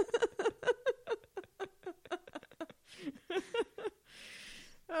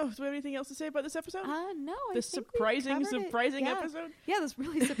 Oh, do we have anything else to say about this episode? No, I This think surprising we covered it. Yeah. episode? Yeah, that's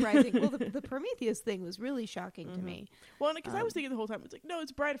really surprising. Well, the Prometheus thing was really shocking to me. Well, because I was thinking the whole time, it's like, no,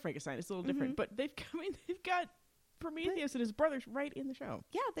 it's Bride of Frankenstein. It's a little different. But they've got Prometheus and his brothers right in the show.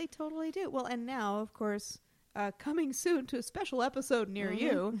 Yeah, they totally do. Well, and now, of course, coming soon to a special episode near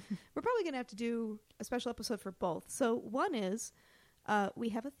you, we're probably going to have to do a special episode for both. So one is, we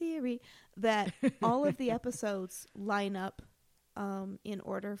have a theory that all of the episodes line up in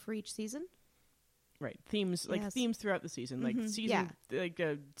order for each season. Right. Themes, Yes. themes throughout the season. Like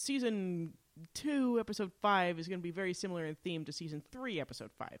season 2, episode 5 is going to be very similar in theme to season 3,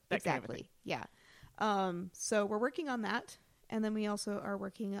 episode 5. That kind of a thing. Yeah. So we're working on that. And then we also are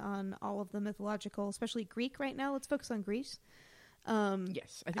working on all of the mythological, especially Greek right now. Let's focus on Greece.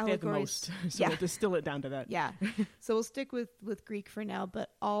 Yes, I think they have the most. So we'll distill it down to that. Yeah. So we'll stick with Greek for now,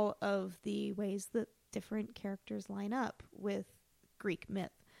 but all of the ways that different characters line up with Greek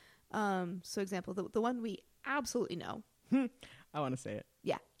myth. So example, the one we absolutely know. I want to say it.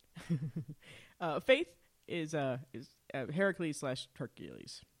 Yeah. Faith is Heracles /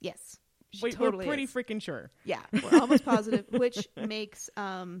 Hercules. Yes. Wait, totally we're pretty is. freaking sure. Yeah, we're almost positive, which makes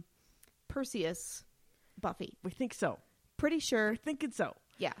Perseus Buffy. We think so. Pretty sure. We're thinking so.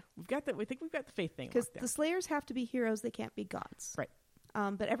 Yeah. We think we've got the faith thing Because locked down. the Slayers have to be heroes, they can't be gods. Right.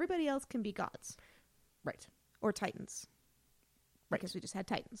 But everybody else can be gods. Right. Or titans. Right. Because we just had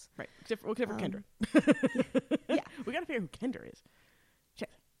titans. Right. Except for Kendra. Yeah. We got to figure out who Kendra is. Shit.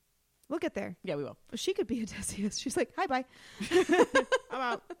 We'll get there. Yeah, we will. She could be Odysseus. She's like, hi, bye. I'm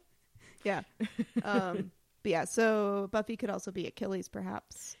out. Yeah. But yeah, so Buffy could also be Achilles,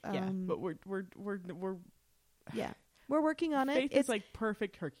 perhaps. Yeah, but we're yeah, we're working on it. Faith is like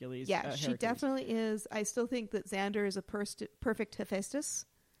perfect Hercules. Yeah, she Heracles. definitely is. I still think that Xander is a perfect Hephaestus.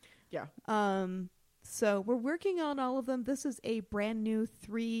 Yeah. So we're working on all of them. This is a brand new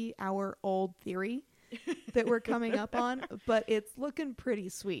 3-hour-old theory that we're coming up on, but it's looking pretty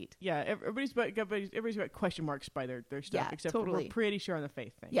sweet. Yeah, everybody's got question marks by their stuff, Yeah, except totally. we're pretty sure on the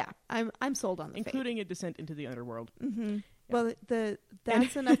faith thing. Yeah, I'm sold on the including a descent into the underworld. Mm-hmm. Yeah. Well,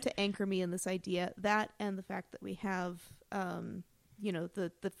 that's enough to anchor me in this idea. That and the fact that we have,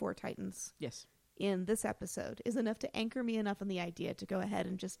 the 4 Titans. Yes. In this episode is enough to anchor me enough in the idea to go ahead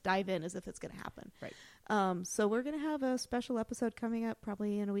and just dive in as if it's going to happen. Right. So we're going to have a special episode coming up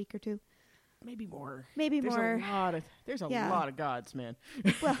probably in a week or 2. Maybe more. There's There's a lot of gods, man.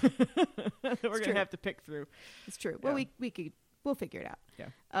 Well, we're gonna have to pick through. It's true. Yeah. Well, we'll figure it out.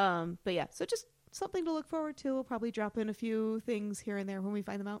 Yeah. But yeah, so just something to look forward to. We'll probably drop in a few things here and there when we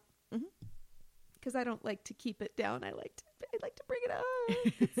find them out. Because I don't like to keep it down. I like to bring it up.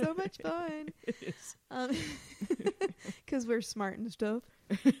 It's so much fun. It is. Because we're smart and stuff.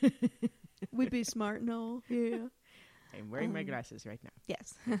 We'd be smart and all. Yeah. I'm wearing my glasses right now.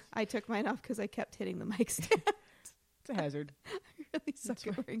 Yes. I took mine off because I kept hitting the mic stand. It's a hazard. I really suck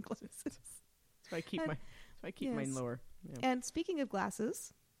at wearing glasses. That's why I keep mine lower. Yeah. And speaking of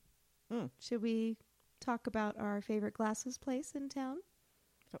glasses, should we talk about our favorite glasses place in town?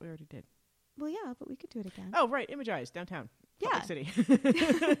 I thought we already did. Well, yeah, but we could do it again. Oh, right. Image Eyes, downtown. Yeah. Salt Lake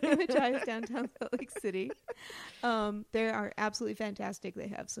City. Image Eyes, downtown Salt Lake City. They are absolutely fantastic. They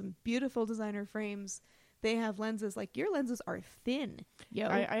have some beautiful designer frames. They have lenses. Like, your lenses are thin, yo.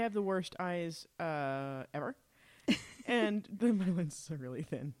 I have the worst eyes ever. And my lenses are really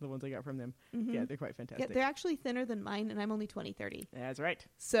thin, the ones I got from them. Mm-hmm. Yeah, they're quite fantastic. Yeah, they're actually thinner than mine, and I'm only 20/30. That's right.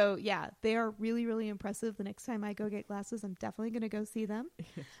 So, yeah, they are really, really impressive. The next time I go get glasses, I'm definitely going to go see them.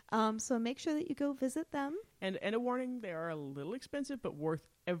 So make sure that you go visit them. And a warning, they are a little expensive, but worth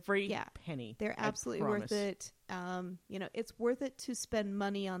every penny. They're absolutely worth it. It's worth it to spend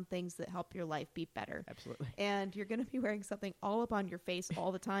money on things that help your life be better. Absolutely. And you're going to be wearing something all up on your face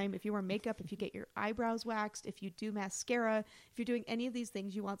all the time. If you wear makeup, if you get your eyebrows waxed, if you do mascara, if you're doing any of these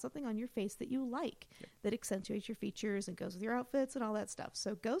things, you want something on your face that you like, that accentuates your features and goes with your outfits and all that stuff.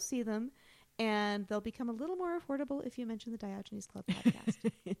 So go see them And they'll become a little more affordable if you mention the Diogenes Club podcast.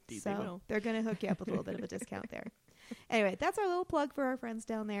 Indeed, so they will. they're going to hook you up with a little bit of a discount there. Anyway, that's our little plug for our friends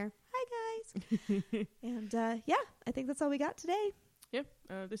down there. Hi, guys. And yeah, I think that's all we got today. Yeah,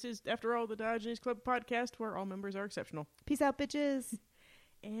 this is, after all, the Diogenes Club podcast where all members are exceptional. Peace out, bitches.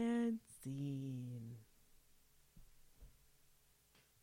 And scene.